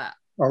about that.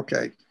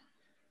 Okay.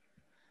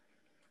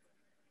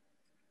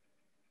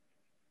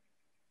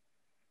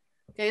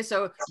 Okay,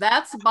 so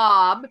that's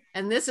Bob,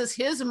 and this is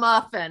his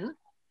muffin,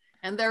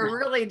 and they're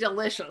really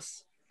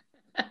delicious.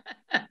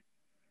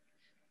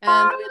 And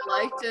we'd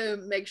like to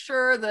make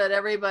sure that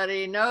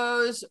everybody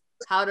knows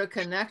how to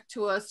connect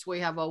to us. We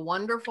have a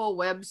wonderful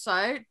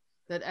website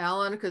that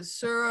Alan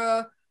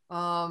Katsura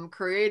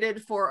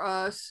created for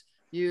us.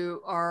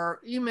 Our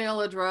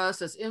email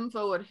address is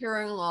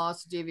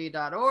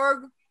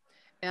info@hearinglossdv.org.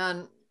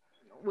 And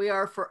we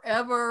are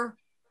forever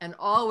and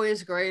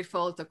always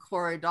grateful to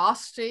Corey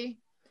Dosty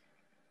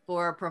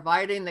for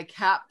providing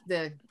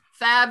the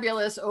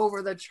fabulous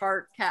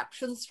over-the-chart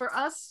captions for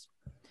us.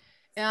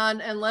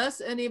 And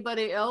unless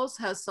anybody else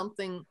has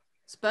something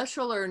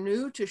special or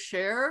new to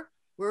share,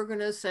 we're going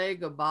to say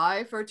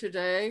goodbye for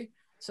today.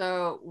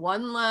 So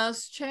one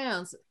last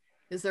chance.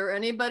 Is there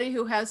anybody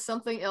who has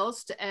something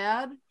else to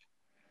add?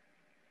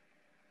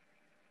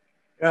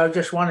 I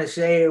just want to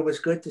say it was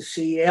good to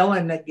see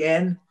Ellen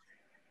again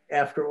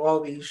after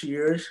all these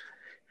years.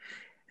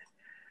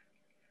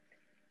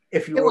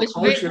 If you were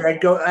closer,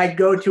 I'd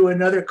go to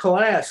another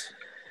class.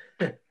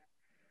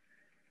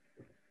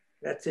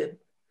 That's it.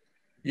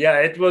 Yeah,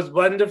 it was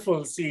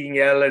wonderful seeing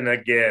Ellen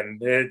again.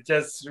 It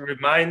just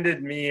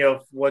reminded me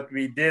of what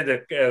we did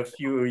a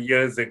few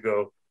years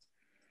ago.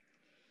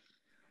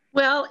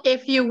 Well,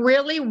 if you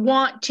really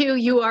want to,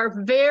 you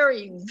are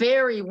very,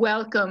 very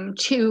welcome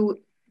to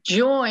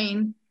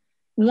join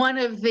one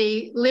of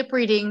the lip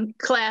reading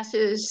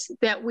classes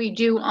that we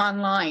do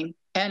online.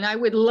 And I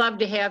would love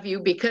to have you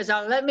because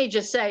let me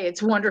just say,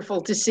 it's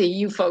wonderful to see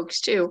you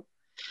folks too.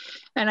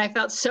 And I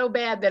felt so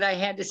bad that I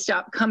had to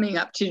stop coming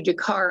up to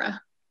Dakara.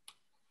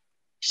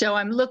 So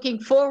I'm looking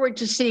forward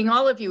to seeing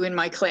all of you in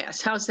my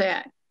class. How's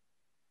that?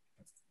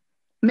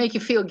 Make you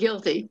feel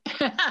guilty.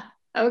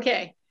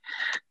 Okay.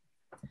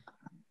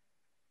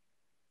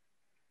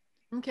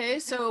 Okay,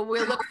 so we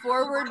look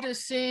forward to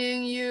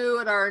seeing you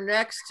at our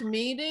next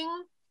meeting,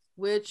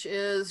 which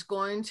is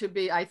going to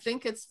be, I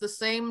think it's the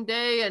same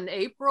day in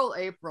April,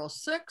 April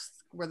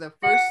 6th. We're the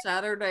first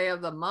Saturday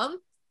of the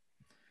month.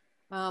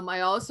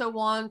 I also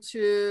want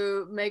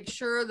to make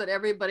sure that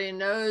everybody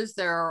knows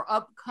there are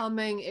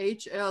upcoming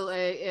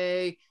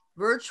HLAA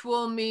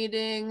virtual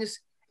meetings,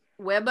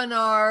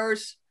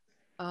 webinars.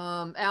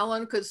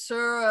 Alan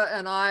Katsura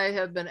and I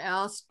have been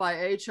asked by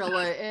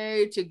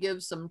HLAA to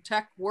give some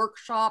tech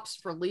workshops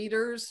for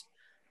leaders.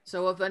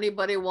 So if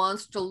anybody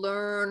wants to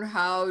learn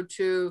how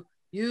to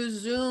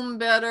use Zoom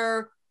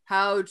better,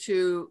 how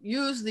to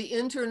use the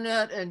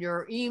internet and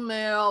your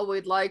email,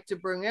 we'd like to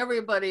bring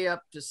everybody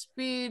up to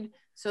speed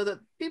so that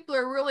people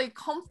are really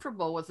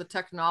comfortable with the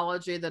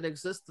technology that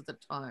exists at the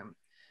time.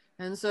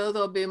 And so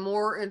there'll be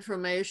more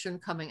information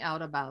coming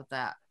out about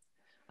that.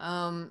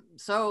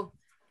 So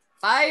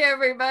bye,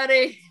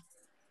 everybody.